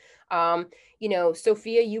now.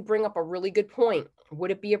 Sophia, you bring up a really good point.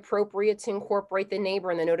 Would it be appropriate to incorporate the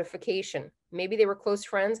neighbor in the notification? Maybe they were close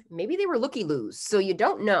friends. Maybe they were looky-loos. So you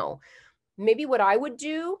don't know. Maybe what I would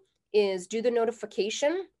do is do the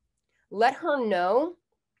notification, let her know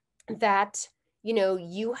that you know,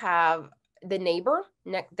 you have the neighbor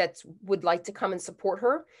that would like to come and support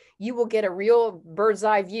her. You will get a real bird's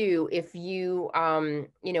eye view if you,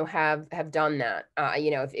 you know, have done that.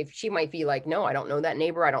 You know, if she might be like, no, I don't know that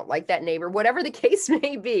neighbor, I don't like that neighbor, whatever the case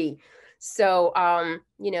may be. So,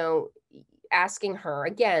 you know, asking her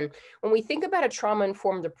again, when we think about a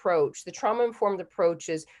trauma-informed approach, the trauma-informed approach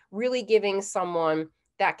is really giving someone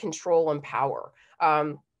that control and power.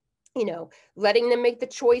 You know, letting them make the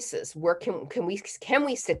choices. Where can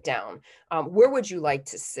we sit down? Where would you like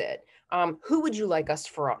to sit? Who would you like us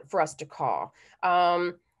for us to call?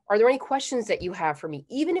 Are there any questions that you have for me?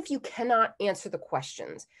 Even if you cannot answer the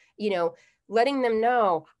questions, you know, letting them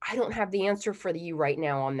know, I don't have the answer for you right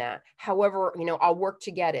now on that. However, you know, I'll work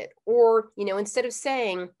to get it. Or, you know, instead of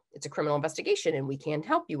saying it's a criminal investigation and we can't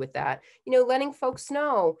help you with that, you know, letting folks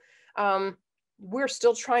know, we're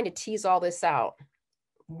still trying to tease all this out.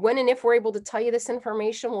 When and if we're able to tell you this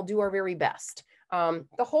information, we'll do our very best. The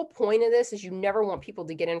whole point of this is you never want people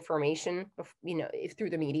to get information, you know,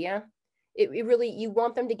 through the media. It really, you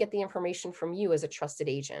want them to get the information from you as a trusted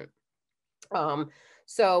agent.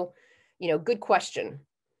 So, you know, good question.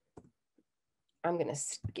 I'm going to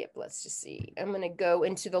skip, let's just see. I'm going to go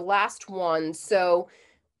into the last one. So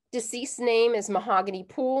deceased name is Mahogany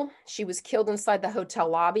Poole. She was killed inside the hotel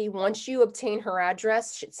lobby. Once you obtain her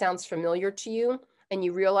address, it sounds familiar to you, and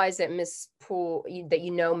you realize that Miss Poole, that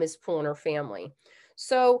you know Miss Poole and her family.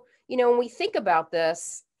 So, you know, when we think about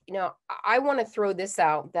this, you know, I want to throw this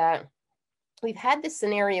out that we've had this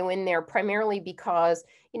scenario in there primarily because,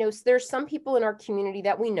 you know, there's some people in our community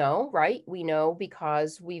that we know, right? We know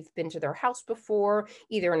because we've been to their house before,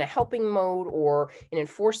 either in a helping mode or an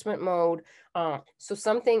enforcement mode. So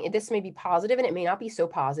this may be positive and it may not be so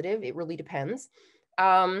positive. It really depends.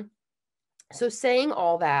 So saying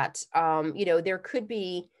all that, you know, it could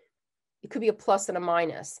be a plus and a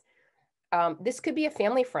minus. This could be a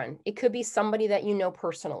family friend. It could be somebody that you know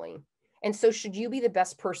personally. And so should you be the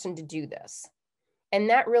best person to do this? And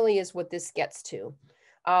that really is what this gets to.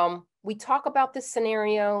 We talk about this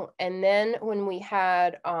scenario. And then when we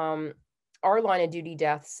had our line of duty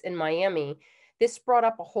deaths in Miami, this brought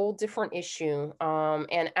up a whole different issue.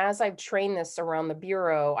 And as I've trained this around the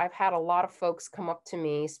Bureau, I've had a lot of folks come up to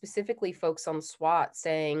me, specifically folks on SWAT,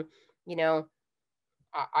 saying, you know,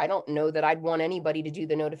 I don't know that I'd want anybody to do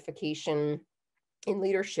the notification in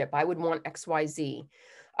leadership. I would want XYZ.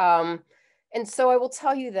 And so I will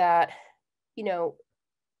tell you that, you know,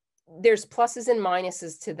 there's pluses and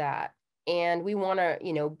minuses to that. And we want to,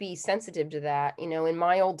 you know, be sensitive to that. You know, in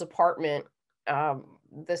my old department,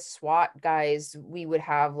 the SWAT guys, we would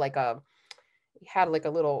have like a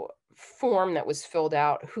little form that was filled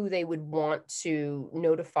out who they would want to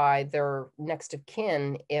notify their next of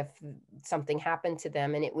kin if something happened to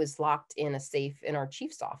them, and it was locked in a safe in our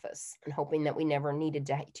chief's office, and hoping that we never needed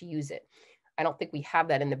to use it. I don't think we have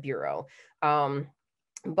that in the Bureau.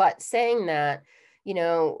 But saying that, you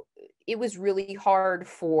know, it was really hard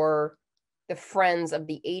for the friends of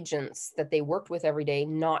the agents that they worked with every day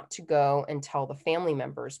not to go and tell the family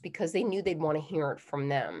members because they knew they'd want to hear it from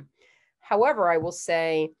them. However, I will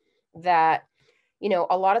say that, you know,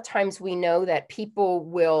 a lot of times we know that people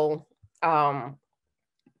will oftentimes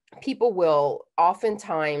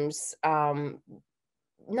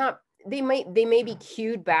they may be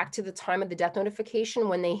cued back to the time of the death notification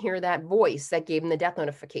when they hear that voice that gave them the death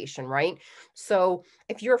notification, right? So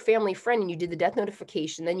if you're a family friend and you did the death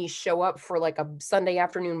notification, then you show up for like a Sunday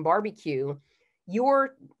afternoon barbecue,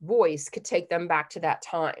 your voice could take them back to that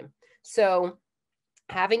time. So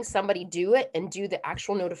having somebody do it and do the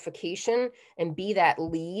actual notification and be that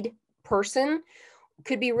lead person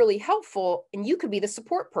could be really helpful. And you could be the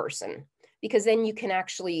support person because then you can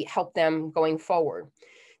actually help them going forward.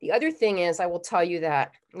 The other thing is, I will tell you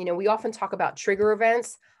that, you know, we often talk about trigger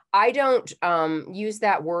events. I don't use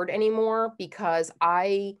that word anymore because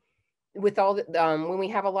with all the, when we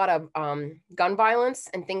have a lot of gun violence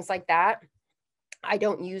and things like that, I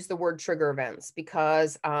don't use the word trigger events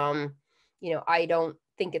because, you know, I don't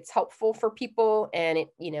think it's helpful for people. And it,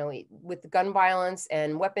 you know, with the gun violence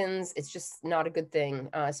and weapons, it's just not a good thing,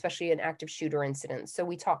 especially an active shooter incident. So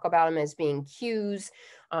we talk about them as being cues,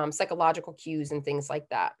 psychological cues and things like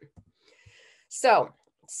that. So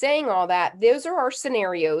saying all that, those are our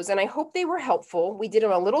scenarios, and I hope they were helpful. We did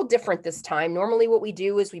them a little different this time. Normally what we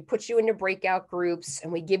do is we put you into breakout groups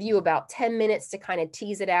and we give you about 10 minutes to kind of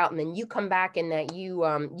tease it out, and then you come back and that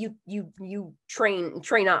you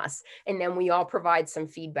train us, and then we all provide some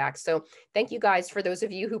feedback. So thank you guys for those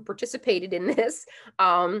of you who participated in this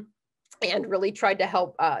and really tried to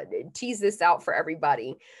help tease this out for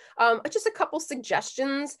everybody. Just a couple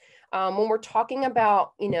suggestions when we're talking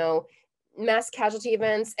about, you know, mass casualty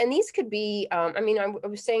events, and these could be, I mean, I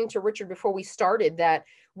was saying to Richard before we started that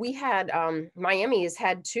we had, Miami has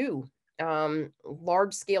had 2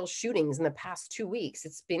 large scale shootings in the past 2 weeks.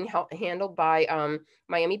 It's been handled by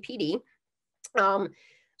Miami PD.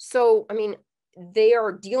 So, I mean, they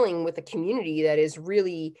are dealing with a community that is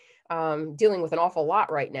really dealing with an awful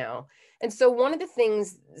lot right now. And so one of the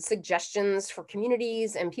things, suggestions for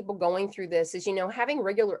communities and people going through this is, you know, having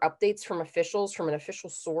regular updates from officials, from an official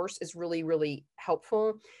source is really, really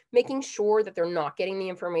helpful. Making sure that they're not getting the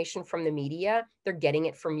information from the media, they're getting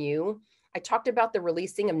it from you. I talked about the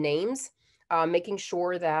releasing of names, making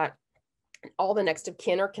sure that all the next of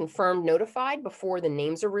kin are confirmed, notified before the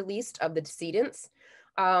names are released of the decedents.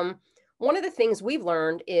 One of the things we've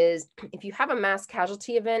learned is if you have a mass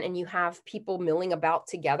casualty event and you have people milling about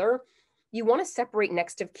together, you want to separate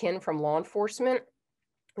next of kin from law enforcement.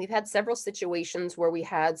 We've had several situations where we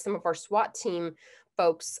had some of our SWAT team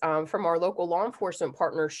folks from our local law enforcement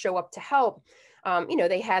partners show up to help. You know,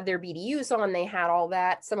 they had their BDUs on, they had all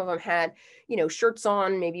that. Some of them had, you know, shirts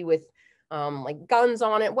on, maybe with like guns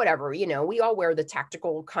on it, whatever, you know, we all wear the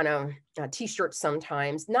tactical kind of t-shirts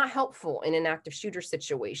sometimes, not helpful in an active shooter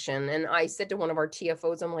situation. And I said to one of our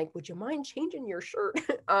TFOs, I'm like, would you mind changing your shirt?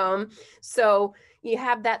 So you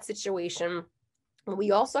have that situation.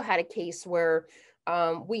 We also had a case where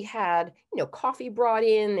we had, you know, coffee brought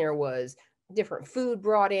in, there was different food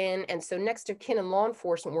brought in. And so next of kin and law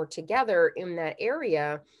enforcement were together in that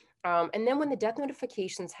area. And then when the death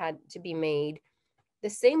notifications had to be made, the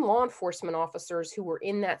same law enforcement officers who were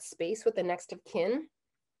in that space with the next of kin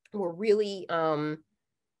were really, you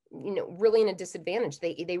know, really in a disadvantage.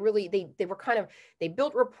 They were kind of, they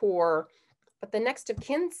built rapport, but the next of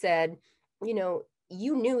kin said, you know,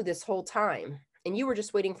 you knew this whole time and you were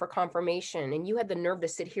just waiting for confirmation, and you had the nerve to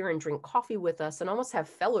sit here and drink coffee with us and almost have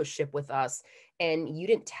fellowship with us, and you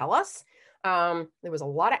didn't tell us. There was a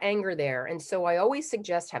lot of anger there. And so I always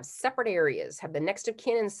suggest have separate areas, have the next of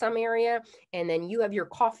kin in some area, and then you have your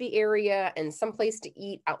coffee area and some place to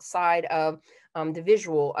eat outside of the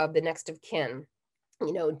visual of the next of kin,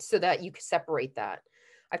 you know, so that you can separate that.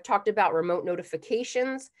 I've talked about remote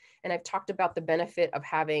notifications, and I've talked about the benefit of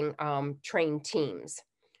having trained teams.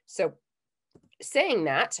 So saying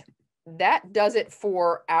that, that does it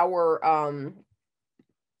for our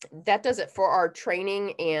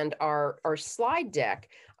training and our slide deck.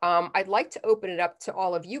 I'd like to open it up to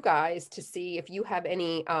all of you guys to see if you have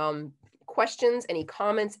any questions, any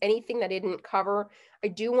comments, anything that I didn't cover. I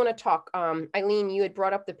do want to talk, Eileen, you had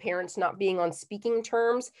brought up the parents not being on speaking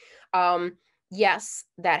terms. Yes,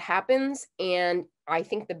 that happens. And I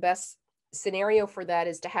think the best scenario for that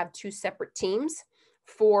is to have 2 separate teams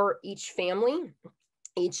for each family,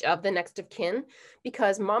 each of the next of kin,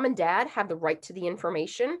 because mom and dad have the right to the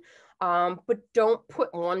information, but don't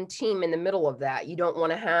put one team in the middle of that. You don't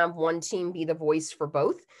want to have one team be the voice for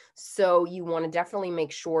both. So you want to definitely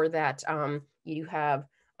make sure that you have,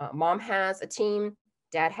 mom has a team,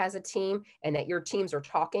 dad has a team, and that your teams are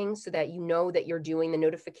talking so that you know that you're doing the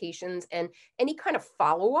notifications, and any kind of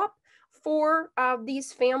follow-up for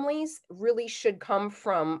these families really should come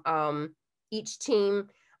from each team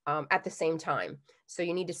at the same time. So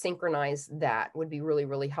you need to synchronize that, would be really,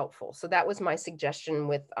 really helpful. So that was my suggestion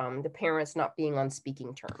with the parents not being on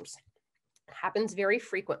speaking terms. It happens very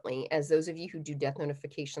frequently, as those of you who do death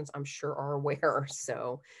notifications, I'm sure are aware.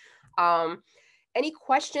 So any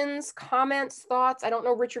questions, comments, thoughts? I don't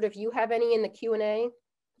know, Richard, if you have any in the Q&A.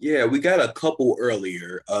 Yeah, we got a couple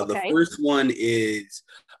earlier. The first one is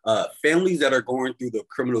families that are going through the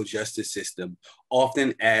criminal justice system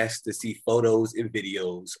often ask to see photos and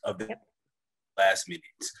videos of the last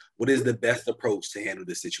minutes. What is the best approach to handle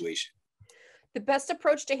this situation? The best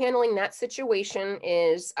approach to handling that situation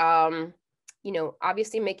is, you know,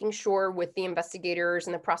 obviously making sure with the investigators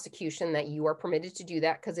and the prosecution that you are permitted to do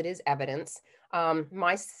that because it is evidence.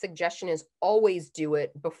 My suggestion is always do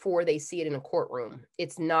it before they see it in a courtroom.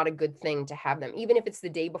 It's not a good thing to have them, even if it's the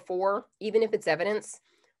day before, even if it's evidence,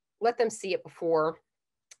 let them see it before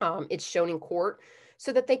it's shown in court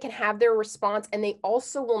so that they can have their response. And they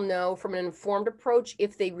also will know from an informed approach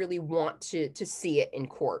if they really want to see it in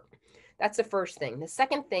court. That's the first thing. The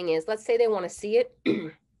second thing is, let's say they want to see it.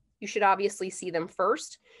 You should obviously see them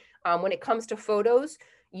first. When it comes to photos,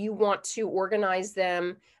 you want to organize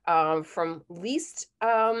them from least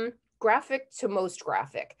graphic to most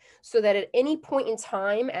graphic, so that at any point in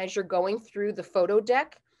time, as you're going through the photo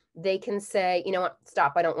deck, they can say, you know what,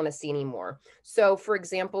 stop, I don't want to see anymore. So for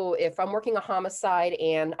example, if I'm working a homicide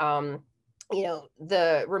and you know,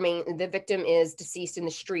 the victim is deceased in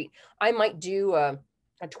the street, I might do a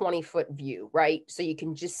 20-foot view, right? So you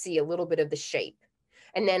can just see a little bit of the shape.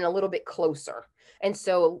 and then a little bit closer. And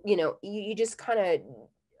so, you know, you just kind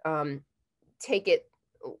of take it,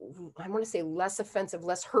 I want to say less offensive,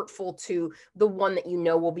 less hurtful to the one that you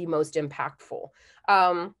know will be most impactful.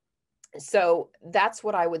 So that's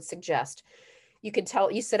what I would suggest. You can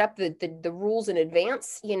tell, you set up the rules in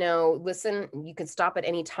advance, you know, listen, you can stop at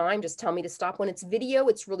any time. Just tell me to stop. When it's video,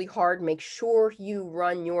 it's really hard. Make sure you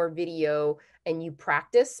run your video and you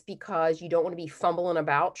practice, because you don't want to be fumbling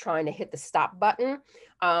about trying to hit the stop button.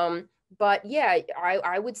 But yeah,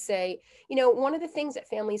 I would say, you know, one of the things that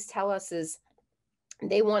families tell us is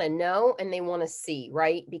they want to know and they want to see,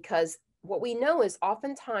 right? Because what we know is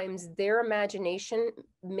oftentimes their imagination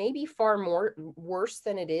may be far more worse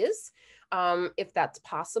than it is, if that's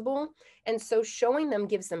possible. And so showing them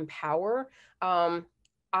gives them power.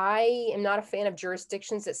 I am not a fan of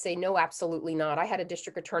jurisdictions that say, no, absolutely not. I had a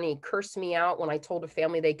district attorney curse me out when I told a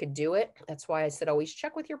family they could do it. That's why I said, always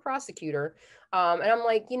check with your prosecutor. And I'm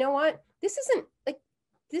like, you know what? This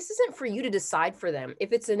isn't for you to decide for them.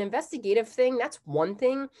 If it's an investigative thing, that's one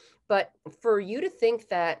thing. But for you to think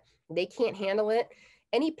that they can't handle it,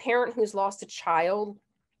 any parent who's lost a child,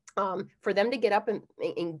 for them to get up and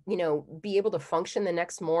you know, be able to function the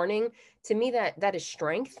next morning, to me, that is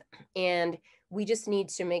strength. And we just need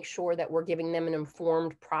to make sure that we're giving them an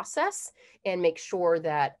informed process and make sure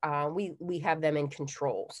that we have them in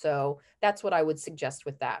control. So that's what I would suggest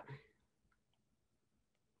with that.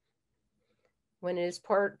 When it is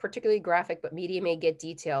particularly graphic, but media may get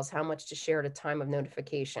details, how much to share at a time of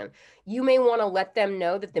notification. You may want to let them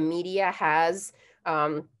know that the media has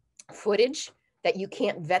footage, that you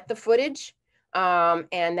can't vet the footage,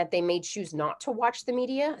 and that they may choose not to watch the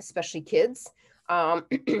media, especially kids,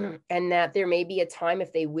 and that there may be a time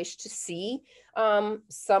if they wish to see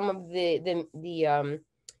some of the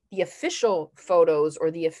official photos or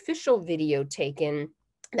the official video taken,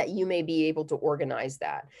 that you may be able to organize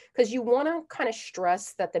that, because you want to kind of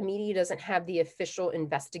stress that the media doesn't have the official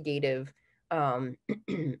investigative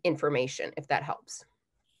information, if that helps.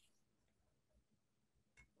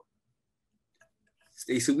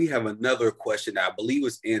 Stacey, we have another question that I believe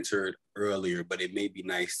was answered earlier, but it may be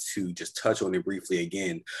nice to just touch on it briefly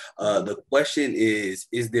again. The question is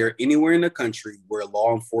there anywhere in the country where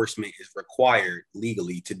law enforcement is required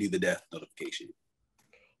legally to do the death notification?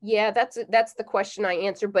 Yeah, that's the question I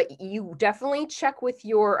answered, but you definitely check with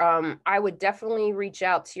your, I would definitely reach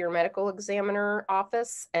out to your medical examiner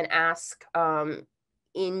office and ask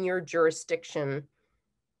in your jurisdiction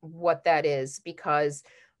what that is, because,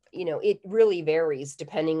 you know, it really varies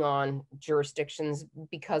depending on jurisdictions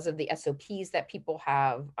because of the SOPs that people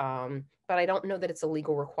have. But I don't know that it's a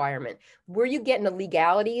legal requirement. Where you get into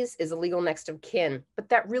legalities is a legal next of kin, but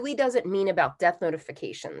that really doesn't mean about death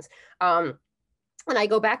notifications. And I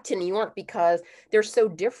go back to New York because they're so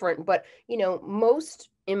different, but, you know,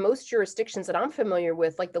 in most jurisdictions that I'm familiar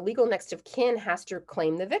with, like the legal next of kin has to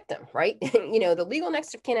claim the victim, right? You know, the legal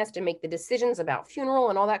next of kin has to make the decisions about funeral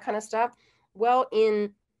and all that kind of stuff. Well,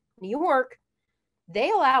 in New York,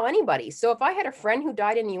 they allow anybody. So if I had a friend who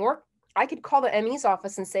died in New York, I could call the ME's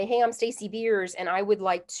office and say, hey, I'm Stacey Beers, and I would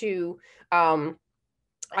like to, you know,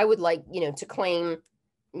 to claim,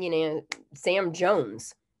 you know, Sam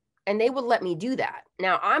Jones. And they would let me do that.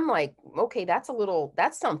 Now I'm like, okay, that's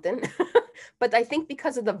something. But I think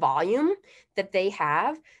because of the volume that they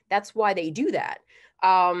have, that's why they do that.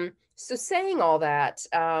 So saying all that,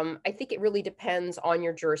 I think it really depends on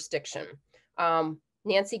your jurisdiction.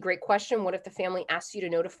 Nancy, great question. What if the family asks you to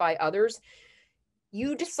notify others?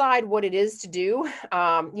 You decide what it is to do.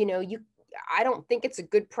 You know, I don't think it's a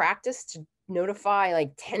good practice to notify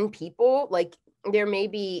like 10 people. Like, there may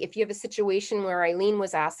be, if you have a situation where Eileen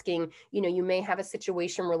was asking, you know, you may have a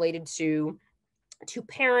situation related to two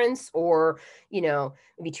parents or, you know,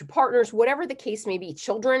 maybe two partners, whatever the case may be,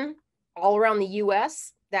 children all around the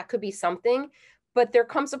US, that could be something. But there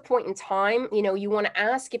comes a point in time, you know, you want to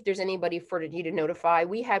ask if there's anybody for you to notify.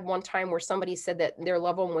 We had one time where somebody said that their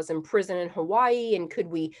loved one was in prison in Hawaii and could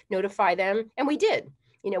we notify them? And we did.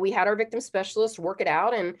 You know, we had our victim specialist work it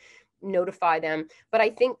out and notify them. But I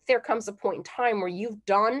think there comes a point in time where you've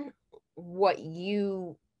done what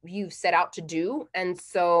you set out to do. And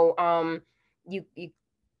so you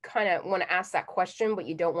kind of want to ask that question, but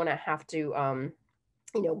you don't want to have to,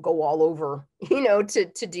 you know, go all over, you know, to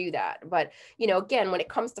do that. But, you know, again, when it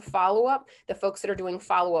comes to follow-up, the folks that are doing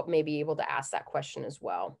follow-up may be able to ask that question as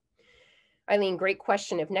well. Eileen, great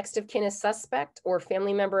question. If next of kin is suspect or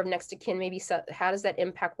family member of next of kin, maybe how does that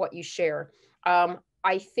impact what you share?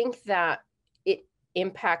 I think that it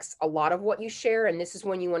impacts a lot of what you share. And this is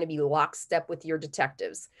when you want to be lockstep with your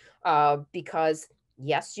detectives, because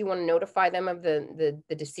yes, you want to notify them of the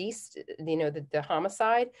deceased, the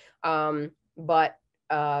homicide, but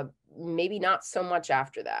maybe not so much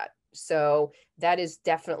after that. So that is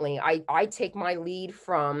definitely, I take my lead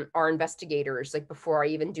from our investigators, like before I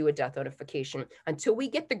even do a death notification. Until we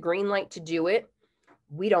get the green light to do it,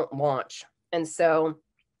 we don't launch. And so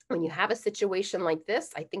when you have a situation like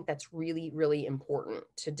this, I think that's really, really important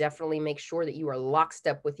to definitely make sure that you are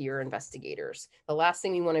lockstep with your investigators. The last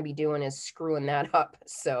thing you want to be doing is screwing that up.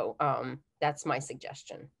 So that's my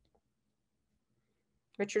suggestion.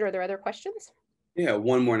 Richard, are there other questions? Yeah,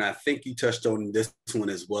 one more, and I think you touched on this one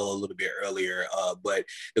as well a little bit earlier, but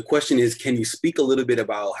the question is, can you speak a little bit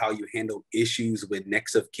about how you handle issues when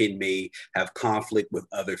next of kin may have conflict with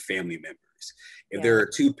other family members? If there are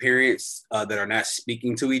two parents that are not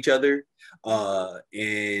speaking to each other, and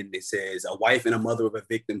it says a wife and a mother of a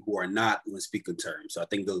victim who are not on speaking terms. So I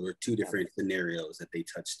think those were two different scenarios that they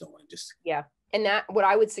touched on. Yeah, and that what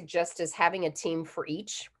I would suggest is having a team for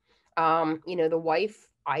each. The wife,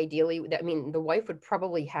 ideally, the wife would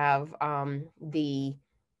probably have the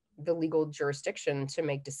legal jurisdiction to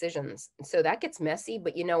make decisions. So that gets messy,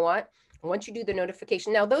 but you know what? Once you do the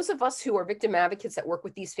notification, now those of us who are victim advocates that work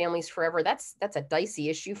with these families forever, that's a dicey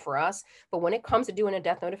issue for us. But when it comes to doing a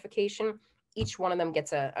death notification, each one of them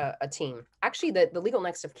gets a team. Actually, the legal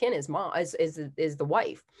next of kin is the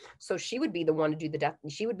wife. So she would be the one to do the death.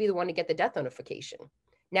 She would be the one to get the death notification.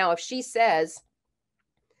 Now, if she says,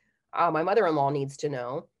 my mother-in-law needs to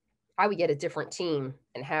know, I would get a different team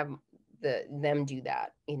and have them do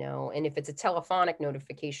that, and if it's a telephonic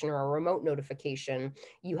notification or a remote notification,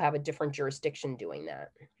 you have a different jurisdiction doing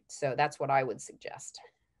that. So that's what I would suggest.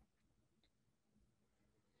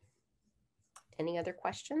 Any other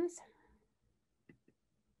questions?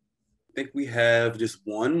 I think we have just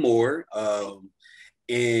one more.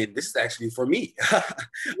 And this is actually for me.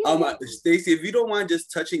 Stacey, if you don't mind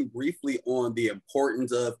just touching briefly on the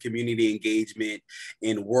importance of community engagement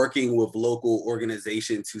and working with local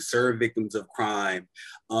organizations who serve victims of crime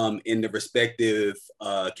in the respective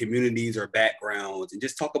communities or backgrounds, and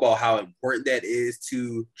just talk about how important that is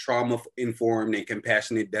to trauma-informed and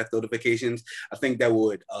compassionate death notifications. I think that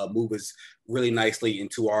would move us really nicely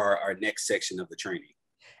into our next section of the training.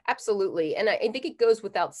 Absolutely. And I think it goes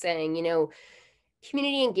without saying,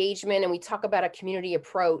 community engagement, and we talk about a community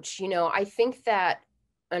approach, I think that,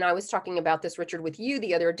 and I was talking about this, Richard, with you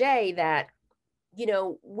the other day, that,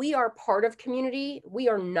 we are part of community. We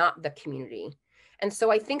are not the community. And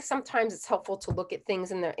so I think sometimes it's helpful to look at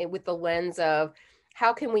things with the lens of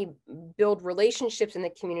how can we build relationships in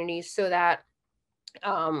the community so that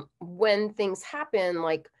when things happen,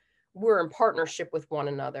 like we're in partnership with one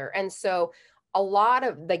another. And so a lot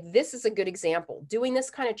of this is a good example. Doing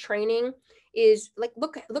this kind of training is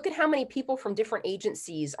look at how many people from different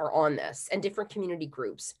agencies are on this and different community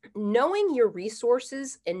groups. Knowing your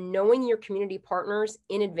resources and knowing your community partners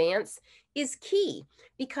in advance is key,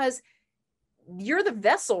 because you're the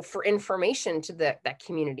vessel for information to that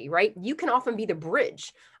community, right? You can often be the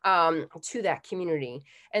bridge to that community.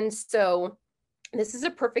 And so this is a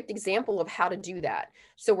perfect example of how to do that.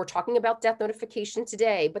 So we're talking about death notification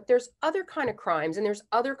today, but there's other kind of crimes and there's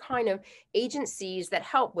other kind of agencies that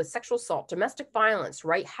help with sexual assault, domestic violence,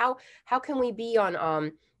 right? How can we be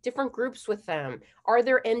on different groups with them? Are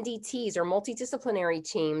there MDTs or multidisciplinary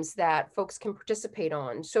teams that folks can participate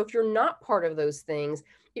on? So if you're not part of those things,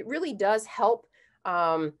 it really does help,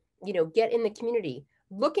 get in the community.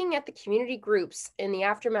 Looking at the community groups in the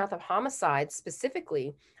aftermath of homicides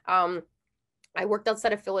specifically, I worked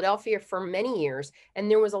outside of Philadelphia for many years, and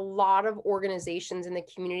there was a lot of organizations in the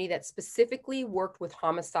community that specifically worked with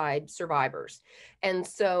homicide survivors. And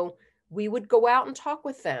so we would go out and talk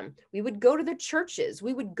with them. We would go to the churches.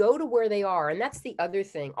 We would go to where they are. And that's the other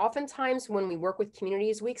thing. Oftentimes when we work with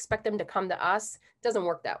communities, we expect them to come to us. It doesn't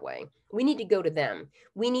work that way. We need to go to them.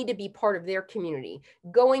 We need to be part of their community,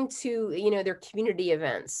 going to, their community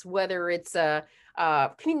events, whether it's a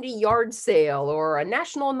community yard sale or a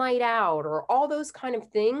national night out or all those kind of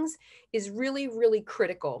things is really, really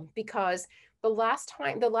critical, because the last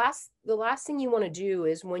thing you want to do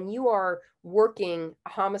is when you are working a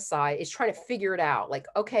homicide is trying to figure it out. Like,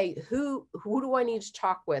 okay, who do I need to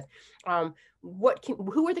talk with?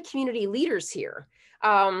 Who are the community leaders here?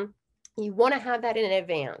 You want to have that in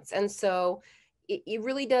advance. And so it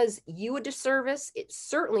really does you a disservice. It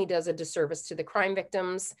certainly does a disservice to the crime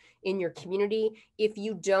victims in your community if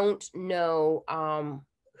you don't know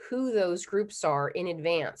who those groups are in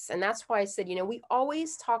advance. And that's why I said, we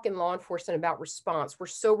always talk in law enforcement about response. We're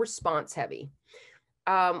so response heavy.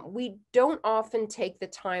 we don't often take the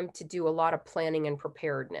time to do a lot of planning and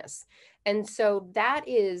preparedness. And so that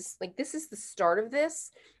is like, this is the start of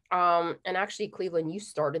this. And actually, Cleveland, you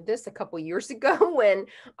started this a couple years ago when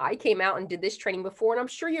I came out and did this training before, and I'm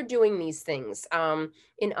sure you're doing these things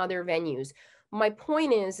in other venues. My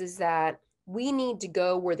point is that we need to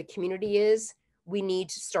go where the community is. We need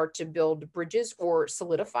to start to build bridges or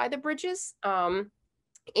solidify the bridges.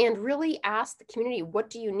 And really ask the community, what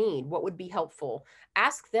do you need? What would be helpful?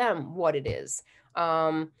 Ask them what it is.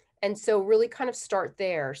 And so really kind of start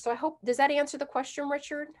there. So I hope, does that answer the question,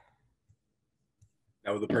 Richard?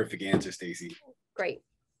 That was the perfect answer, Stacy. Great.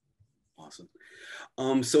 Awesome.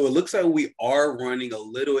 So it looks like we are running a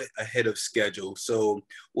little ahead of schedule. So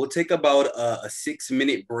we'll take about a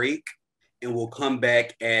 6-minute break, and we'll come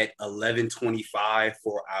back at 11:25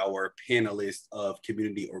 for our panelists of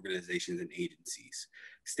community organizations and agencies.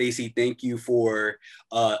 Stacy, thank you for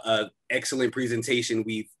an excellent presentation.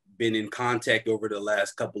 We've been in contact over the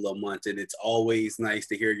last couple of months, and it's always nice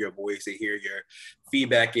to hear your voice and hear your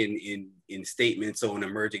feedback in statements on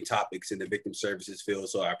emerging topics in the victim services field.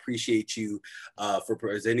 So I appreciate you for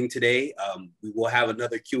presenting today. We will have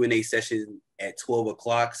another Q&A session at 12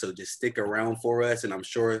 o'clock, so just stick around for us, and I'm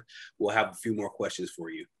sure we'll have a few more questions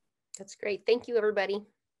for you. That's great. Thank you, everybody.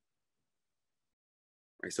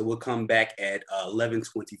 All right, so we'll come back at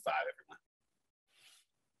 11:25.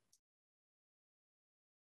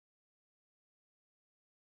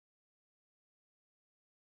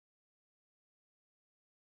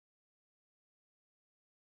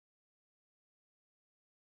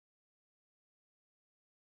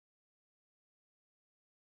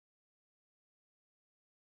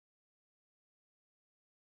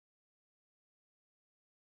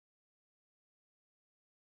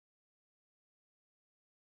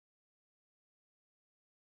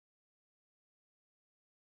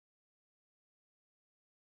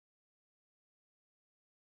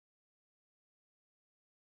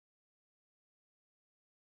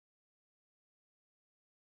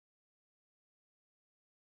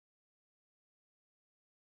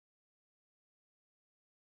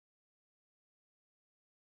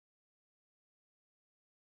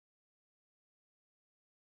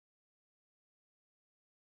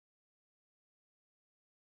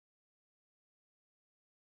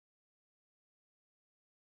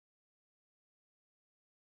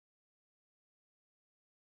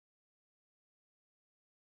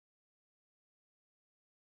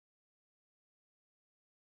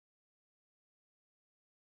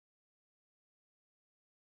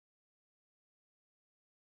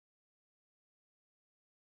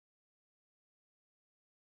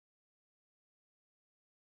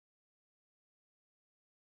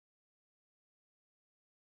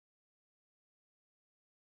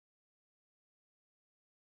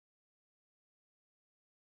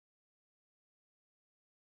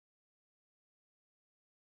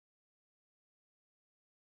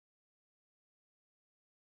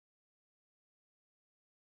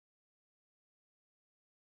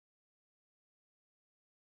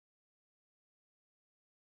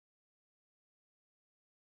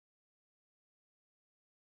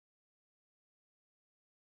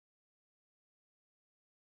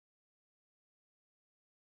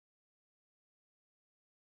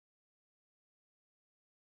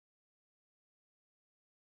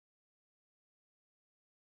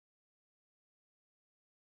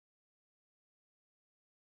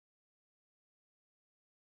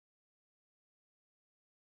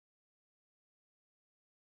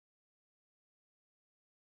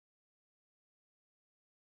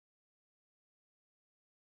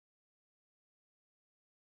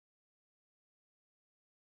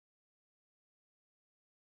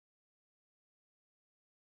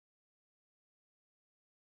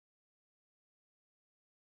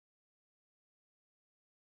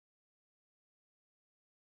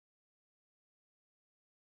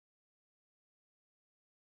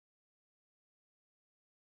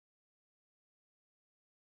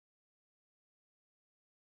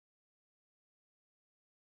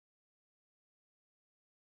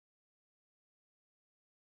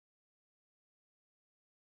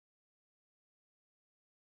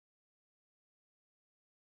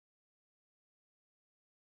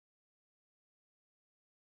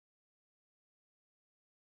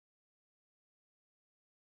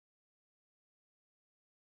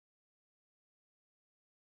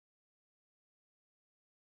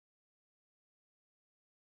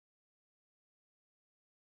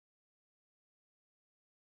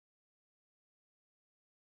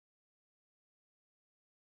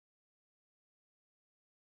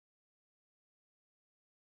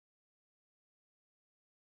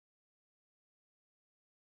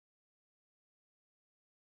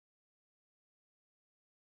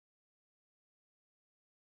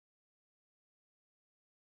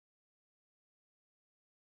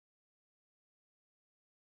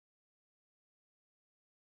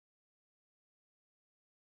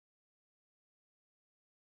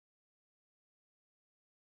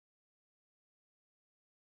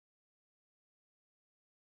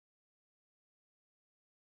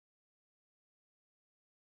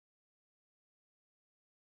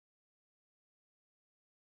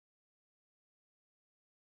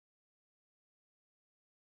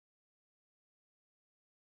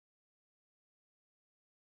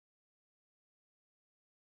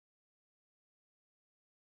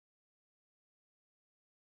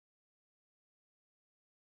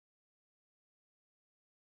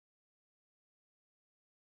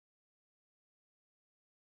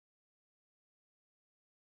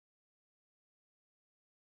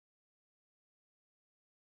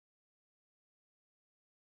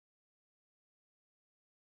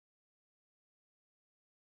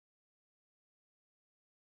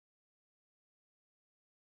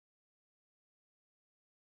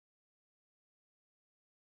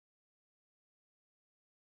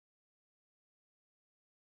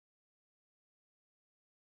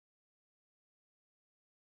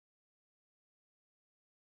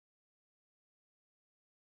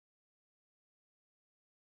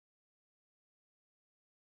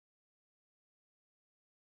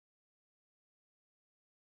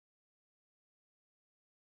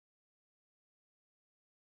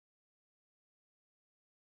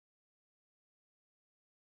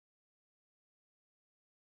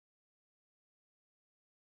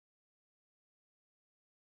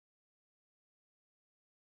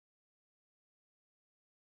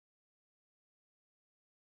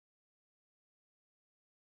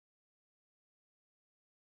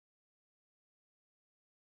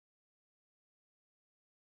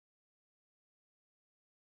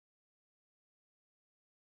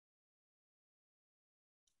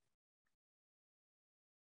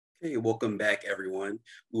 Okay, welcome back, everyone.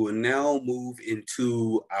 We will now move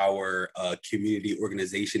into our community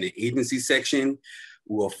organization and agency section.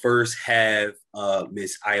 We'll first have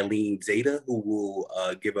Ms. Eileen Zeta, who will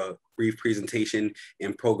give a brief presentation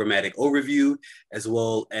and programmatic overview, as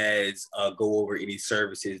well as go over any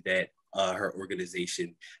services that her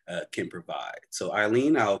organization can provide. So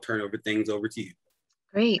Eileen, I'll turn things over to you.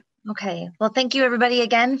 Great. Okay. Well, thank you everybody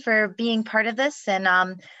again for being part of this.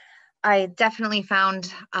 And I definitely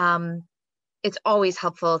found it's always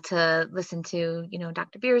helpful to listen to,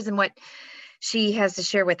 Dr. Beers and what she has to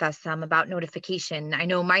share with us about notification. I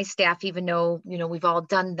know my staff, even though, we've all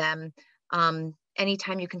done them,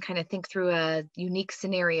 anytime you can kind of think through a unique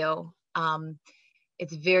scenario,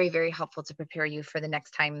 it's very, very helpful to prepare you for the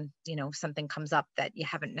next time, something comes up that you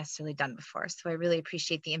haven't necessarily done before. So I really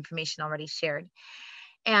appreciate the information already shared.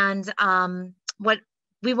 And what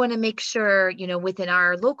we want to make sure, within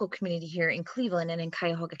our local community here in Cleveland and in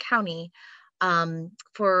Cuyahoga County,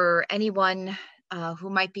 for anyone who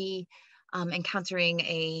might be encountering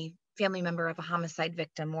a family member of a homicide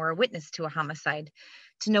victim or a witness to a homicide,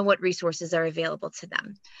 to know what resources are available to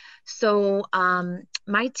them. So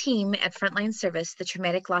my team at Frontline Service, the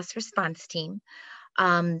Traumatic Loss Response Team,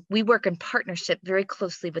 we work in partnership very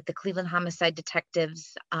closely with the Cleveland Homicide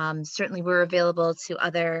Detectives. Certainly we're available to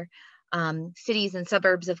other cities and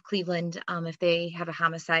suburbs of Cleveland if they have a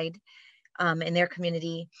homicide in their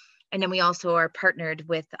community. And then we also are partnered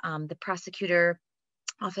with the prosecutor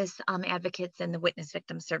office advocates and the Witness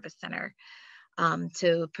Victim Service Center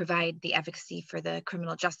to provide the advocacy for the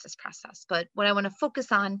criminal justice process. But what I want to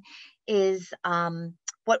focus on is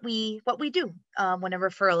what we do when a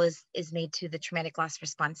referral is made to the Traumatic Loss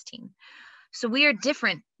Response Team. So we are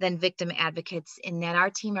different than victim advocates in that our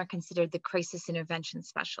team are considered the crisis intervention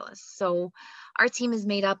specialists. So our team is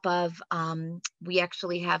made up of, we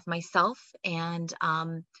actually have myself and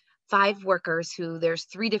 5 workers who there's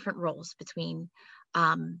 3 different roles between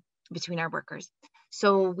our workers.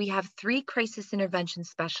 So we have 3 crisis intervention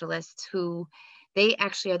specialists who they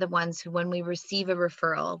actually are the ones who, when we receive a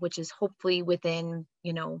referral, which is hopefully within,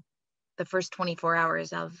 the first 24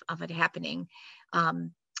 hours of it happening,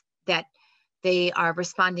 that they are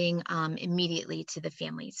responding immediately to the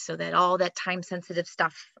families so that all that time sensitive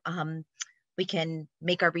stuff, we can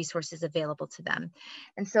make our resources available to them.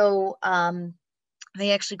 And so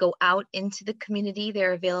they actually go out into the community.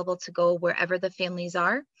 They're available to go wherever the families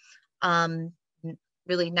are.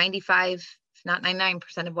 Really 95, if not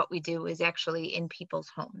 99% of what we do is actually in people's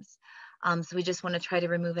homes. So we just want to try to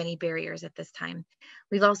remove any barriers at this time.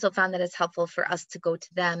 We've also found that it's helpful for us to go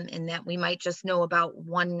to them in that we might just know about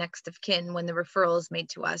one next of kin when the referral is made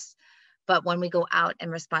to us. But when we go out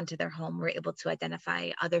and respond to their home, we're able to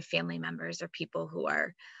identify other family members or people who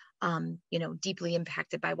are, deeply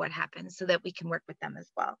impacted by what happened so that we can work with them as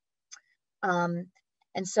well.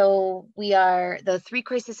 And so we are the 3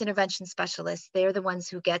 crisis intervention specialists. They're the ones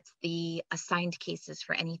who get the assigned cases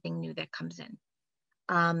for anything new that comes in.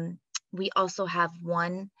 We also have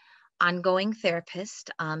 1 ongoing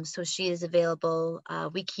therapist. So she is available.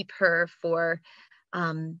 We keep her for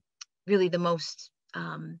really the most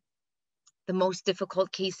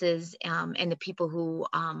difficult cases and the people who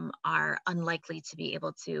are unlikely to be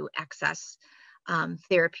able to access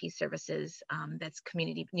therapy services that's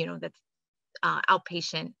community, that's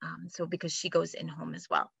outpatient. So because she goes in home as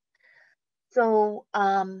well. So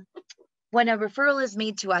when a referral is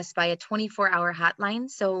made to us by a 24-hour hotline,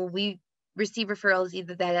 so we receive referrals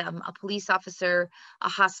either that a police officer, a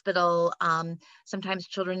hospital, sometimes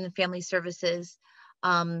children and family services,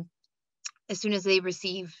 as soon as they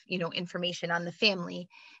receive, information on the family,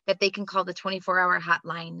 that they can call the 24-hour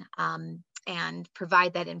hotline and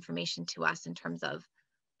provide that information to us in terms of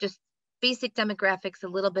just basic demographics, a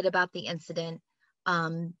little bit about the incident,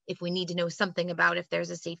 if we need to know something about if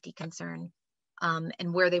there's a safety concern,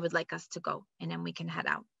 and where they would like us to go. And then we can head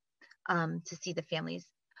out to see the families.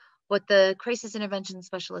 What the crisis intervention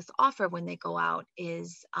specialists offer when they go out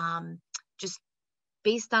is just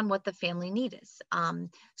based on what the family need is.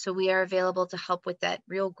 So we are available to help with that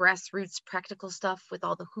real grassroots practical stuff, with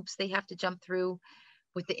all the hoops they have to jump through,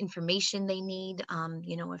 with the information they need,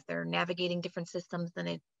 if they're navigating different systems than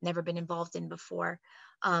they've never been involved in before,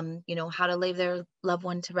 how to lay their loved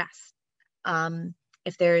one to rest.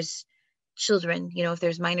 If there's children, if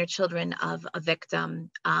there's minor children of a victim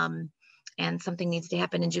and something needs to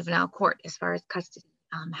happen in juvenile court as far as custody,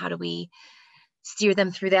 how do we steer them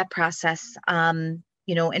through that process?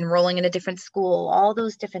 Enrolling in a different school, all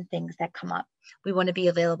those different things that come up. We want to be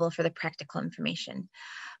available for the practical information.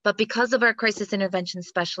 But because of our crisis intervention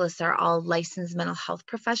specialists are all licensed mental health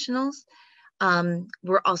professionals,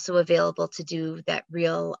 we're also available to do that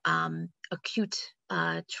real acute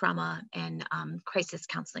trauma and crisis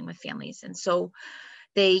counseling with families. And so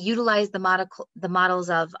they utilize the models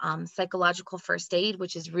of psychological first aid,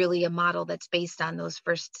 which is really a model that's based on those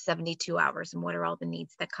first 72 hours and what are all the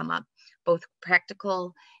needs that come up, both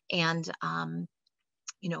practical and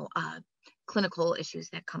clinical issues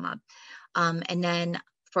that come up. And then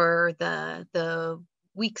for the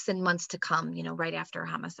weeks and months to come, right after a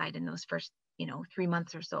homicide in those first 3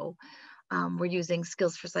 months or so, we're using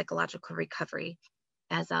skills for psychological recovery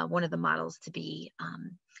as one of the models to be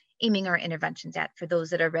aiming our interventions at for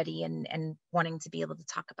those that are ready and wanting to be able to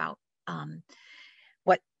talk about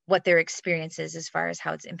what their experience is as far as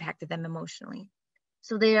how it's impacted them emotionally.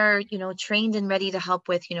 So they are, trained and ready to help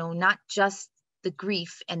with, not just the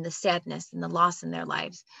grief and the sadness and the loss in their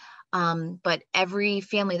lives, but every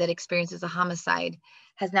family that experiences a homicide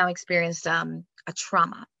has now experienced a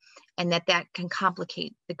trauma, and that can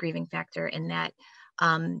complicate the grieving factor in that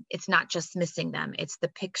it's not just missing them, it's the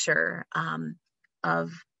picture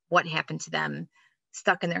of what happened to them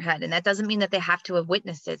stuck in their head. And that doesn't mean that they have to have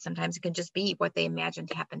witnessed it. Sometimes it can just be what they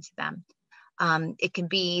imagined happened to them. It can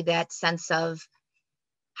be that sense of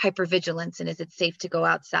hypervigilance, and is it safe to go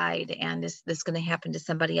outside, and is this going to happen to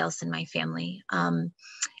somebody else in my family? And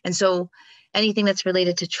so anything that's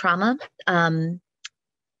related to trauma,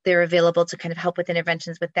 they're available to kind of help with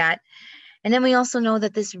interventions with that. And then we also know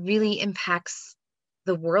that this really impacts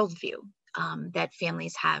the worldview that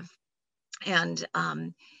families have. And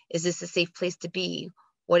is this a safe place to be?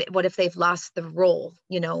 What if they've lost the role,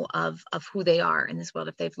 of who they are in this world?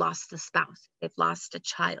 If they've lost a spouse, they've lost a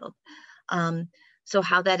child. So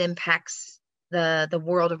how that impacts the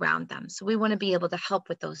world around them. So we want to be able to help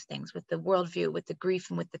with those things, with the worldview, with the grief,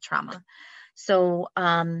 and with the trauma. So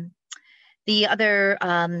the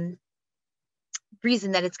other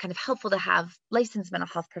reason that it's kind of helpful to have licensed mental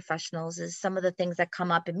health professionals is some of the things that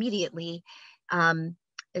come up immediately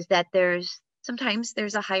is that sometimes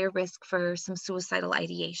there's a higher risk for some suicidal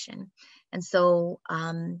ideation. And so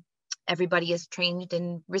everybody is trained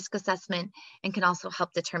in risk assessment and can also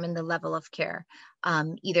help determine the level of care.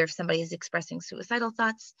 Either if somebody is expressing suicidal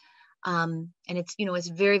thoughts, and it's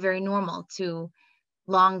very, very normal to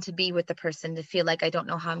long to be with the person, to feel like I don't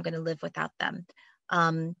know how I'm going to live without them.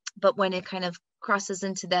 But when it kind of crosses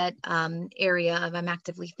into that area of I'm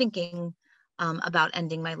actively thinking about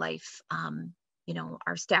ending my life,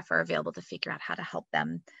 our staff are available to figure out how to help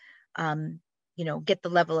them, get the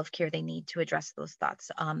level of care they need to address those thoughts,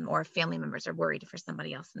 or if family members are worried for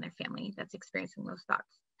somebody else in their family that's experiencing those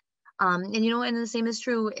thoughts. And the same is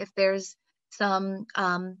true if there's some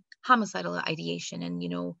homicidal ideation,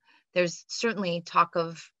 and there's certainly talk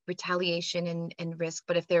of retaliation and risk,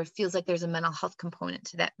 but if there feels like there's a mental health component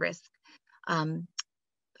to that risk,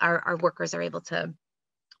 our workers are able to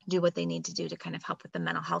do what they need to do to kind of help with the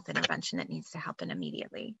mental health intervention that needs to happen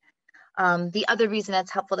immediately. The other reason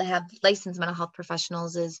that's helpful to have licensed mental health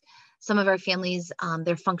professionals is some of our families,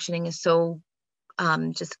 their functioning is so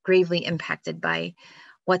just gravely impacted by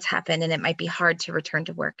what's happened, and it might be hard to return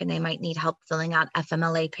to work, and they might need help filling out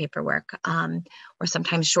FMLA paperwork, or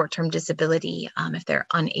sometimes short-term disability if they're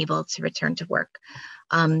unable to return to work.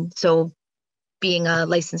 So being a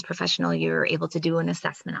licensed professional, you're able to do an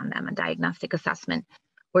assessment on them, a diagnostic assessment,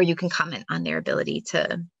 where you can comment on their ability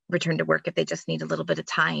to return to work if they just need a little bit of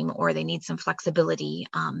time or they need some flexibility.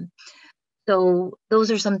 So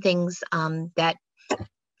those are some things that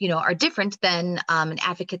are different than an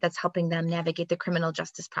advocate that's helping them navigate the criminal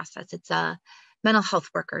justice process. It's mental health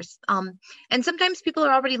workers. And sometimes people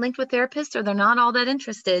are already linked with therapists, or they're not all that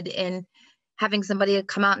interested in having somebody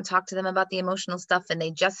come out and talk to them about the emotional stuff, and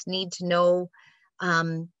they just need to know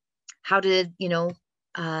how to,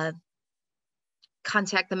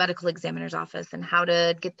 contact the medical examiner's office and how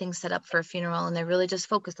to get things set up for a funeral, and they're really just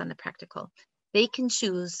focused on the practical. They can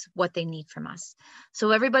choose what they need from us.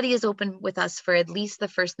 So everybody is open with us for at least the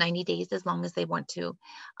first 90 days, as long as they want to.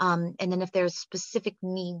 And then if there's specific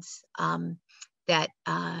needs that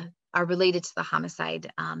are related to the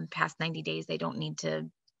homicide past 90 days, they don't need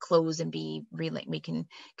to close and be relit. We can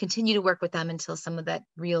continue to work with them until some of that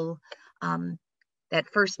real, that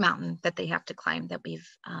first mountain that they have to climb, that we've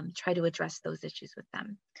tried to address those issues with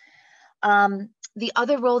them. The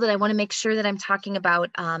other role that I want to make sure that I'm talking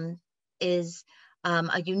about is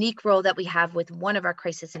a unique role that we have with one of our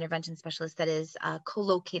crisis intervention specialists that is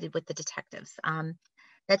co-located with the detectives.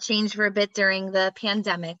 That changed for a bit during the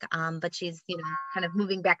pandemic, but she's kind of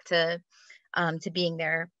moving back to being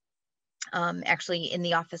there, actually in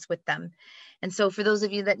the office with them. And so for those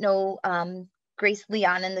of you that know Grace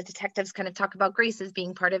Leon and the detectives kind of talk about Grace as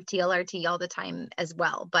being part of TLRT all the time as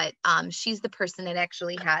well, but she's the person that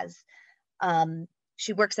actually has,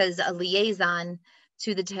 she works as a liaison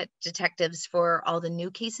to the detectives for all the new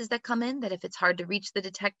cases that come in, that if it's hard to reach the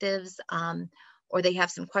detectives or they have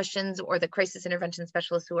some questions, or the crisis intervention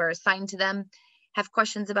specialists who are assigned to them have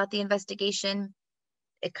questions about the investigation,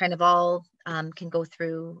 it kind of all can go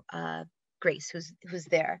through Grace, who's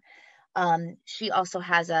there. She also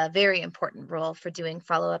has a very important role for doing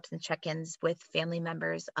follow-ups and check-ins with family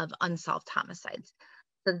members of unsolved homicides,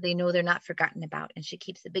 so that they know they're not forgotten about. And she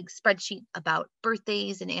keeps a big spreadsheet about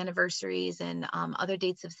birthdays and anniversaries and other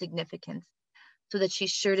dates of significance, so that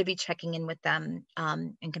she's sure to be checking in with them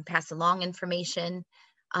and can pass along information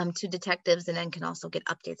to detectives, and then can also get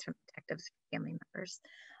updates from detectives, family members.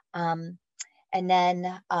 And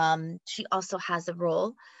then she also has a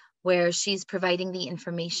role where she's providing the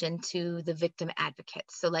information to the victim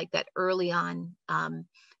advocates. So like that early on,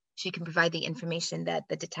 she can provide the information that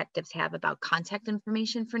the detectives have about contact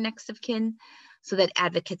information for next of kin, so that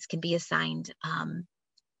advocates can be assigned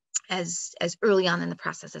as early on in the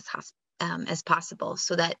process as possible,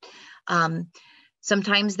 so that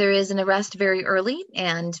sometimes there is an arrest very early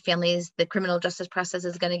and families, the criminal justice process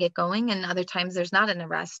is going to get going, and other times there's not an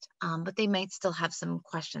arrest, but they might still have some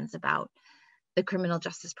questions about the criminal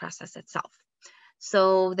justice process itself.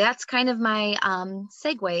 So that's kind of my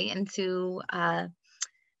segue into our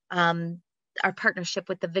partnership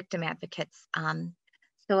with the victim advocates.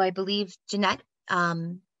 So I believe Jeanette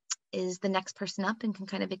is the next person up and can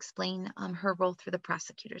kind of explain her role through the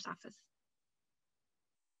prosecutor's office.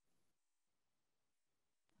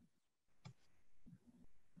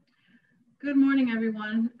 Good morning,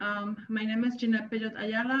 everyone. My name is Jeanette Pejot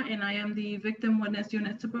Ayala, and I am the Victim Witness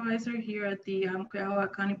Unit Supervisor here at the Cuyahoga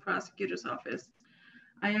County Prosecutor's Office.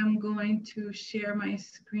 I am going to share my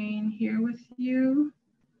screen here with you.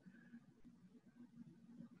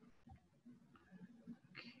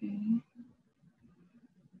 Okay.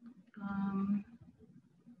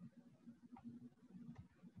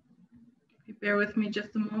 Bear with me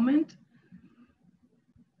just a moment.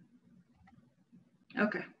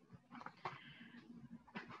 Okay.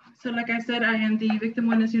 So like I said, I am the Victim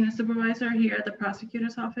Witness Unit Supervisor here at the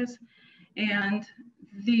Prosecutor's Office, and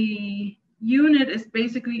the unit is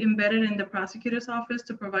basically embedded in the Prosecutor's Office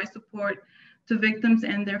to provide support to victims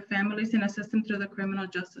and their families and assist them through the criminal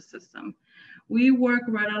justice system. We work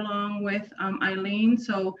right along with Eileen.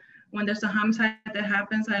 So when there's a homicide that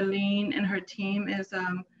happens, Eileen and her team is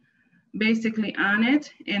basically on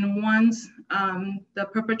it. And once the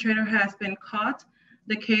perpetrator has been caught,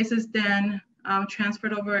 the case is then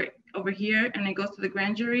transferred over here, and it goes to the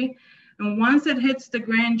grand jury. And once it hits the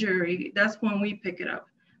grand jury, that's when we pick it up.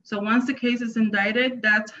 So once the case is indicted,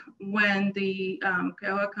 that's when the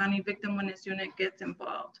Cuyahoga County Victim Witness Unit gets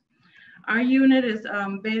involved. Our unit is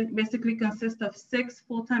basically consists of 6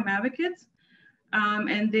 full-time advocates,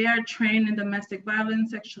 and they are trained in domestic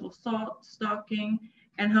violence, sexual assault, stalking,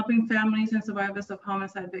 and helping families and survivors of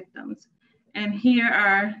homicide victims. And here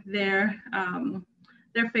are their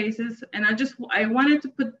faces. And I wanted to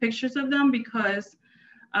put pictures of them because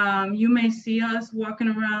you may see us walking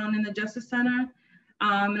around in the Justice Center.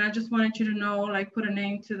 And I just wanted you to know, like, put a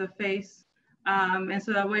name to the face. And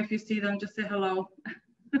so that way, if you see them, just say hello.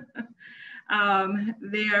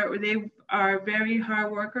 They are very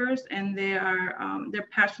hard workers, and they're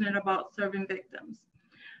passionate about serving victims.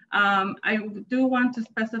 I do want to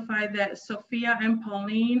specify that Sophia and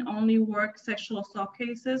Pauline only work sexual assault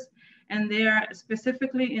cases, and they are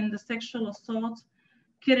specifically in the sexual assault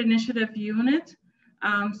kid initiative unit.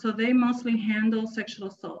 So they mostly handle sexual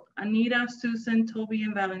assault. Anita, Susan, Toby,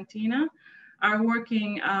 and Valentina are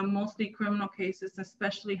working mostly criminal cases,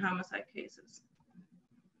 especially homicide cases.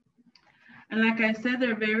 And like I said,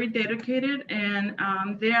 they're very dedicated, and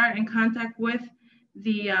they are in contact with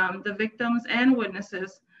the victims and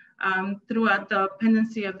witnesses throughout the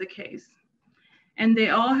pendency of the case. And they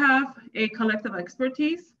all have a collective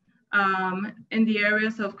expertise in the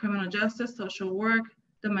areas of criminal justice, social work,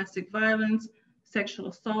 domestic violence, sexual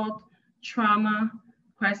assault, trauma,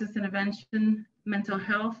 crisis intervention, mental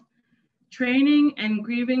health, training and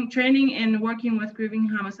working with grieving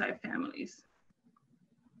homicide families.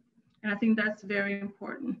 And I think that's very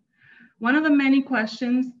important. One of the many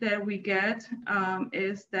questions that we get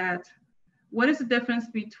is that, what is the difference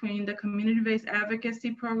between the community-based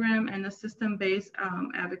advocacy program and the system-based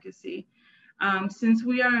advocacy? Since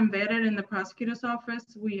we are embedded in the prosecutor's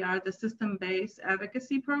office, we are the system-based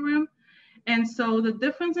advocacy program. And so the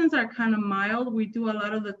differences are kind of mild. We do a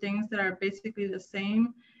lot of the things that are basically the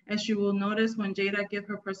same, as you will notice when Jada gives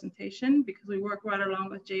her presentation, because we work right along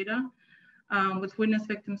with Jada. with Witness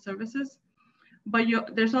Victim Services. But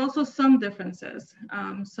there's also some differences.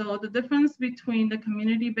 So the difference between the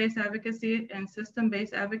community-based advocacy and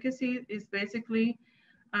system-based advocacy is basically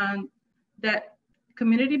that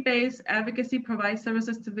community-based advocacy provides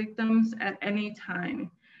services to victims at any time.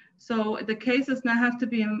 So the case does not have to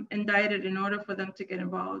be indicted in order for them to get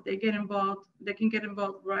involved. They can get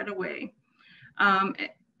involved right away.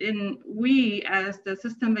 And we, as the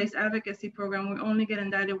system-based advocacy program, we only get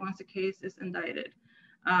indicted once the case is indicted.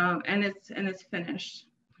 And it's finished.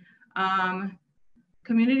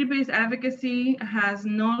 Community-based advocacy has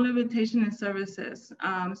no limitation in services.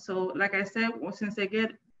 So like I said, since they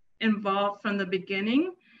get involved from the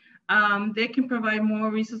beginning, they can provide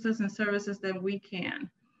more resources and services than we can.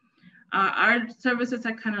 Our services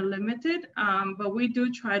are kind of limited, but we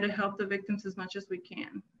do try to help the victims as much as we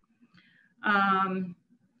can.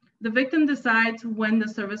 The victim decides when the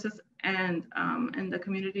services end in the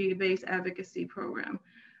community-based advocacy program.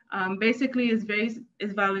 Basically, is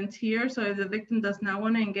volunteer. So if the victim does not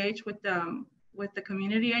want to engage with the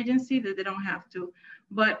community agency, that they don't have to.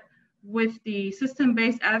 But with the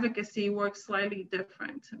system-based advocacy, works slightly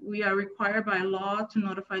different. We are required by law to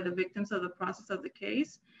notify the victims of the process of the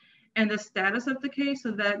case and the status of the case.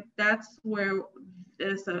 So that's where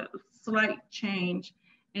there's a slight change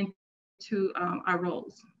into our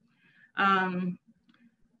roles.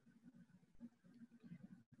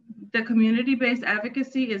 The community-based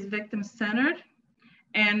advocacy is victim-centered,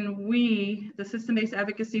 and we, the system-based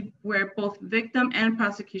advocacy, we're both victim and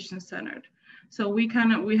prosecution-centered. So we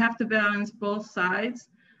have to balance both sides,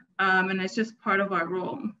 and it's just part of our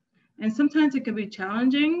role. And sometimes it can be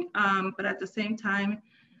challenging, but at the same time,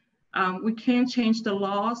 we can't change the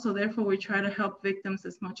law, so therefore we try to help victims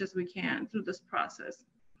as much as we can through this process.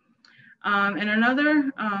 And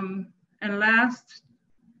another and last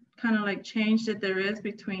kind of like change that there is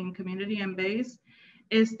between community and base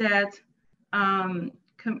is that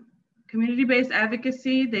community-based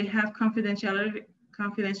advocacy, they have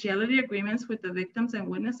confidentiality agreements with the victims and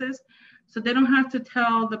witnesses. So they don't have to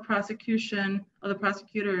tell the prosecution or the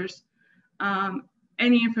prosecutors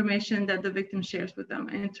any information that the victim shares with them.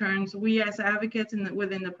 And in turns, we as advocates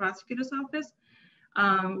within the prosecutor's office,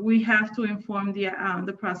 we have to inform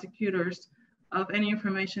the prosecutors of any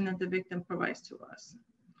information that the victim provides to us.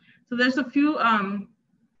 So there's a few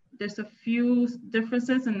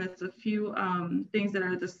differences, and there's a few things that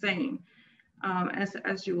are the same,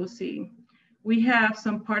 as you will see. We have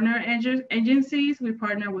some partner agencies. We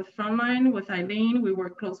partner with Frontline, with Eileen. We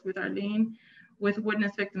work close with Eileen, with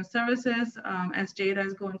Witness Victim Services, as Jada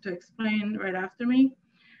is going to explain right after me.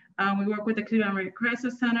 We work with the Cleveland Red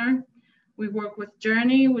Crisis Center. We work with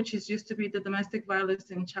Journey, which used to be the Domestic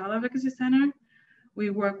Violence and Child Advocacy Center. We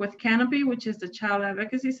work with Canopy, which is the Child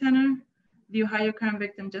Advocacy Center, the Ohio Crime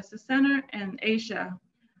Victim Justice Center, and ASHA.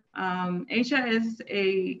 ASHA is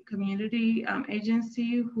a community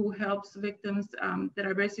agency who helps victims that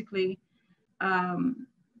are basically,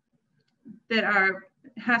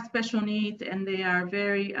 have special needs, and they are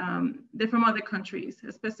very, they're from other countries,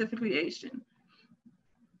 specifically Asian.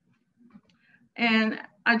 And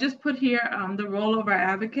I just put here the role of our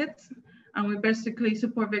advocates. We basically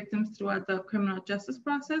support victims throughout the criminal justice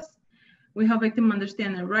process. We help victims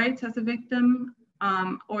understand their rights as a victim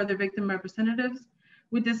or their victim representatives.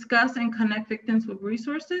 We discuss and connect victims with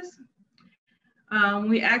resources.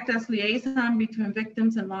 We act as liaison between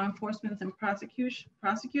victims and law enforcement and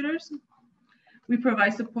prosecutors. We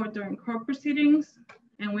provide support during court proceedings,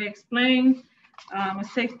 and we explain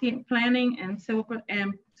safety planning and civil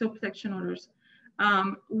protection orders.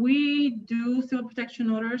 We do civil protection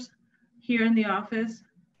orders here in the office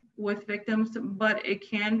with victims, but it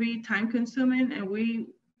can be time consuming, and we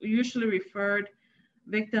usually referred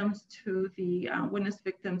victims to the Witness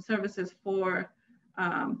Victim Services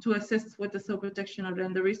to assist with the civil protection order.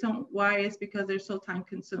 And the reason why is because they're so time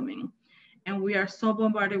consuming. And we are so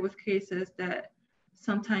bombarded with cases that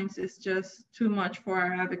sometimes it's just too much for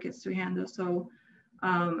our advocates to handle. So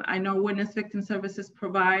I know Witness Victim Services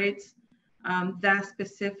provides that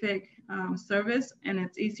specific service, and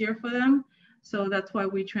it's easier for them. So that's why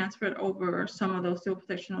we transferred over some of those civil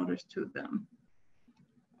protection orders to them.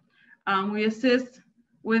 We assist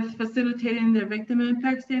with facilitating the victim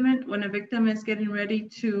impact statement. When a victim is getting ready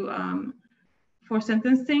for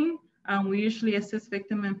sentencing, we usually assist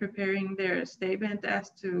victim in preparing their statement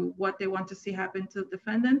as to what they want to see happen to the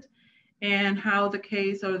defendant and how the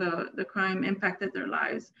case or the crime impacted their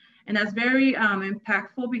lives. And that's very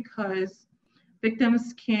impactful because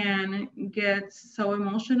victims can get so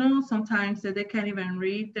emotional sometimes that they can't even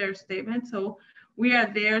read their statement. So we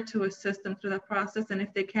are there to assist them through that process. And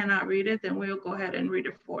if they cannot read it, then we'll go ahead and read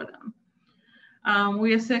it for them.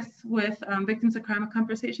 We assist with victims of crime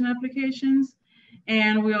compensation applications,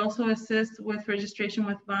 and we also assist with registration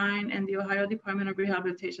with VINE and the Ohio Department of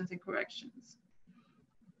Rehabilitation and Corrections.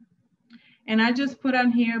 And I just put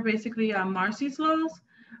on here basically Marsy's laws.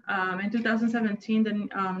 In 2017,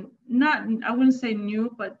 I wouldn't say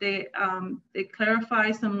new, but they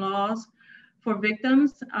clarify some laws for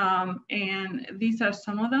victims, and these are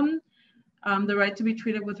some of them. The right to be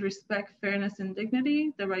treated with respect, fairness, and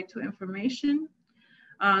dignity, the right to information,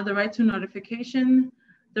 the right to notification,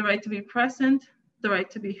 the right to be present, the right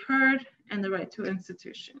to be heard, and the right to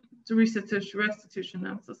restitution,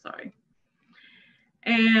 I'm so sorry.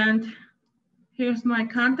 And here's my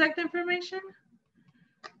contact information.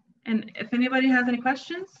 And if anybody has any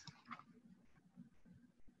questions,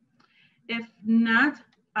 if not,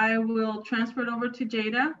 I will transfer it over to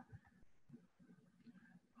Jada,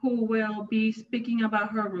 who will be speaking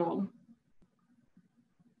about her role.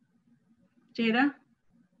 Jada?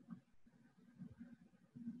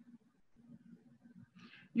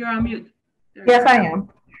 You're on mute. Yes, I am.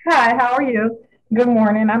 Hi, how are you? Good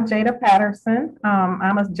morning. I'm Jada Patterson.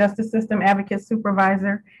 I'm a Justice System Advocate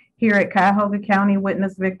Supervisor here at Cuyahoga County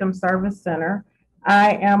Witness Victim Service Center.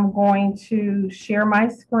 I am going to share my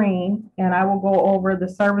screen and I will go over the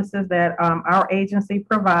services that our agency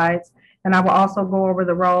provides, and I will also go over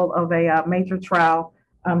the role of a major trial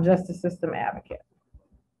justice system advocate.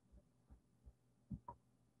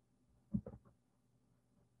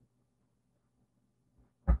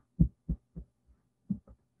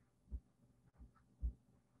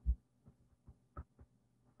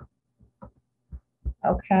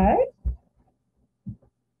 Okay.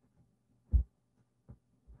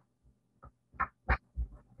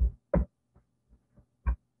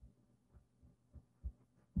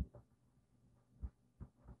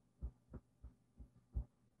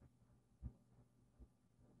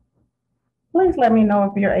 Please let me know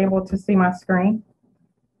if you're able to see my screen.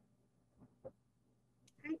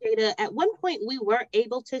 Hi, Jada. At one point, we were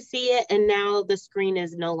able to see it, and now the screen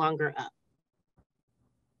is no longer up.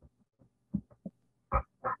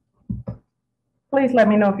 Please let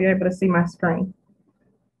me know if you're able to see my screen.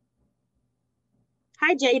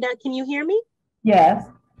 Hi, Jada. Can you hear me? Yes.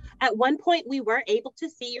 At one point, we were able to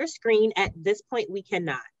see your screen. At this point, we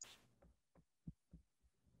cannot.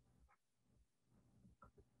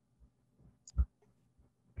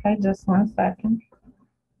 Okay, just 1 second.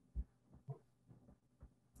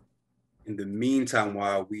 In the meantime,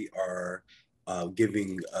 while we are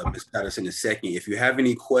giving Ms. Patterson a second, if you have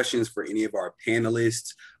any questions for any of our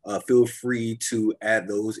panelists, feel free to add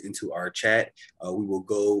those into our chat. We will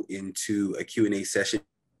go into a Q&A session.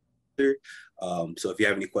 So if you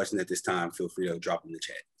have any questions at this time, feel free to drop in the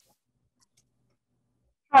chat.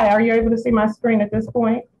 Hi, are you able to see my screen at this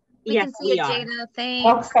point? Yes, we are. Jada,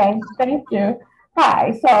 thanks. Okay, thank you.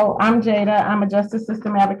 Hi, so I'm Jada. I'm a Justice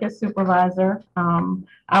System Advocate Supervisor.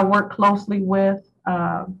 I work closely with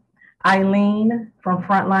Eileen from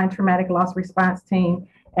Frontline Traumatic Loss Response Team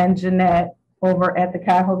and Jeanette over at the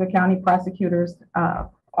Cuyahoga County Prosecutor's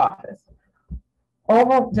Office.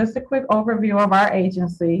 Just a quick overview of our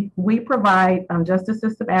agency. We provide justice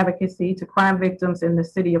system advocacy to crime victims in the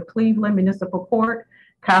city of Cleveland Municipal Court,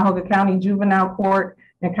 Cuyahoga County Juvenile Court,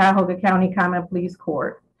 and Cuyahoga County Common Pleas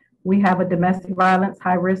Court. We have a domestic violence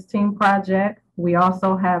high-risk team project. We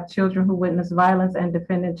also have children who witness violence and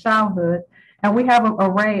defendant childhood. And we have an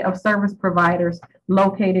array of service providers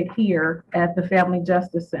located here at the Family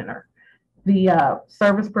Justice Center. The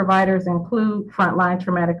service providers include Frontline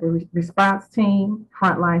Traumatic Response Team,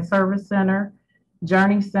 Frontline Service Center,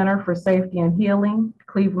 Journey Center for Safety and Healing,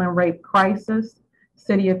 Cleveland Rape Crisis,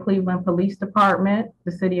 City of Cleveland Police Department,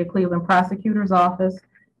 the City of Cleveland Prosecutor's Office,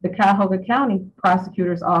 the Cuyahoga County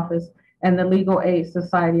Prosecutor's Office, and the Legal Aid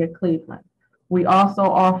Society of Cleveland. We also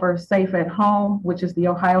offer Safe at Home, which is the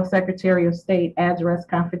Ohio Secretary of State Address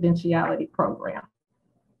Confidentiality Program.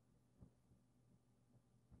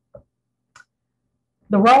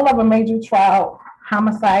 The role of a major trial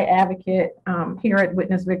homicide advocate here at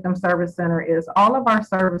Witness Victim Service Center is all of our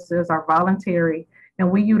services are voluntary, and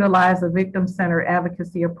we utilize a victim-centered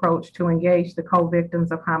advocacy approach to engage the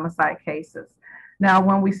co-victims of homicide cases. Now,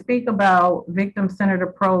 when we speak about victim-centered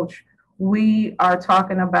approach, we are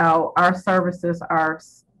talking about our services are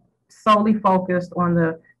solely focused on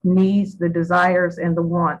the needs, the desires, and the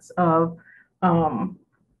wants of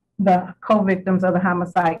the co-victims of the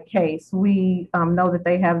homicide case. We know that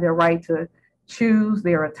they have their right to choose,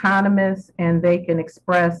 they're autonomous, and they can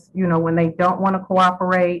express, when they don't want to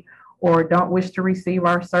cooperate or don't wish to receive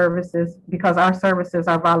our services, because our services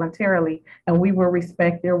are voluntarily, and we will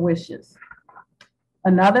respect their wishes.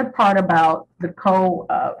 Another part about the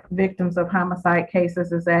co-victims of homicide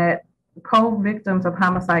cases is that co-victims of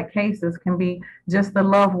homicide cases can be just the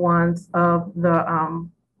loved ones of the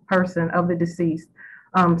person, of the deceased.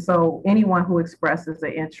 So anyone who expresses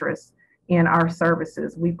an interest in our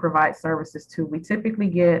services, we provide services to. We typically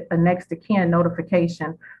get a next of kin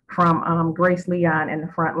notification from Grace Leon and the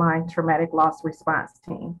Frontline Traumatic Loss Response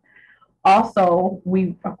Team. Also,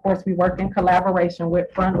 of course, we work in collaboration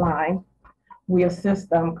with Frontline. We assist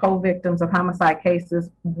co-victims of homicide cases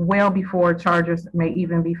well before charges may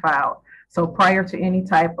even be filed. So prior to any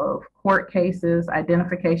type of court cases,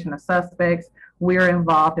 identification of suspects, we're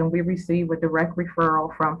involved and we receive a direct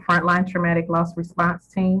referral from Frontline Traumatic Loss Response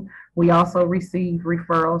Team. We also receive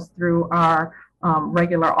referrals through our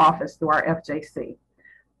regular office, through our FJC.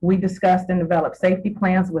 We discussed and developed safety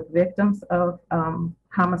plans with victims of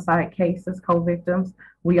homicide cases, co-victims.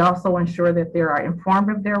 We also ensure that they are informed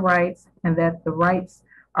of their rights and that the rights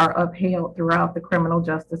are upheld throughout the criminal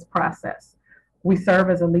justice process. We serve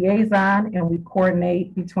as a liaison and we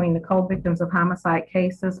coordinate between the co-victims of homicide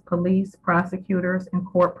cases, police, prosecutors, and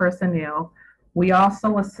court personnel. We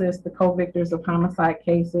also assist the co-victims of homicide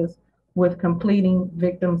cases with completing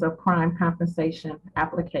victims of crime compensation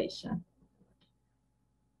application.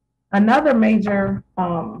 Another major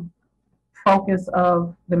focus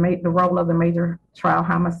of the role of the major trial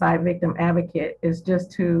homicide victim advocate is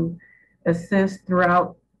just to assist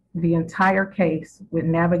throughout the entire case with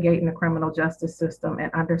navigating the criminal justice system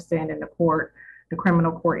and understanding the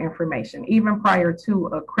criminal court information, even prior to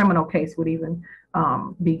a criminal case would even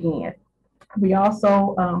begin. We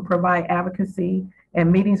also provide advocacy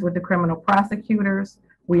and meetings with the criminal prosecutors.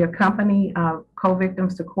 We accompany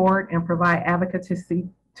co-victims to court and provide advocacy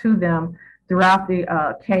to them throughout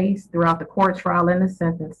the case, throughout the court trial and the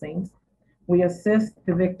sentencing. We assist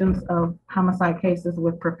the victims of homicide cases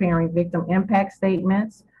with preparing victim impact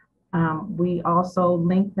statements. We also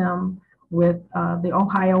link them with the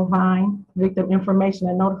Ohio VINE Victim Information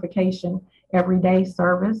and Notification Everyday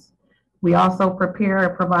Service. We also prepare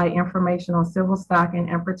and provide information on civil stocking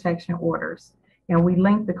and protection orders. And we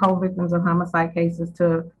link the co-victims of homicide cases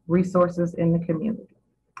to resources in the community.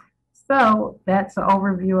 So that's an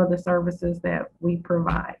overview of the services that we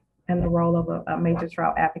provide and the role of a major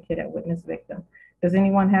trial advocate at witness victim. Does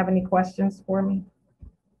anyone have any questions for me?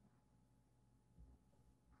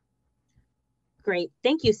 Great.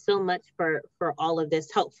 Thank you so much for all of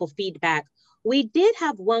this helpful feedback. We did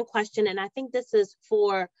have one question, and I think this is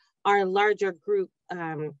for our larger group.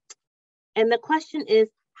 And the question is,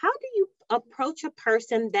 how do you approach a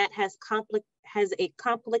person that has a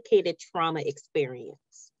complicated trauma experience?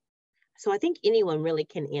 So I think anyone really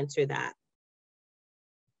can answer that.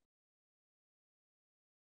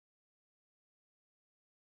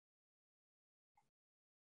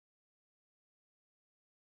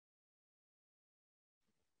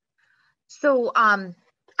 So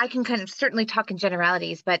I can kind of certainly talk in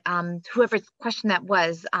generalities, but whoever's question that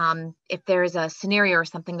was, if there's a scenario or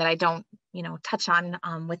something that I don't, touch on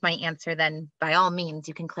with my answer, then by all means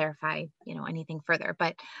you can clarify, anything further.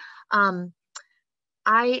 But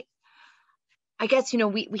I guess,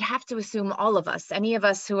 we have to assume all of us, any of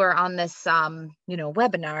us who are on this,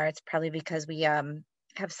 webinar, it's probably because we have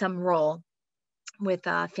some role with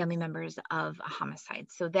family members of a homicide.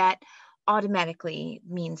 So that automatically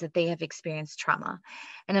means that they have experienced trauma.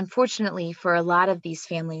 And unfortunately, for a lot of these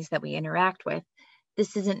families that we interact with,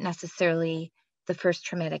 this isn't necessarily the first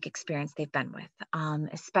traumatic experience they've been with,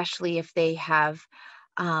 especially if they have,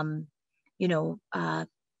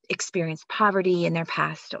 experienced poverty in their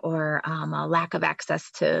past or a lack of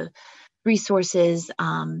access to resources,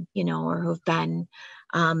 or who've been,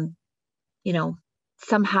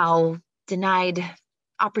 somehow denied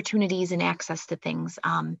opportunities and access to things.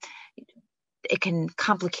 It can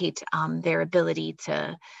complicate their ability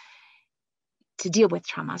to deal with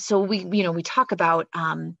trauma. So we talk about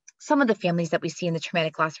some of the families that we see in the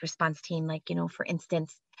traumatic loss response team, like, for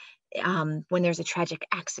instance, when there's a tragic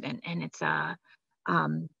accident and it's a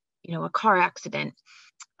car accident,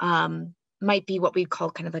 might be what we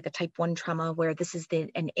call kind of like a type 1 trauma, where this is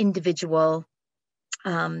an individual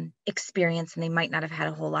experience and they might not have had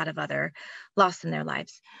a whole lot of other loss in their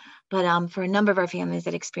lives. But for a number of our families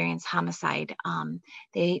that experience homicide,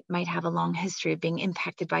 they might have a long history of being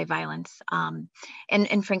impacted by violence,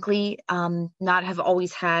 and frankly, not have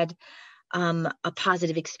always had a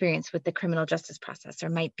positive experience with the criminal justice process, or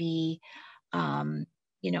might be,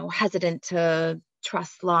 hesitant to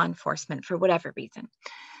trust law enforcement for whatever reason.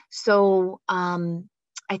 So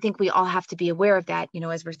I think we all have to be aware of that,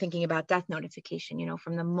 as we're thinking about death notification.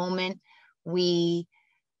 From the moment we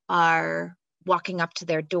are walking up to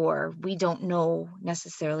their door, we don't know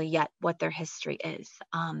necessarily yet what their history is.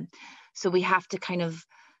 So we have to kind of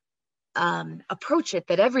approach it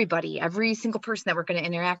that every single person that we're going to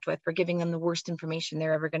interact with, we're giving them the worst information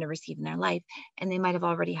they're ever going to receive in their life. And they might have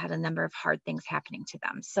already had a number of hard things happening to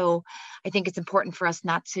them. So I think it's important for us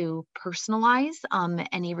not to personalize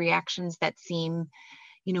any reactions that seem,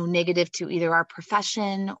 negative to either our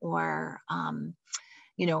profession or,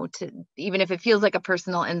 to, even if it feels like a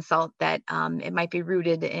personal insult, that it might be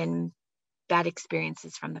rooted in bad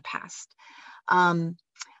experiences from the past.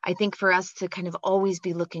 I think for us to kind of always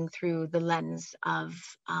be looking through the lens of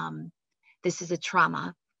this is a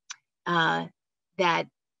trauma, that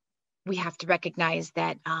we have to recognize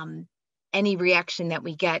that any reaction that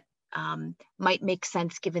we get might make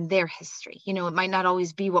sense given their history. It might not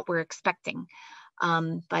always be what we're expecting,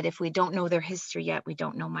 but if we don't know their history yet, we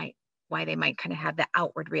don't know why they might kind of have the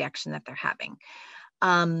outward reaction that they're having.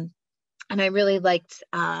 And I really liked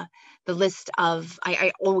the list of,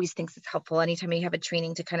 I always think it's helpful anytime you have a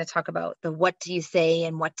training to kind of talk about the what do you say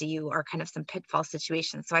and what do you are kind of some pitfall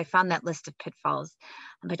situations. So I found that list of pitfalls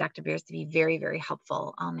by Dr. Beers to be very, very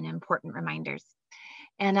helpful and important reminders.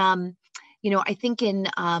 And, I think in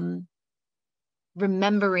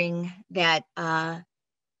remembering that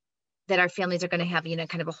that our families are going to have,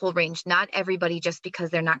 kind of a whole range. Not everybody, just because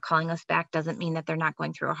they're not calling us back, doesn't mean that they're not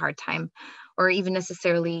going through a hard time or even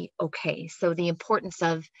necessarily okay. So the importance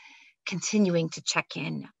of continuing to check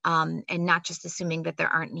in and not just assuming that there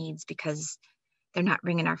aren't needs because they're not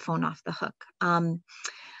ringing our phone off the hook.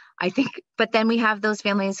 I think, but then we have those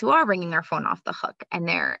families who are ringing our phone off the hook and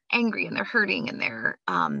they're angry and they're hurting and they're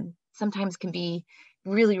sometimes can be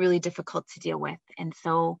really, really difficult to deal with. And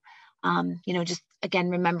so, just again,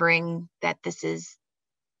 remembering that this is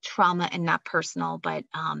trauma and not personal, but,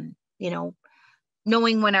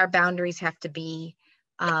 knowing when our boundaries have to be,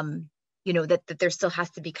 that there still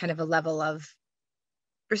has to be kind of a level of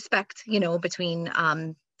respect, between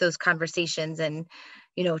those conversations and,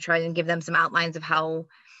 try and give them some outlines of how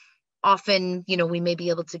often, we may be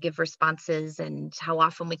able to give responses and how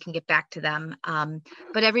often we can get back to them.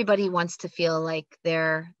 But everybody wants to feel like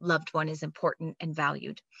their loved one is important and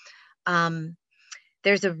valued.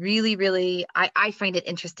 There's a really, really, I find it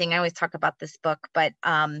interesting. I always talk about this book, but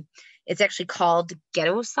it's actually called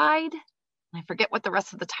Ghettoside. I forget what the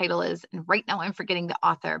rest of the title is. And right now I'm forgetting the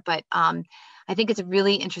author, but I think it's a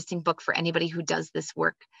really interesting book for anybody who does this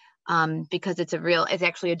work because it's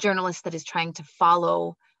actually a journalist that is trying to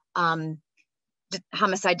follow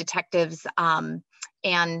homicide detectives and,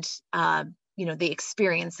 the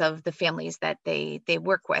experience of the families that they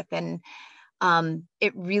work with. And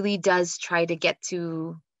it really does try to get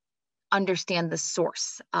to understand the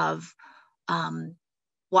source of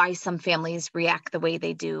why some families react the way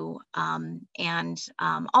they do. And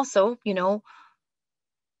also,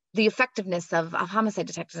 the effectiveness of homicide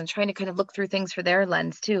detectives and trying to kind of look through things for their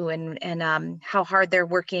lens too, and how hard they're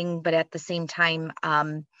working, but at the same time,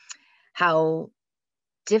 how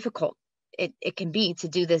difficult it can be to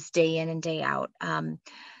do this day in and day out.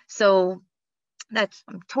 So I'm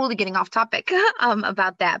totally getting off topic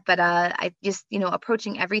about that, but I just,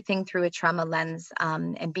 approaching everything through a trauma lens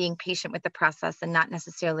and being patient with the process and not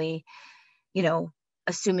necessarily,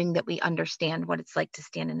 assuming that we understand what it's like to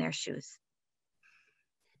stand in their shoes.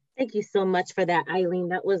 Thank you so much for that, Eileen.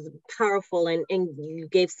 That was powerful and you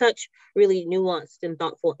gave such really nuanced and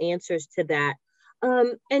thoughtful answers to that.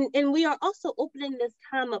 And we are also opening this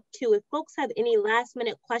time up too. If folks have any last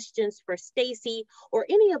minute questions for Stacy or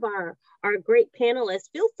any of our great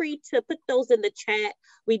panelists, feel free to put those in the chat.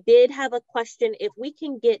 We did have a question. If we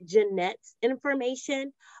can get Jeanette's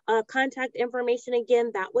information, contact information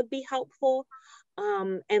again, that would be helpful.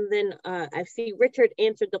 And then I see Richard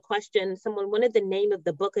answered the question. Someone wanted the name of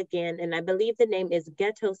the book again, and I believe the name is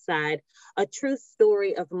Ghettoside, A True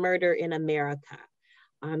Story of Murder in America.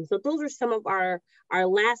 So those are some of our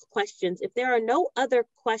last questions. If there are no other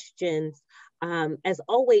questions, as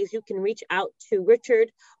always, you can reach out to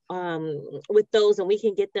Richard with those and we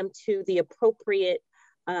can get them to the appropriate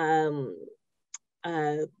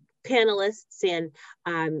panelists, and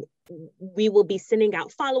we will be sending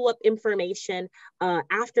out follow-up information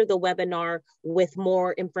after the webinar with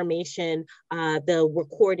more information, the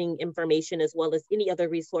recording information, as well as any other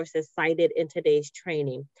resources cited in today's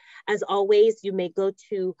training. As always, you may go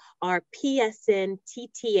to our psntta.org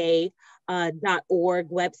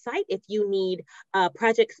website if you need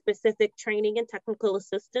project-specific training and technical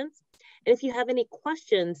assistance. And if you have any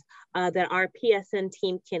questions that our PSN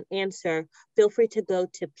team can answer, feel free to go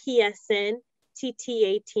to psntta.org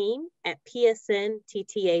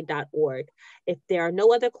ttata@psntta.org. If there are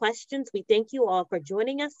no other questions, we thank you all for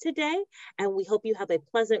joining us today, and we hope you have a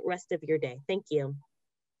pleasant rest of your day. Thank you.